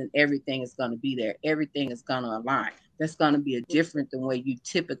actions and everything is going to be there. Everything is going to align. That's going to be a different than way you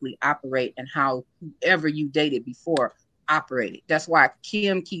typically operate and how whoever you dated before operated. That's why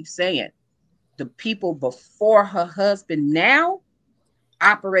Kim keeps saying the people before her husband now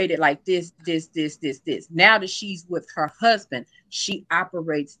operated like this. Now that she's with her husband, she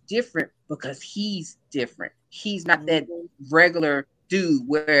operates different because he's different. He's not that regular dude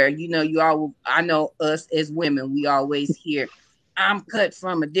where, you know, I know us as women, we always hear, I'm cut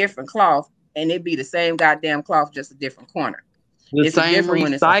from a different cloth, and it be the same goddamn cloth, just a different corner. It's same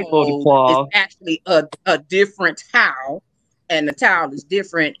recycled cloth. It's actually a different towel, and the towel is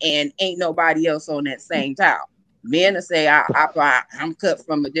different, and ain't nobody else on that same towel. Men will say, I'm cut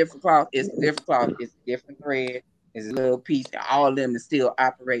from a different cloth. It's a different cloth. It's a different thread. It's a little piece. All of them is still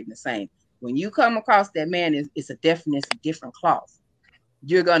operating the same. When you come across that man, it's a different cloth.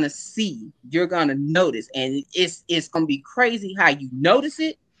 You're going to see, you're going to notice. And it's going to be crazy how you notice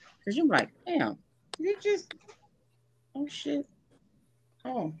it. Because you're like, damn, you just, oh shit.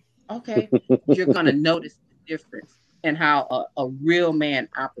 Oh, okay. You're going to notice the difference in how a real man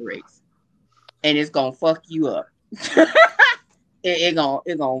operates. And it's going to fuck you up. It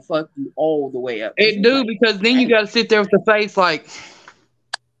gonna fuck you all the way up. It do, because then you got to sit there with the face like,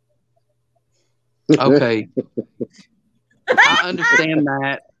 Okay. I understand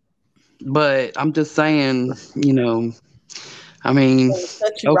that, but I'm just saying, I mean,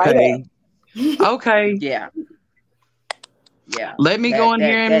 Shut you right okay. up. Okay. Yeah. Let me go in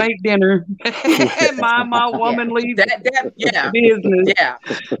here and make dinner. Mind my womanly business.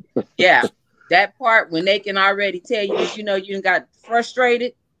 Yeah. That part when they can already tell you that you done got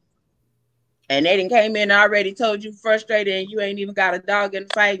frustrated, and they done came in and already told you frustrated, and you ain't even got a dog in the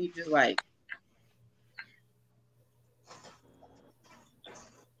fight, and you just like,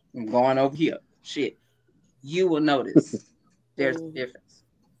 I'm going over here. Shit. You will notice there's a difference.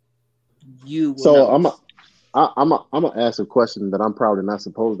 You will notice. I'm gonna ask a question that I'm probably not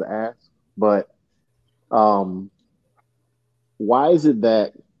supposed to ask, but why is it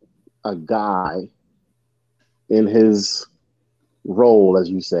that a guy in his role, as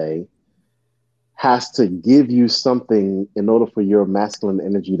you say, has to give you something in order for your masculine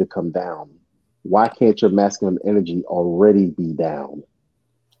energy to come down? Why can't your masculine energy already be down?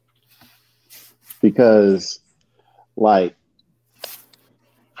 Because, like,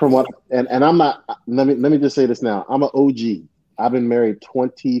 from what, and I'm not, let me just say this now. I'm an OG. I've been married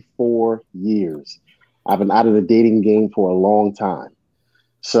 24 years. I've been out of the dating game for a long time.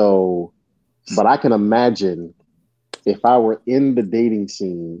 So, but I can imagine if I were in the dating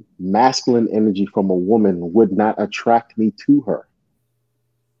scene, masculine energy from a woman would not attract me to her.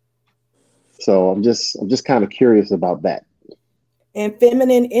 So I'm just kind of curious about that. And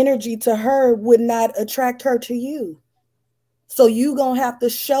feminine energy to her would not attract her to you. So you gonna have to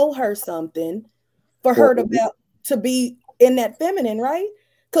show her something for her to be in that feminine, right?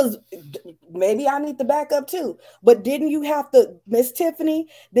 Because maybe I need to back up too. But didn't you have to, Miss Tiffany,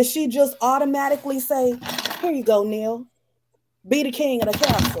 did she just automatically say, here you go, Neil, be the king of the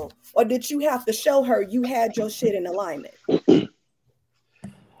castle? Or did you have to show her you had your shit in alignment?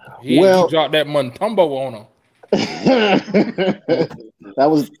 You dropped that Montumbo on her. That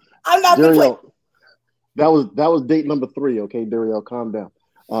was I'm not Dariel. That was date number 3. Okay, Dariel, calm down.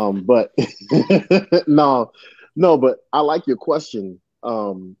 But no, but I like your question.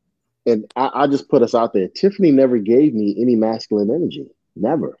 And I just put us out there. Tiffany never gave me any masculine energy,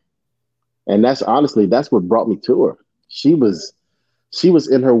 never. And that's what brought me to her. She was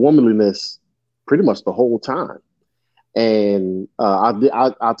in her womanliness pretty much the whole time. And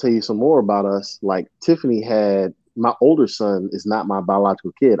I'll tell you some more about us. Like, Tiffany had, my older son is not my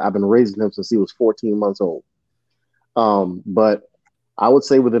biological kid. I've been raising him since he was 14 months old. But I would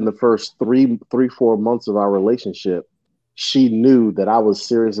say within the first 4 months of our relationship, she knew that I was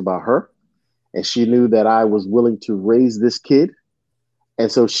serious about her, and she knew that I was willing to raise this kid.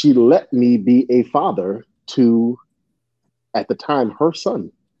 And so she let me be a father to, at the time, her son.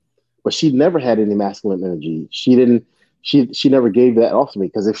 But she never had any masculine energy. She never gave that off to me,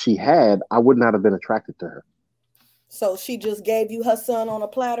 because if she had, I would not have been attracted to her. So she just gave you her son on a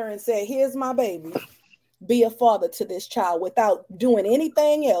platter and said, here's my baby. Be a father to this child without doing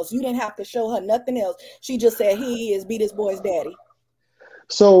anything else. You didn't have to show her nothing else. She just said, he is, be this boy's daddy.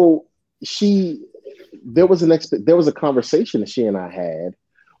 So there was a conversation that she and I had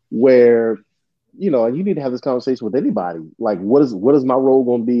where, and you need to have this conversation with anybody. Like, what is my role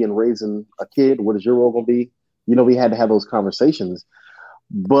going to be in raising a kid? What is your role going to be? We had to have those conversations.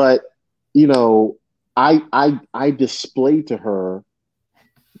 But, I displayed to her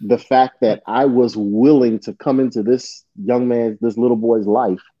the fact that I was willing to come into this little boy's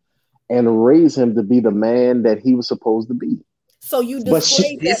life and raise him to be the man that he was supposed to be. So you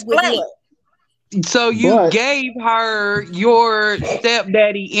displayed that with what? So you gave her your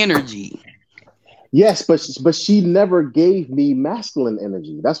stepdaddy energy. Yes, but she never gave me masculine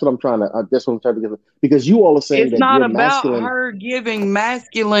energy. That's what I'm trying to get. Because you all are saying it's not about her giving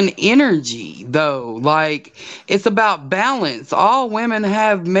masculine energy, though. Like, it's about balance. All women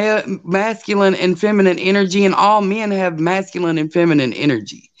have masculine and feminine energy, and all men have masculine and feminine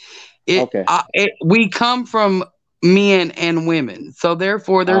energy. We come from men and women, so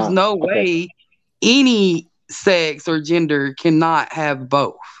therefore, there's no way any sex or gender cannot have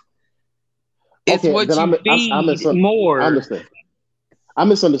both. It's what you feed more. I understand. I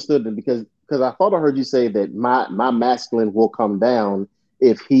misunderstood them because I thought I heard you say that my masculine will come down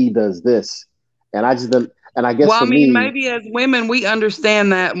if he does this, and I just didn't. And I guess maybe as women we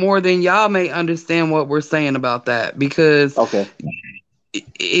understand that more than y'all may understand what we're saying about that, because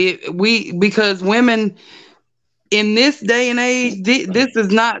because women in this day and age, this is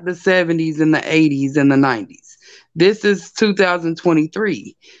not the 70s and the 80s and the 90s. This is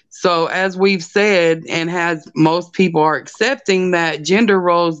 2023. So as we've said, and as most people are accepting, that gender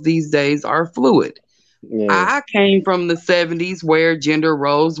roles these days are fluid. Yeah. I came from the 70s where gender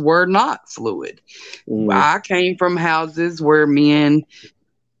roles were not fluid. I came from houses where men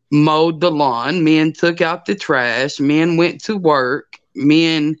mowed the lawn, men took out the trash, men went to work,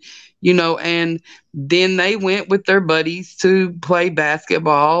 men, and then they went with their buddies to play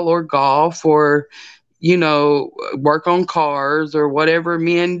basketball or golf or, work on cars or whatever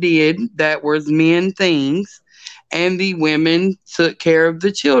men did that was men things. And the women took care of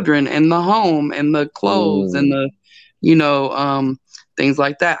the children and the home and the clothes and the, things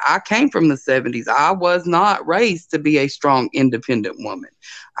like that. I came from the 70s. I was not raised to be a strong, independent woman.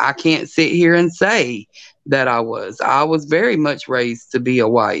 I can't sit here and say that I was. I was very much raised to be a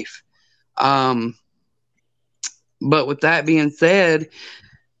wife. But with that being said,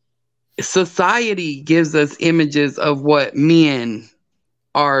 society gives us images of what men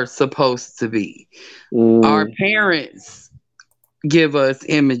are supposed to be. Our parents give us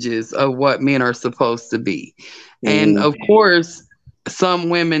images of what men are supposed to be. And of course, some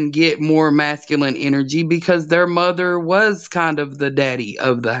women get more masculine energy because their mother was kind of the daddy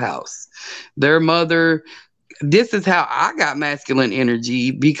of the house. Their mother, this is how I got masculine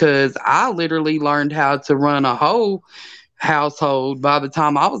energy because I literally learned how to run a whole household by the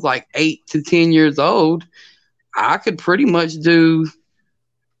time I was like 8 to 10 years old. I could pretty much do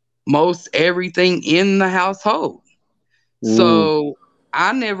most everything in the household. So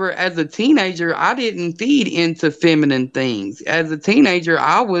I never, as a teenager, I didn't feed into feminine things. As a teenager,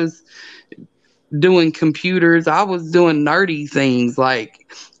 I was doing computers. I was doing nerdy things,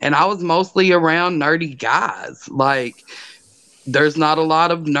 and I was mostly around nerdy guys. There's not a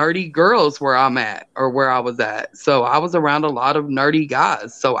lot of nerdy girls where I'm at or where I was at. So I was around a lot of nerdy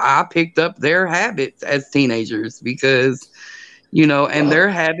guys. So I picked up their habits as teenagers because, and their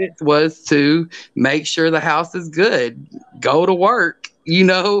habits was to make sure the house is good, go to work,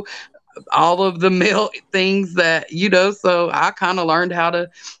 all of the male things that, so I kind of learned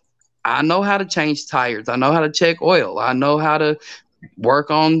I know how to change tires. I know how to check oil. I know how to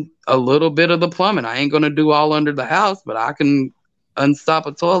work on a little bit of the plumbing. I ain't going to do all under the house, but I can unstop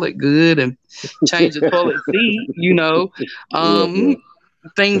a toilet good and change a toilet seat,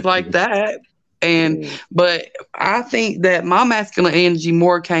 things like that. But I think that my masculine energy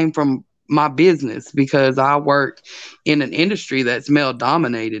more came from my business because I work in an industry that's male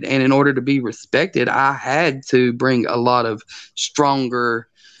dominated. And in order to be respected, I had to bring a lot of stronger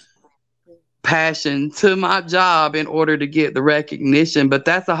passion to my job in order to get the recognition. But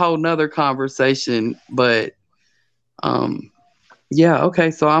that's a whole nother conversation. But yeah,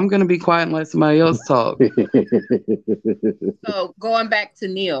 okay. So I'm going to be quiet and let somebody else talk. So going back to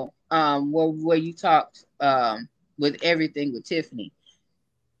Neil, where you talked with everything with Tiffany,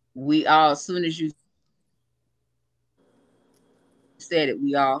 we all, as soon as you said it,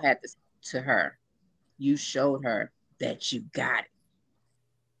 we all had to her. You showed her that you got it.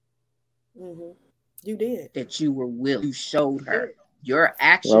 Mm-hmm. You did. That you were willing. You showed her. Your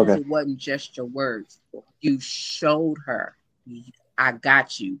actions, It wasn't just your words. You showed her. I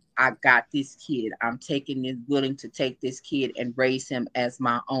got you. I got this kid. I'm willing to take this kid and raise him as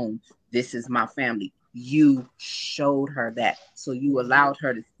my own. This is my family. You showed her that. So you allowed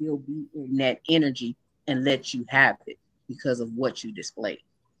her to still be in that energy and let you have it because of what you displayed.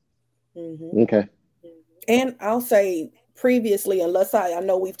 Mm-hmm. Okay. And I'll say previously, unless I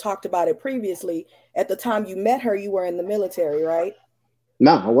know we've talked about it previously, at the time you met her, you were in the military, right?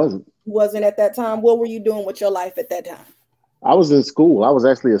 No, I wasn't. Wasn't at that time? What were you doing with your life at that time? I was in school. I was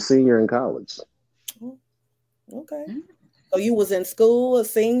actually a senior in college. Okay. So you was in school, a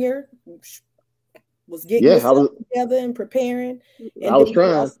senior, was getting yourself together and preparing. And I was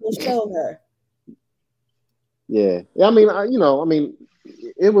trying. Also showed her. Yeah. I mean,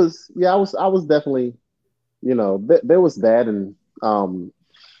 it was, I was definitely, there was that. And I'm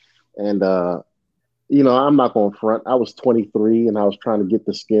not going to front. I was 23 and I was trying to get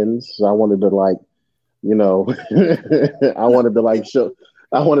the skins. So I wanted to I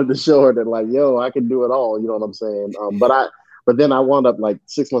wanted to show her that yo, I can do it all. You know what I'm saying? But then I wound up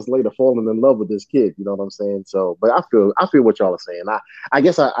 6 months later falling in love with this kid. You know what I'm saying? So, but I feel what y'all are saying. I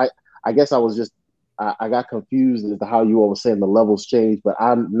guess I was just, I got confused as to how you all were saying the levels changed, but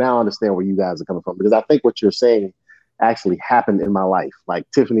I now understand where you guys are coming from because I think what you're saying actually happened in my life.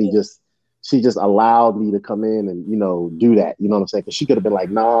 Tiffany she just allowed me to come in and, do that. You know what I'm saying? Because she could have been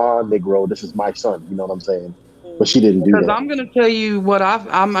like, nah, Negro, this is my son. You know what I'm saying? But she didn't do that. Because I'm going to tell you what I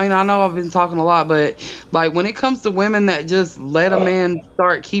know I've been talking a lot, but when it comes to women that just let a man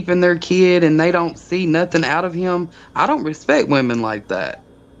start keeping their kid and they don't see nothing out of him, I don't respect women like that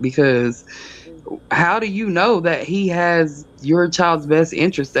because how do you know that he has your child's best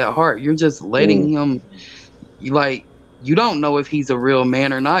interest at heart? You're just letting him, like, you don't know if he's a real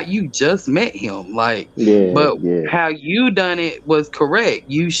man or not. You just met him. Like, but how you done it was correct.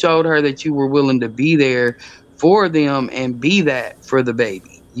 You showed her that you were willing to be there for them and be that for the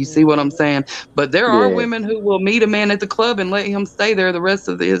baby. You see what I'm saying? But there are women who will meet a man at the club and let him stay there the rest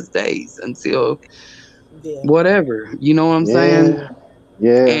of his days until whatever. You know what I'm saying?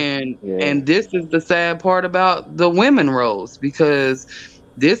 Yeah. And this is the sad part about the women roles, because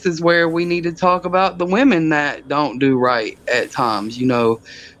this is where we need to talk about the women that don't do right at times. You know,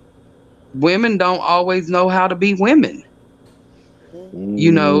 women don't always know how to be women.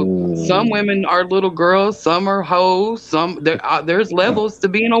 You know, some women are little girls, some are hoes, there's levels to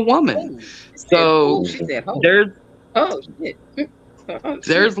being a woman. So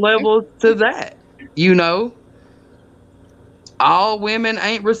there's levels to that. You know, all women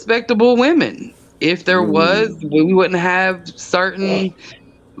ain't respectable women. If there was, we wouldn't have certain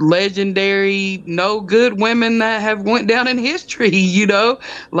legendary no good women that have went down in history, you know,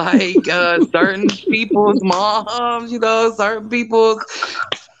 like certain people's moms, you know, certain people's,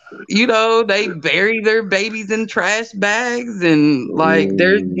 you know, they bury their babies in trash bags, and like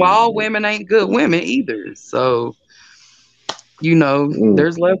all women ain't good women either. So, you know,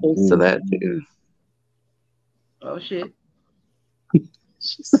 there's levels to that too. Oh shit.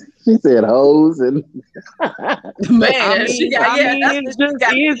 She said hoes and man, and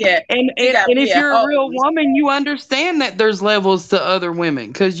if you're a real woman, you understand that there's levels to other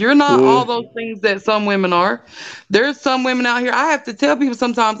women, because you're not all those things that some women are. There's some women out here, I have to tell people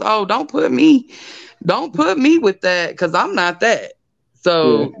sometimes, oh, don't put me with that, because I'm not that.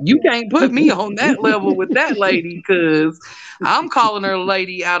 So you can't put me on that level with that lady, because I'm calling her a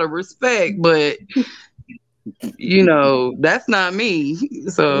lady out of respect, but you know, that's not me.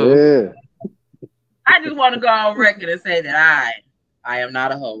 So I just want to go on record and say that I am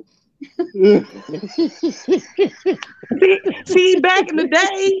not a hoe. see, back in the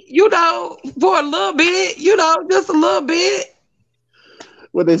day, you know, for a little bit, you know, just a little bit.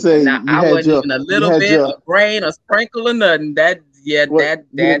 What they say? Now, I wasn't even a little bit, a grain, a sprinkle, or nothing. That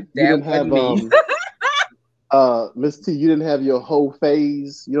wasn't me. Miss T, you didn't have your whole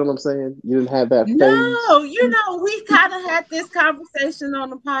phase. You know what I'm saying? You didn't have that phase. No, you know, we kind of had this conversation on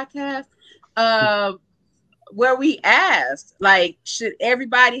the podcast where we asked, like, should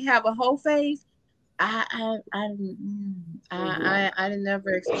everybody have a whole phase? I didn't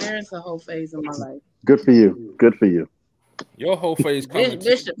never experience a whole phase in my life. Good for you. Good for you. Your whole phase coming.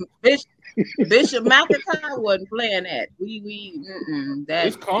 Bishop McIntyre wasn't playing that.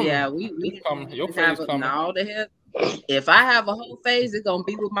 It's coming. Yeah, it's coming. Your phase have coming. No, the hell. If I have a whole phase, it's gonna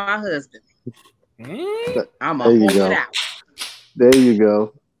be with my husband. I'm gonna hold it out. There you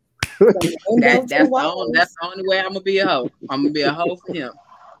go. That's the only way I'm gonna be a hoe. I'm gonna be a hoe for him.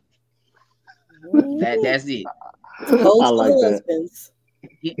 That's it. I like that.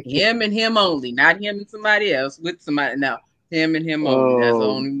 Him and him only, not him and somebody else with somebody. No, him and him only. That's the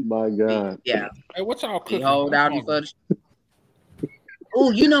only. My God. Yeah. Hey, what y'all cooking? Hold out for the.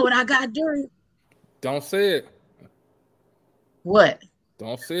 Oh, you know what I got during? Don't say it. What?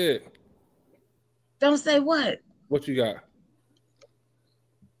 Don't say it. Don't say what? What you got?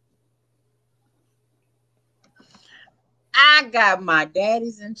 I got my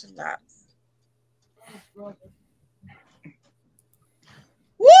daddy's enchiladas.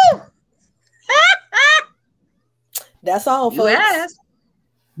 Woo! That's all, folks. You asked.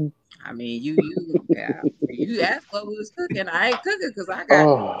 I mean, you asked what we was cooking. I ain't cooking because I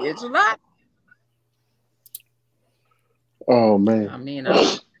got enchiladas. Oh man! I mean,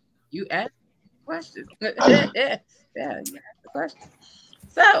 you asked questions. Yeah, you asked the question.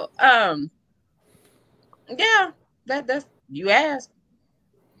 So, yeah, that's you asked.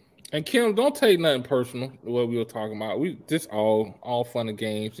 And Kim, don't take nothing personal. What we were talking about, we just all fun and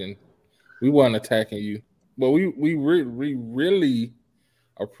games, and we weren't attacking you, but we really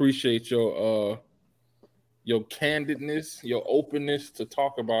appreciate your candidness, your openness to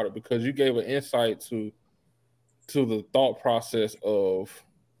talk about it, because you gave an insight to the thought process of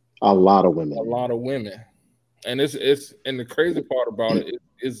a lot of women, and it's and the crazy part about it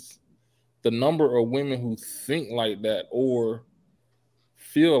is the number of women who think like that or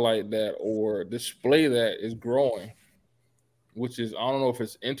feel like that or display that is growing, which is, I don't know if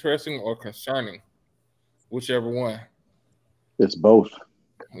it's interesting or concerning, whichever one. It's both.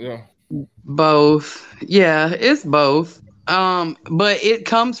 Yeah. Both. Yeah, it's both. But it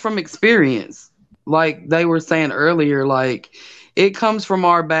comes from experience. Like they were saying earlier, like it comes from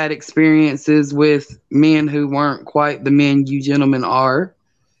our bad experiences with men who weren't quite the men you gentlemen are.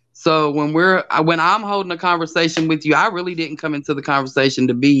 So when I'm holding a conversation with you, I really didn't come into the conversation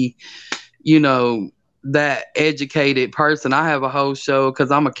to be, that educated person. I have a whole show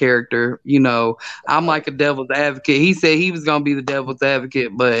because I'm a character. I'm like a devil's advocate. He said he was gonna be the devil's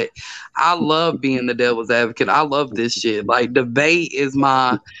advocate, but I love being the devil's advocate. I love this shit. Like, debate is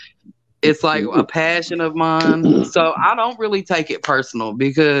it's like a passion of mine. So I don't really take it personal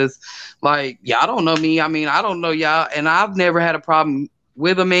because, like, y'all don't know me. I mean, I don't know y'all, and I've never had a problem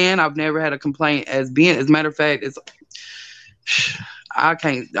with a man. I've never had a complaint as a matter of fact,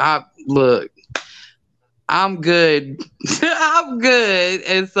 look, I'm good. I'm good.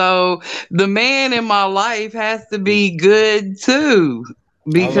 And so the man in my life has to be good too.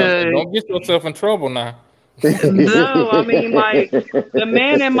 Because don't get yourself in trouble now. No, I mean, like, the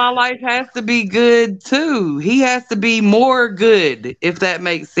man in my life has to be good too. He has to be more good, if that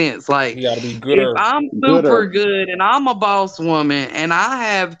makes sense. Like, you gotta be gooder. If I'm super good and I'm a boss woman and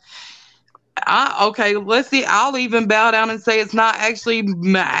okay, let's see, I'll even bow down and say it's not actually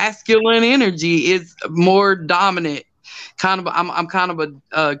masculine energy. It's more dominant. I'm kind of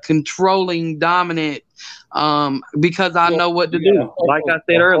a controlling dominant because I know what to do. Like I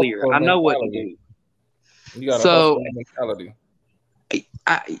said earlier, I know what to do. You got a mentality.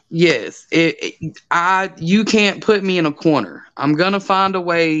 Yes, you can't put me in a corner. I'm gonna find a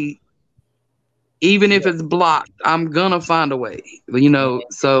way, even if it's blocked. I'm gonna find a way.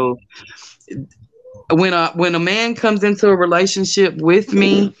 So when a man comes into a relationship with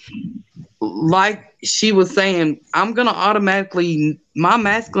me, like she was saying, I'm gonna automatically, my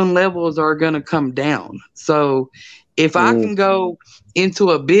masculine levels are gonna come down. So if I can go into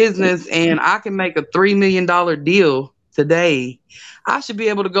a business and I can make a $3 million deal today, I should be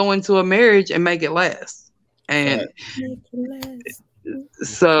able to go into a marriage and make it last. And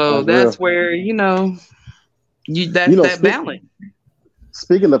so that's where, that balance.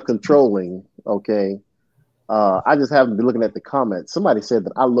 Speaking of controlling, okay, I just happened to be looking at the comments. Somebody said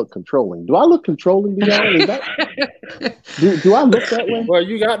that I look controlling. Do I look controlling to y'all? Is that, do I look that way? Well,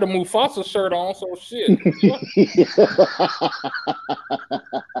 you got the Mufasa shirt on, so shit.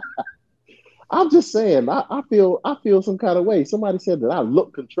 I'm just saying, I feel some kind of way. Somebody said that I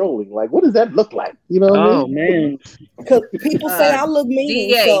look controlling. Like, what does that look like? You know what I mean? Man. Because people say I look mean,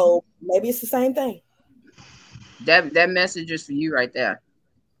 DA. so maybe it's the same thing. That message is for you right there.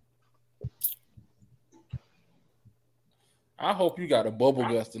 I hope you got a bubble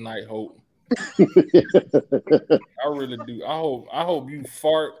gust tonight, Hope. I really do. I hope you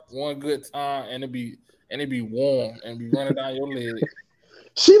fart one good time and it be warm and be running down your leg.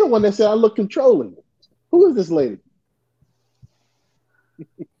 She the one that said I look controlling. Who is this lady?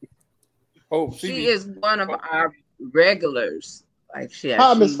 Hope she is one of our regulars. Like she's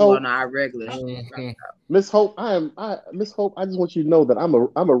Miss Hope. One of our regulars. Miss Hope, Miss Hope, I just want you to know that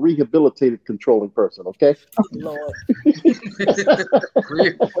I'm a rehabilitated controlling person, okay? Oh, Lord.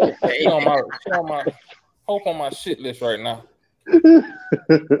 She on my Hope on my shit list right now.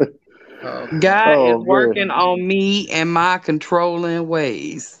 God is working on me and my controlling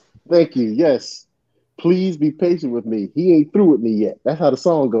ways. Thank you. Yes. Please be patient with me. He ain't through with me yet. That's how the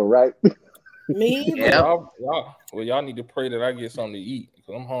song go, right? Me either. Y'all need to pray that I get something to eat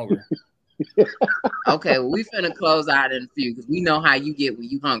because I'm hungry. Okay, well, we finna close out in a few because we know how you get when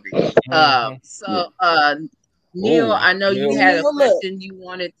you hungry. Neil, I know you had a question you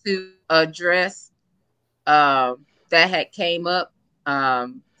wanted to address that had came up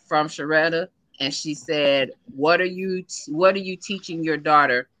from Sharetta, and she said, "What are you teaching your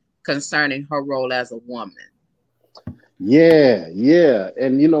daughter concerning her role as a woman?" Yeah,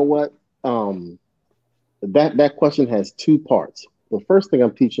 and you know what? That question has two parts. The first thing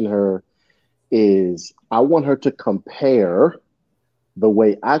I'm teaching her is I want her to compare the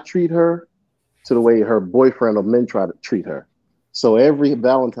way I treat her to the way her boyfriend or men try to treat her. So every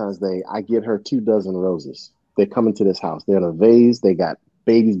Valentine's Day, I get her 24 roses. They come into this house. They're in a vase. They got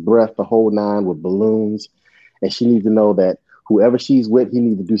baby's breath, the whole nine with balloons. And she needs to know that whoever she's with, he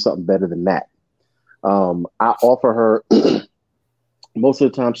needs to do something better than that. I offer her most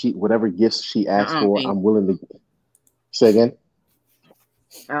of the time, whatever gifts she asks for, I'm willing to say again.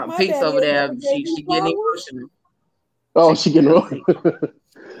 Pete's over there. She getting emotional. Oh, she getting emotional.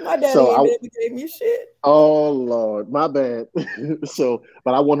 My daddy gave me shit. Oh Lord, my bad.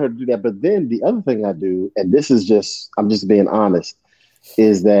 But I want her to do that. But then the other thing I do, and this is I'm just being honest,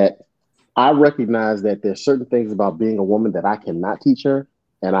 is that I recognize that there's certain things about being a woman that I cannot teach her,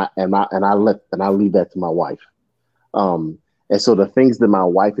 and I leave that to my wife. And so the things that my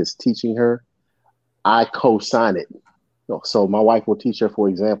wife is teaching her, I co-sign it. So my wife will teach her, for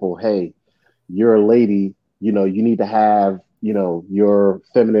example, hey, you're a lady, you need to have your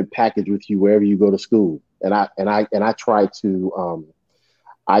feminine package with you wherever you go to school. And I try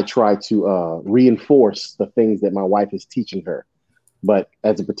to reinforce the things that my wife is teaching her. But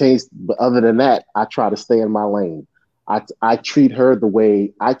as it pertains, but other than that, I try to stay in my lane. I treat her the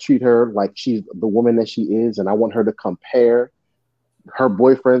way I treat her, like she's the woman that she is, and I want her to compare her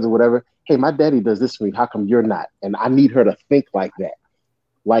boyfriends or whatever. Hey, my daddy does this for me. How come you're not? And I need her to think like that.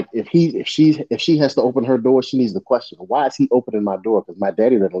 Like if she has to open her door, she needs to question, why is he opening my door? Because my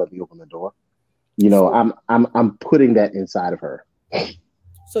daddy doesn't let me open the door. I'm putting that inside of her.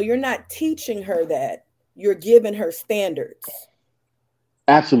 So you're not teaching her that, you're giving her standards.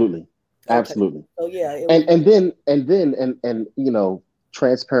 Absolutely. Okay. Absolutely. So yeah. And then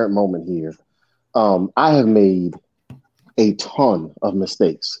transparent moment here. I have made a ton of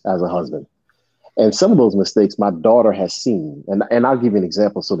mistakes as a husband. And some of those mistakes my daughter has seen. And I'll give you an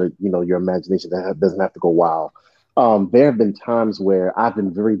example so that your imagination doesn't have to go wild. There have been times where I've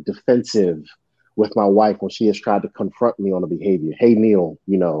been very defensive with my wife when she has tried to confront me on a behavior. Hey, Neil,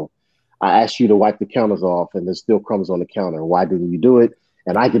 I asked you to wipe the counters off and there's still crumbs on the counter. Why didn't you do it?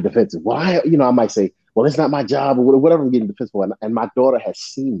 And I get defensive. Well, I might say, well, it's not my job or whatever I'm getting defensive for. And my daughter has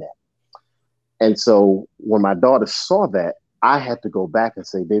seen that. And so when my daughter saw that, I had to go back and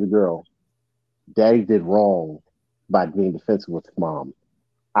say, baby girl, daddy did wrong by being defensive with mom.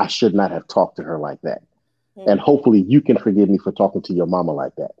 I should not have talked to her like that. Mm-hmm. And hopefully you can forgive me for talking to your mama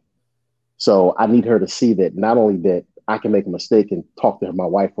like that. So I need her to see that not only that I can make a mistake and talk to my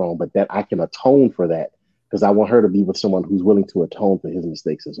wife wrong, but that I can atone for that, because I want her to be with someone who's willing to atone for his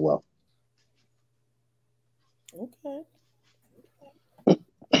mistakes as well. Okay.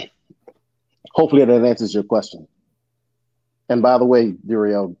 Hopefully that answers your question. And by the way,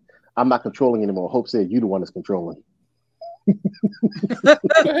 Duriel, I'm not controlling anymore. Hope said you the one that's controlling. What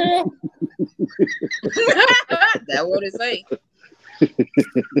the hell? That's what it say.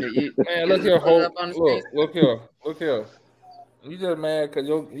 Man, look here, Hope. Look here. You just mad because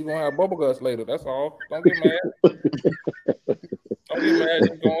you're gonna have bubble guts later. That's all. Don't get mad. Don't get mad.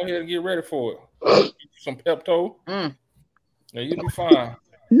 Just go ahead and get ready for it. Some Pepto. And you'll be fine.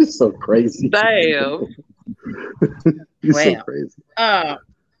 You're so crazy. Damn. You're so crazy.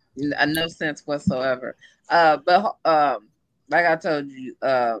 No sense whatsoever. But like I told you,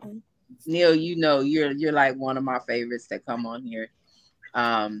 Neil, you're like one of my favorites that come on here.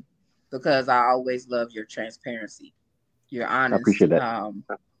 Because I always love your transparency. You're honest. I appreciate that.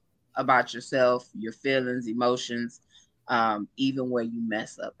 About yourself, your feelings, emotions, even where you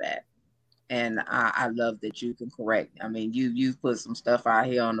mess up at. And I love that you can correct. I mean, you've put some stuff out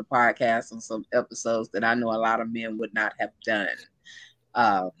here on the podcast on some episodes that I know a lot of men would not have done.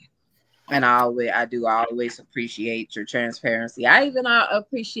 And I always appreciate your transparency. I even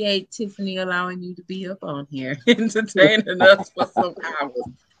appreciate Tiffany allowing you to be up on here, entertaining us for some hours.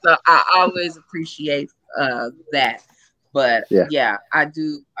 So I always appreciate that. But yeah, I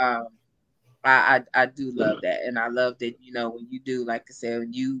do. I do love that, and I love that when you do, like I said,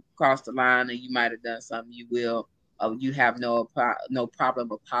 when you cross the line and you might have done something, you have no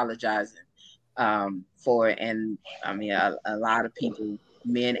problem apologizing for it. And I mean, a lot of people,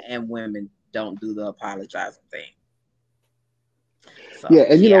 men and women, don't do the apologizing thing. So, yeah,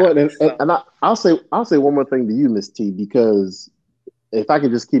 and you know what? And I'll say one more thing to you, Miss T, because if I can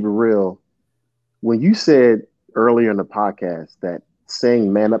just keep it real, when you said earlier in the podcast that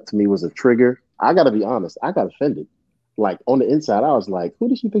saying "man up" to me was a trigger, I got to be honest, I got offended. Like on the inside, I was like, "Who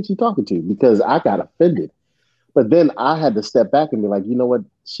does she think she's talking to?" Because I got offended. But then I had to step back and be like, you know what?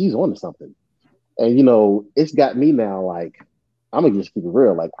 She's on to something. And it's got me now. Like, I'm gonna just keep it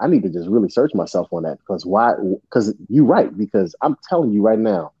real. Like, I need to just really search myself on that, because why? Because you're right. Because I'm telling you right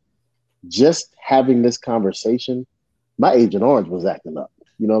now, just having this conversation, my Agent Orange was acting up.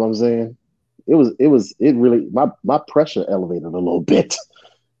 You know what I'm saying? It really, my pressure elevated a little bit.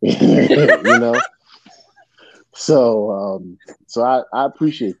 So I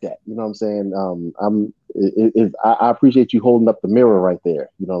appreciate that. You know what I'm saying? I appreciate you holding up the mirror right there.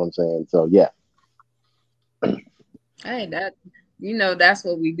 You know what I'm saying? So yeah. Hey, that's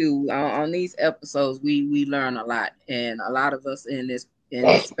what we do on these episodes. We learn a lot, and a lot of us in this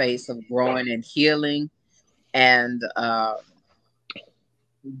space of growing and healing, and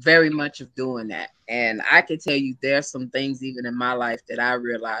very much of doing that. And I can tell you, there's some things even in my life that I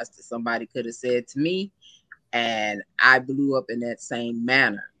realized that somebody could have said to me, and I blew up in that same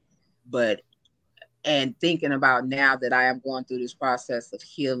manner. And thinking about now that I am going through this process of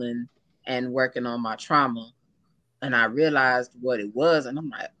healing and working on my trauma, and I realized what it was, and I'm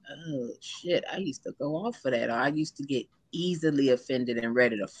like, oh shit, I used to go off for that. Or I used to get easily offended and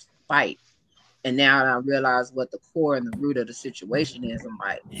ready to fight. And now I realize what the core and the root of the situation is. I'm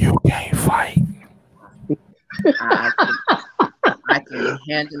like, you can't fight. I can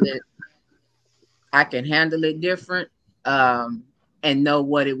handle it. I can handle it different, and know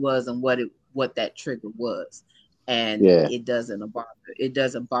what it was and what that trigger was, and it doesn't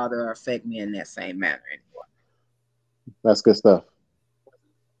bother or affect me in that same manner anymore. That's good stuff.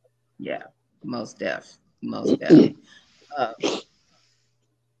 Yeah, most definitely.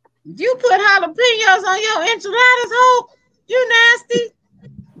 You put jalapenos on your enchiladas, Hope? You nasty.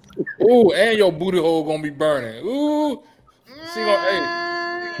 Ooh, and your booty hole gonna be burning. Ooh, she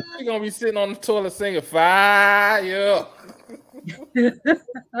gonna be sitting on the toilet singing fire. You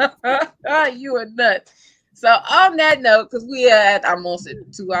a nut. So on that note, because we are at almost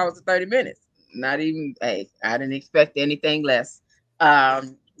 2 hours and 30 minutes. Not even, I didn't expect anything less.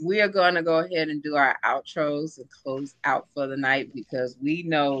 We are going to go ahead and do our outros and close out for the night, because we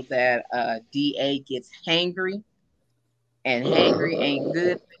know that DA gets hangry, and hangry ain't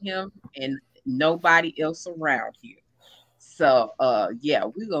good for him and nobody else around here. So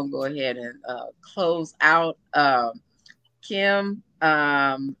we're going to go ahead and close out. Kim,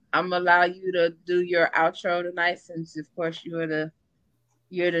 I'm gonna allow you to do your outro tonight, since of course you're the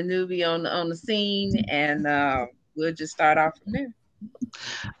newbie on the scene, and we'll just start off from there.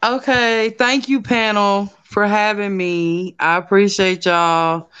 Okay, thank you, panel, for having me. I appreciate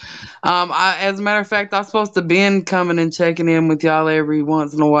y'all. As a matter of fact, I'm supposed to been coming and checking in with y'all every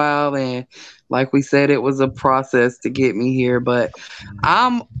once in a while, and like we said, it was a process to get me here. But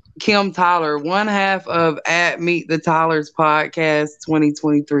I'm Kim Tyler, one half of at Meet the Tylers podcast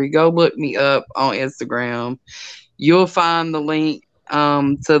 2023. Go look me up on Instagram. You'll find the link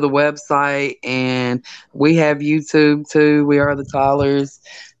to the website, and we have YouTube too. We Are the Tylers.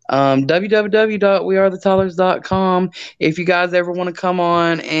 www.wearethetylers.com. If you guys ever want to come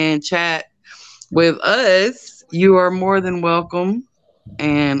on and chat with us, you are more than welcome.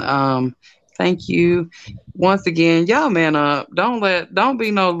 And thank you once again. Y'all man up. Don't be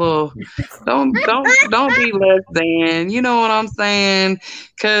no little, don't be less than, you know what I'm saying?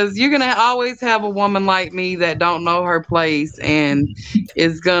 Cause you're gonna always have a woman like me that don't know her place and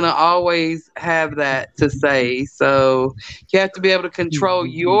is gonna always have that to say. So you have to be able to control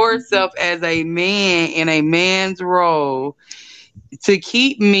yourself as a man in a man's role to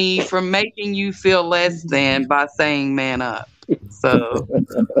keep me from making you feel less than by saying man up. So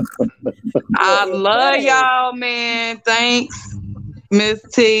I love y'all, man. Thanks, Miss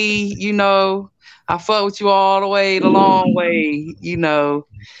T. You know, I fuck with you all the way, the long way, you know.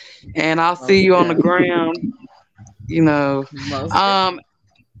 And I'll see you on the ground, you know.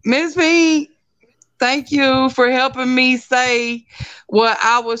 Miss P, thank you for helping me say what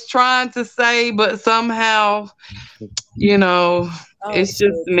I was trying to say, but somehow, you know, it's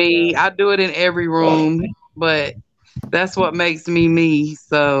just me. I do it in every room, but that's what makes me me.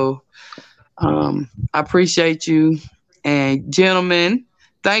 So I appreciate you. And gentlemen,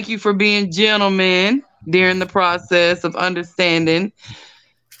 thank you for being gentlemen during the process of understanding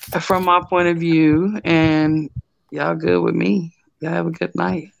from my point of view. And y'all good with me. Y'all have a good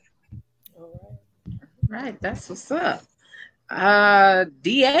night. All right, that's what's up.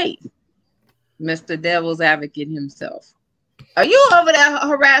 DA, Mr. Devil's Advocate himself. Are you over there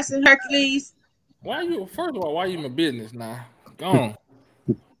harassing Hercules? First of all, why are you in my business now? Go on.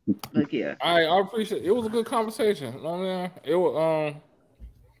 Look here. I appreciate it. It was a good conversation. You know what I mean? It was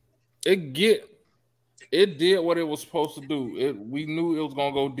it did what it was supposed to do. We knew it was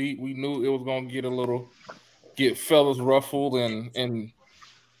gonna go deep. We knew it was gonna get fellas ruffled and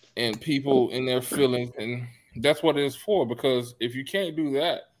people in their feelings, and that's what it is for. Because if you can't do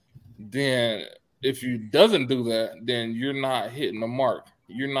that, then if you doesn't do that, then you're not hitting the mark.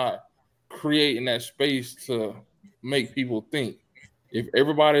 You're not creating that space to make people think. If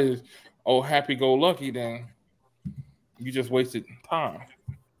everybody is happy-go-lucky, then you just wasted time.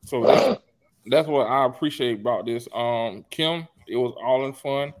 So that's what I appreciate about this. Kim, it was all in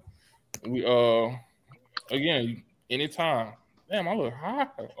fun. We again, anytime. Damn, I look high.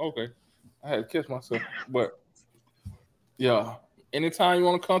 Okay, I had to kiss myself, but yeah, anytime you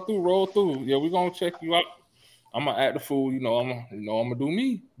want to come through, roll through. Yeah, we're gonna check you out. I'm gonna act the fool. I'm gonna do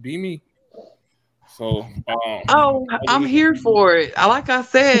me, be me. So, I'm here for it. Like I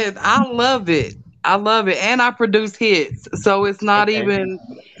said, I love it, and I produce hits. So it's not even.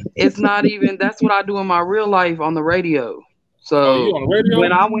 That's what I do in my real life on the radio. So you on the radio?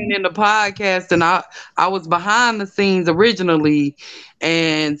 When I went into podcast, and I was behind the scenes originally,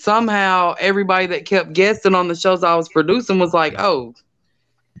 and somehow everybody that kept guesting on the shows I was producing was like, "Oh,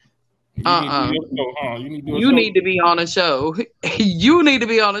 You need to do your show, huh? You need to do a You show? need to be on a show. You need to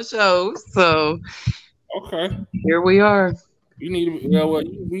be on a show. So Okay. here we are. We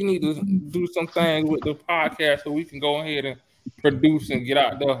need to do some things with the podcast so we can go ahead and produce and get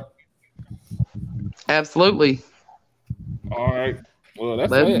out there. Absolutely. All right. Well,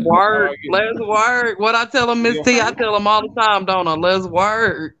 that's Let's it. work. Let's work. What I tell them, Miss T, I tell them all the time, don't I? Let's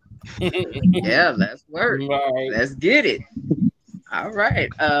work. Yeah, let's work. Right. Let's get it. All right.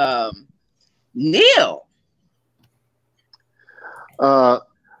 Neil.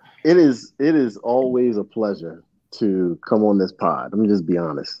 It is always a pleasure to come on this pod. Let me just be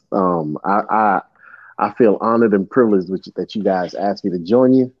honest. I feel honored and privileged that you guys asked me to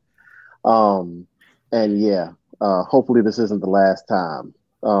join you. And yeah, hopefully this isn't the last time.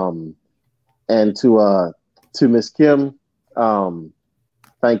 And to Miss Kim,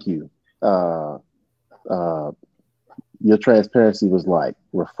 thank you. Your transparency was like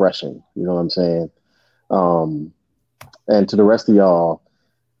refreshing. You know what I'm saying? And to the rest of y'all,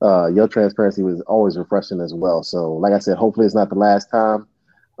 your transparency was always refreshing as well. So, like I said, hopefully it's not the last time.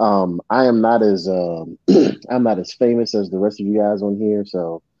 I am not as I'm not as famous as the rest of you guys on here.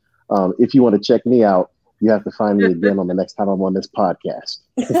 So, if you want to check me out, you have to find me again on the next time I'm on this podcast.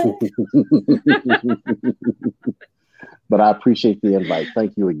 But I appreciate the invite.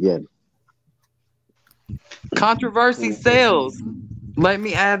 Thank you again. Controversy sells. Let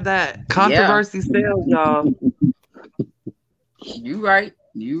me add that. Controversy sells, y'all. You right.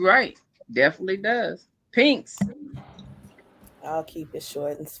 Definitely does. Pinks. I'll keep it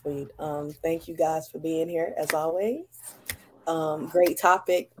short and sweet. Thank you guys for being here as always. Great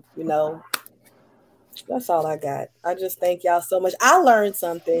topic. You know, that's all I got. I just thank y'all so much. I learned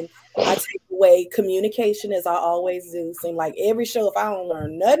something. I take away communication as I always do. Seem like every show, if I don't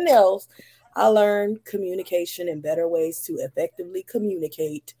learn nothing else, I learn communication and better ways to effectively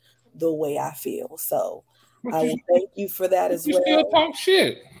communicate the way I feel. So I will thank you for that as well. You still talk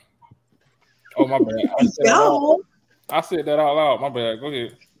shit. Oh, my bad. I said that out loud. My bad. Go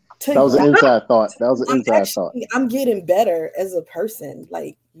ahead. That was an inside thought. Thought. I'm getting better as a person.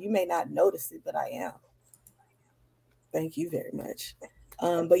 Like, you may not notice it, but I am. Thank you very much.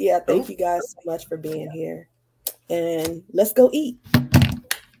 But yeah, thank you guys so much for being here. And let's go eat.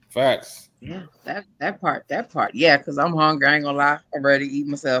 Facts. Yeah, that part. Yeah, because I'm hungry. I ain't gonna lie. I'm ready to eat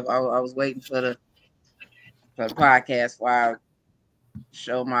myself. I was waiting for the podcast while I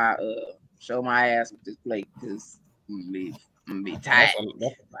show my ass with this plate because I'm gonna be tired.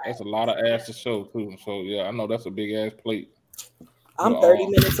 That's a lot of ass to show too. So yeah, I know that's a big ass plate. I'm 30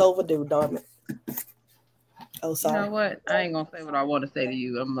 minutes overdue, darn it. Oh, sorry. You know what? I ain't gonna say what I want to say to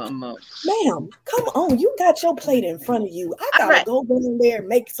you. Ma'am, come on. You got your plate in front of you. I gotta go in there and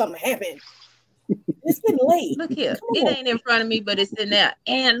make something happen. It's been late. Look here. It ain't in front of me, but it's in there.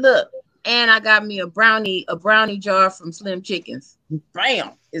 And look, and I got me a brownie jar from Slim Chickens.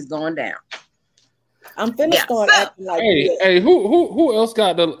 Bam! It's going down. I'm finished acting like hey, who else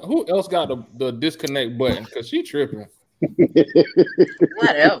got the disconnect button? Because she tripping.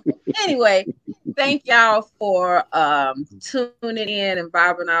 Whatever. Anyway, thank y'all for tuning in and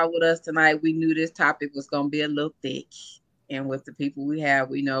vibing out with us tonight. We knew this topic was going to be a little thick, and with the people we have,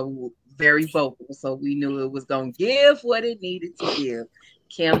 we know very vocal, so we knew it was going to give what it needed to give.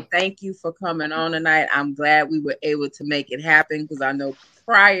 Kim, thank you for coming on tonight. I'm glad we were able to make it happen because I know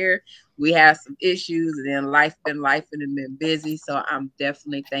prior we had some issues and then life and been busy. So I'm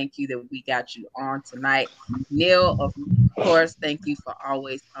definitely thank you that we got you on tonight. Neil, of course, thank you for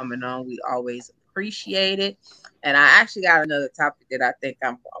always coming on. We always appreciate it. And I actually got another topic that I think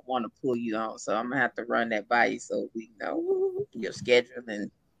I want to pull you on. So I'm gonna have to run that by you so we know your schedule and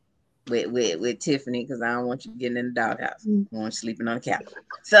with Tiffany, because I don't want you getting in the doghouse. I want you sleeping on the couch.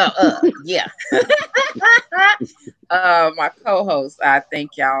 So yeah. My co-host, I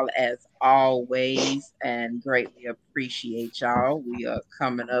thank y'all as always and greatly appreciate y'all. We are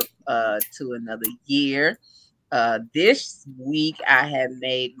coming up to another year. This week I had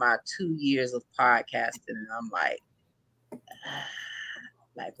made my 2 years of podcasting, and I'm like,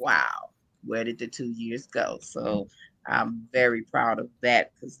 wow, where did the 2 years go? So I'm very proud of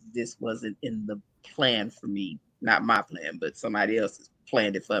that because this wasn't in the plan for me. Not my plan, but somebody else's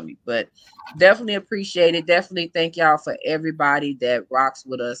planned it for me. But definitely appreciate it. Definitely thank y'all for everybody that rocks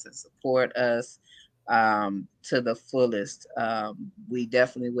with us and support us to the fullest. We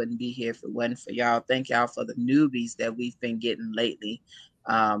definitely wouldn't be here if it wasn't for y'all. Thank y'all for the newbies that we've been getting lately.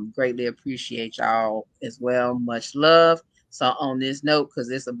 Greatly appreciate y'all as well. Much love. So on this note,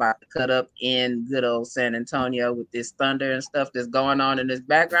 because it's about to cut up in good old San Antonio with this thunder and stuff that's going on in this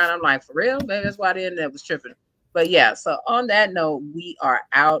background, I'm like, for real? Maybe that's why the internet was tripping. But yeah, so on that note, we are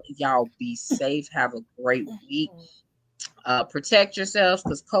out. Y'all be safe. Have a great week. Protect yourselves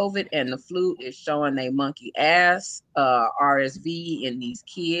because COVID and the flu is showing they monkey ass. RSV in these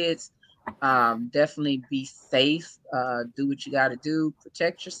kids. Definitely be safe. Do what you got to do.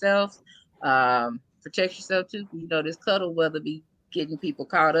 Protect yourself. Protect yourself too. You know, this cuddle weather be getting people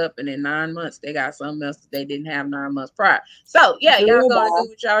caught up, and in 9 months they got something else that they didn't have 9 months prior. So yeah, y'all gonna do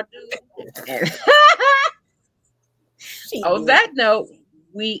what y'all do. And on that note,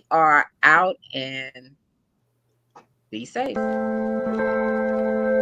 we are out and be safe.